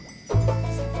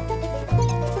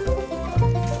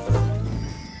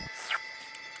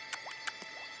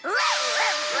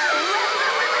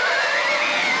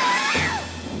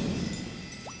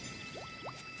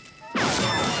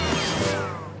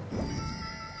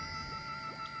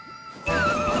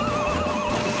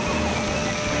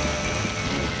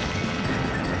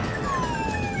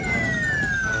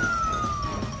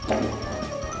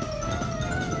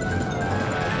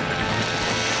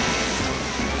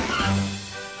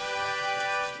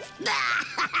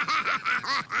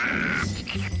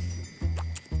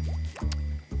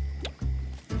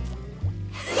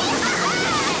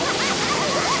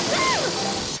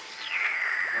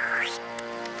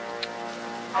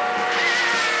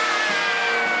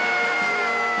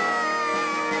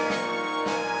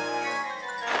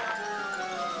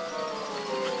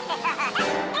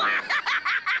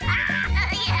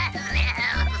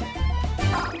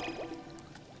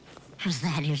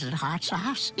 That isn't hot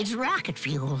sauce. It's rocket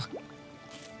fuel.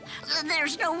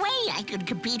 There's no way I could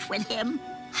compete with him.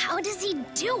 How does he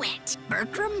do it?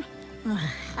 Bertram?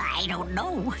 I don't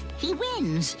know. He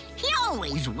wins. He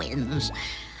always wins.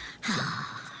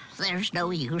 There's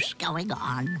no use going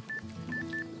on.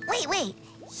 Wait.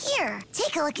 Here,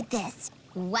 take a look at this.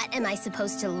 What am I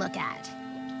supposed to look at?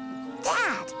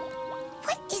 Dad,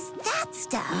 what is that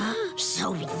stuff?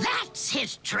 So that's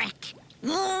his trick.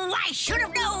 Oh, I should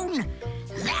have known.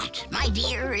 That, my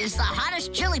dear, is the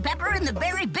hottest chili pepper in the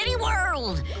berry bitty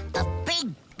world. The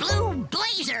big blue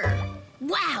blazer.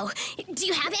 Wow, do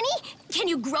you have any? Can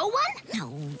you grow one?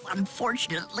 No,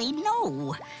 unfortunately,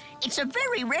 no. It's a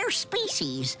very rare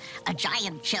species, a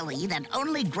giant chili that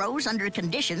only grows under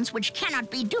conditions which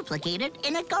cannot be duplicated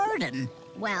in a garden.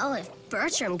 Well, if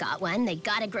Bertram got one, they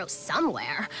gotta grow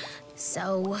somewhere.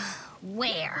 So,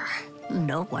 where?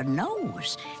 No one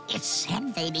knows. It's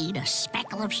said they need a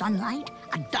speckle of sunlight,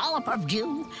 a dollop of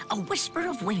dew, a whisper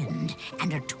of wind,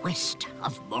 and a twist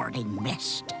of morning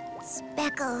mist.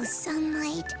 Speckle,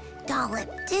 sunlight, dollop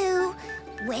dew,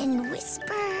 wind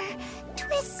whisper,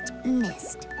 twist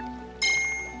mist.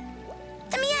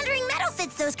 The meandering meadow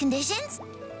fits those conditions.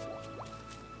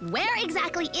 Where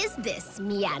exactly is this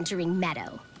meandering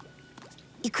meadow?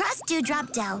 You cross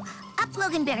Dewdrop Dell, up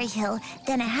Loganberry Hill,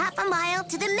 then a half a mile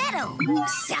to the meadow.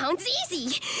 Sounds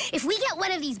easy. If we get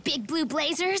one of these big blue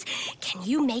blazers, can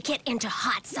you make it into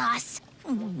hot sauce?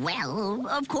 Well,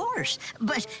 of course.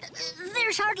 But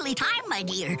there's hardly time, my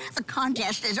dear. The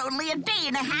contest is only a day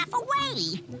and a half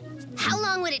away. How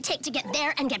long would it take to get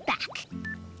there and get back?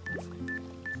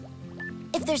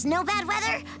 If there's no bad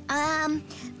weather,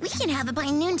 we can have it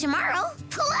by noon tomorrow.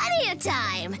 Plenty of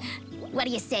time. What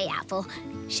do you say, Apple?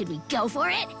 Should we go for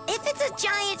it? If it's a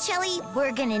giant chili,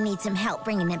 we're gonna need some help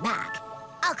bringing it back.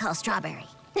 I'll call Strawberry.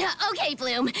 Okay,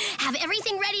 Bloom. Have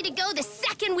everything ready to go the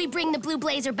second we bring the blue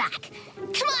blazer back.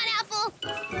 Come on, Apple!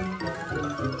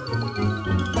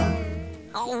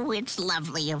 Oh, it's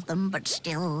lovely of them, but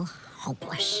still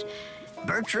hopeless.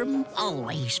 Bertram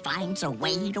always finds a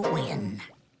way to win.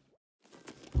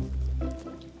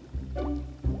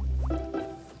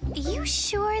 You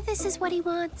sure this is what he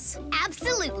wants?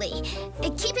 Absolutely.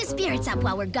 Keep his spirits up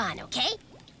while we're gone, okay?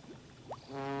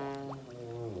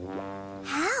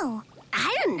 How?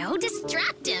 I don't know.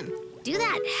 Distract him. Do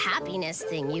that happiness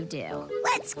thing you do.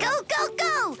 Let's go, go,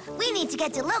 go! We need to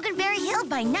get to Loganberry Hill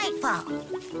by nightfall.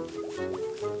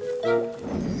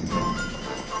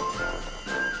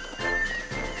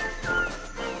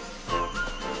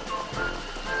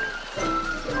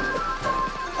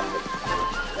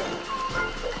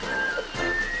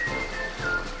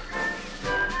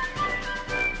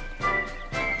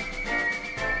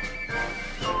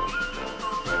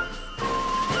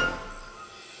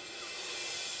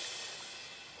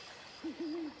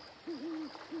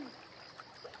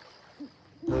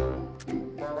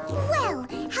 Well,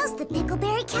 how's the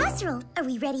pickleberry casserole? Are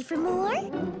we ready for more?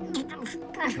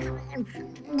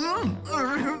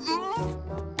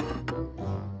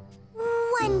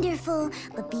 Wonderful,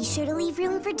 but be sure to leave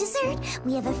room for dessert.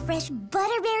 We have a fresh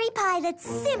butterberry pie that's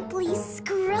simply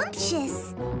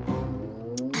scrumptious.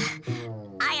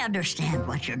 I understand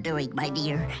what you're doing, my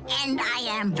dear, and I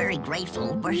am very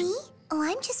grateful, but... Me? Oh,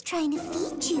 I'm just trying to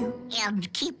feed you.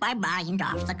 And keep my mind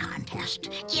off the contest.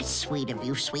 It's sweet of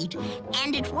you, sweet,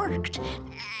 and it worked.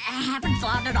 I haven't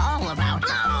thought at all about...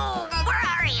 Oh, where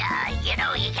are you? You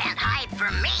know you can't hide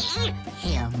from me.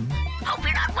 Him. Hope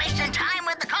you're not wasting time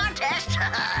with the contest.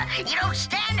 You don't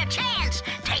stand a chance.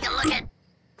 Take a look at...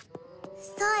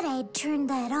 Thought I'd turned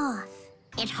that off.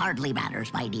 It hardly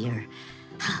matters, my dear.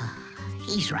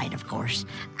 He's right, of course.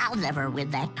 I'll never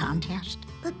win that contest.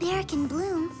 But Barrick and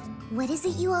Bloom, what is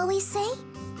it you always say?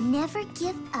 Never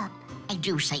give up. I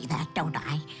do say that, don't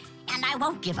I? And I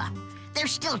won't give up.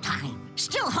 There's still time,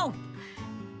 still hope.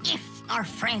 If our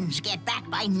friends get back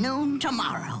by noon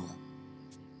tomorrow.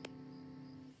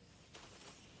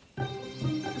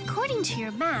 According to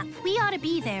your map, we ought to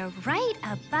be there right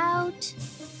about...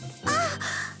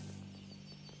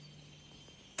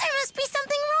 There must be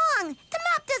something wrong. The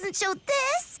map doesn't show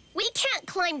this. We can't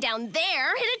climb down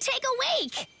there. It'd take a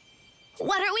week.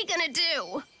 What are we gonna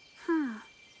do?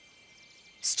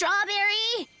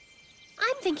 Strawberry?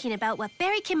 I'm thinking about what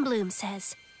Barrick and Bloom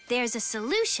says. There's a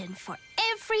solution for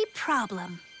every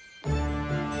problem.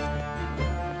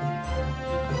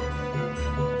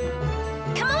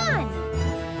 Come on!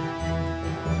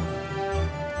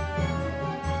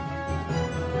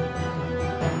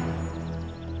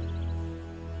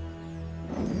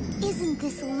 Isn't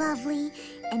this lovely?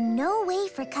 And no way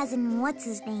for Cousin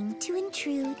What's-His-Name to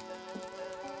intrude.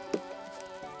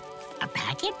 A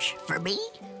package? For me?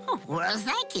 Oh, well,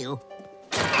 thank you.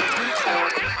 There's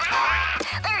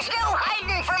no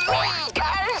hiding from me,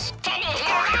 cuz! Can you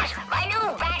hear that? My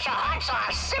new batch of hot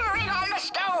sauce simmering on the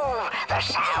stove! The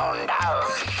sound of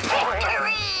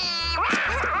victory!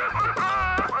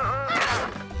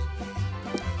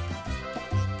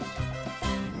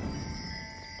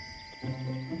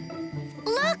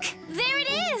 Look! There it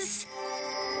is!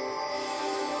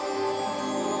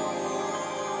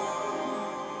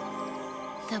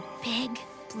 The big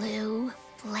blue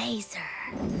blazer.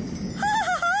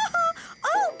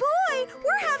 Oh boy,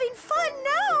 we're having fun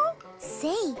now.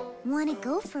 Say, wanna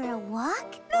go for a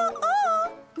walk? No-uh.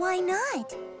 Why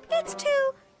not? It's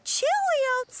too chilly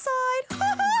outside.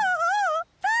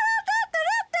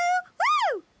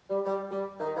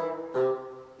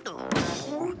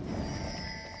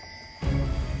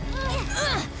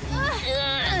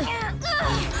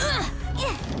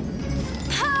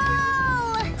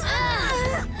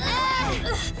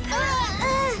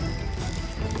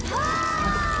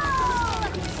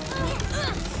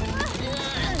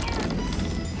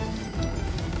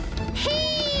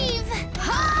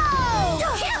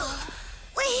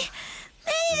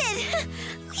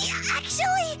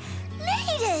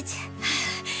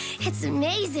 It's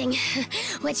amazing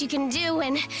what you can do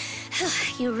when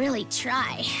you really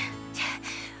try.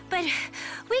 But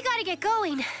we gotta get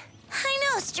going. I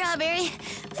know, Strawberry.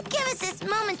 But give us this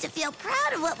moment to feel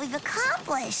proud of what we've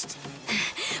accomplished.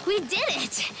 We did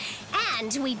it!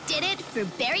 And we did it for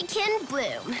Berrykin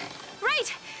Bloom.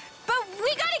 Right, but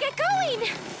we gotta get going!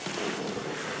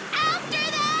 After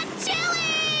the chili!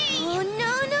 Oh,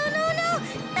 no, no, no, no!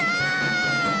 No!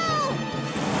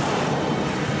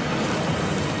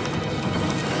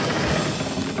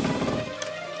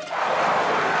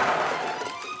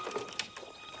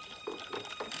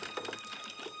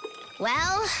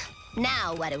 Well,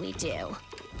 now what do we do?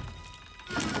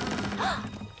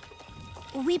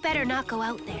 We better not go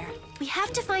out there. We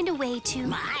have to find a way to...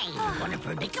 My, what a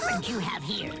predicament you have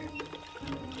here.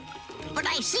 But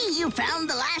I see you found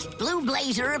the last blue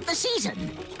blazer of the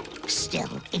season.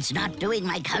 Still, it's not doing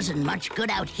my cousin much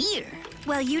good out here.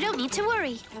 Well, you don't need to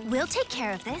worry. We'll take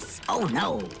care of this. Oh,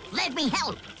 no. Let me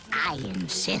help. I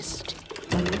insist.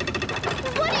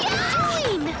 What are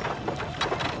you doing?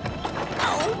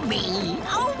 Oh, me.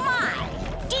 Oh, my.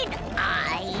 Did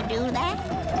I do that?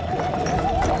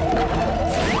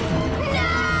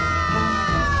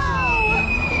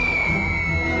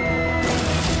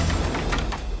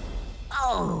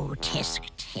 Oh, tisk,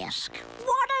 tisk.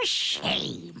 What a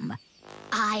shame.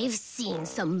 I've seen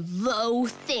some low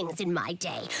things in my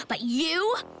day, but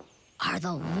you are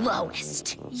the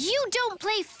lowest. You don't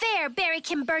play fair,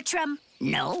 Berrykin Bertram.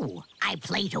 No, I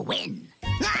play to win.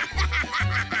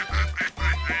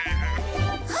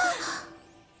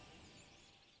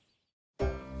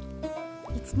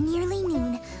 It's nearly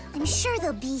noon. I'm sure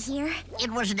they'll be here. It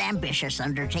was an ambitious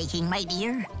undertaking, my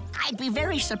dear. I'd be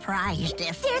very surprised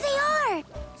if... There they are!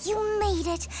 You made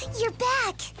it. You're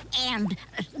back. And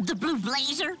the blue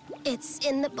blazer? It's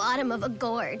in the bottom of a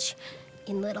gorge,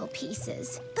 in little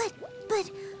pieces. But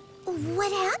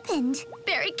what happened?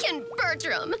 Berrykin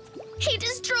Bertram! He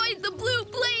destroyed the blue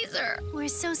blazer! We're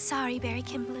so sorry,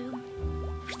 Berrykin Bloom.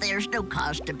 There's no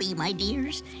cause to be, my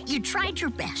dears. You tried your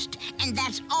best, and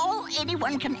that's all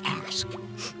anyone can ask.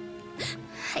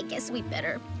 I guess we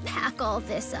better pack all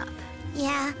this up.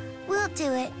 Yeah, we'll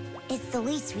do it. It's the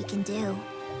least we can do.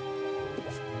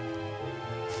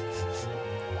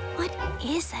 What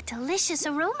is that delicious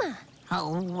aroma?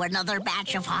 Oh, another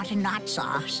batch of hot and not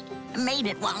sauce. Made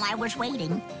it while I was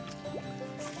waiting.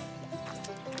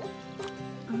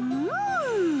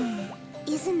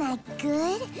 Isn't that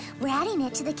good? We're adding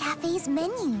it to the cafe's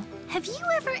menu. Have you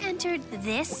ever entered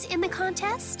this in the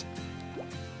contest?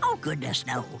 Oh, goodness,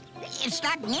 no. It's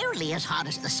not nearly as hot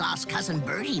as the sauce Cousin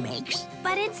Bertie makes.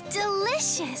 But it's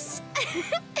delicious.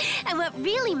 And what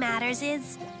really matters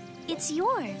is, it's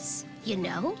yours. You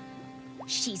know,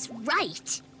 she's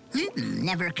right.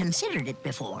 Never considered it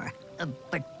before.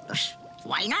 But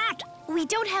why not? We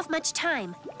don't have much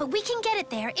time, but we can get it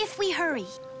there if we hurry.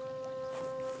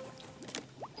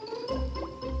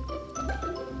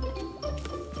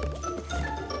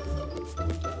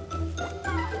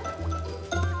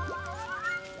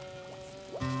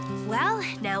 Well,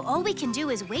 now all we can do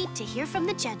is wait to hear from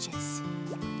the judges.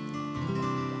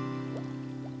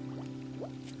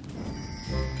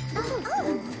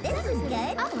 Oh, this is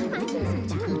good.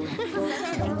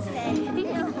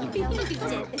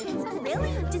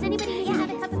 Really? Does anybody have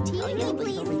a cup of tea? Me,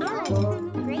 please. Oh,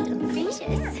 great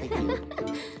gracious.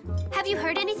 Have you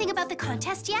heard anything about the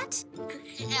contest yet?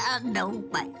 No,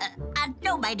 but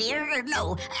no, my dear,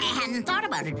 no. I hadn't thought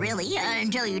about it, really,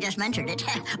 until you just mentioned it.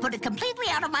 Put it completely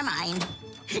out of my mind.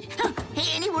 Hey,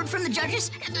 any word from the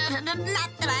judges? Not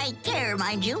that I care,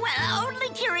 mind you. Only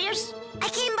curious. I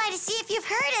came by to see if you've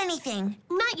heard anything.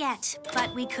 Not yet,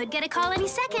 but we could get a call any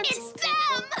second. It's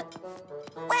them!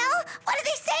 Well, what did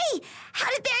they say? How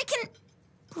did Berrykin...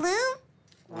 Bloom?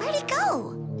 Where'd he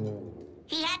go?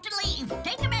 He had to leave.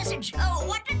 Take a message. Oh,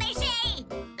 what did they say?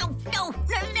 No,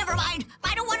 never mind.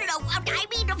 I don't want to know. I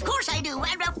mean, of course I do.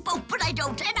 But I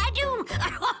don't. And I do.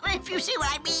 If you see what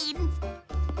I mean.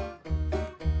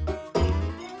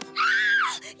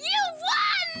 You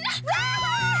won!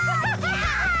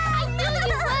 I knew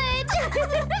you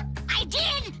would! I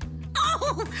did!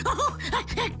 Oh,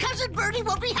 Cousin Bertie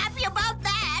will be happy about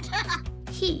that.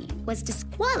 He was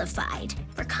disqualified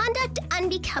for conduct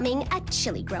unbecoming a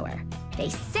chili grower. They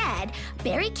said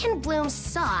Berrykin Bloom's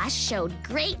sauce showed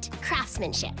great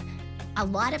craftsmanship. A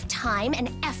lot of time and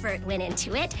effort went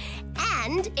into it,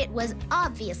 and it was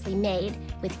obviously made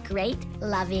with great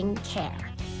loving care.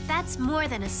 That's more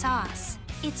than a sauce.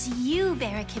 It's you,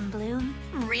 Berrykin Bloom.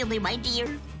 Really, my dear?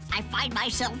 I find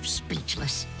myself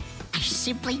speechless. I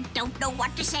simply don't know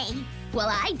what to say. Well,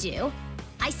 I do.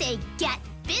 I say get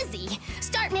busy.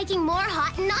 Start making more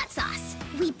hot and not sauce.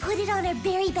 We put it on our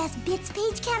Berry Best Bits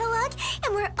page catalog,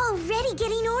 and we're already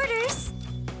getting orders.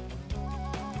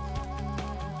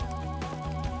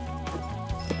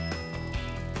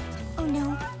 Oh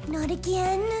no, not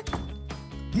again.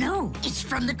 No, it's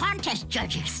from the contest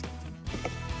judges.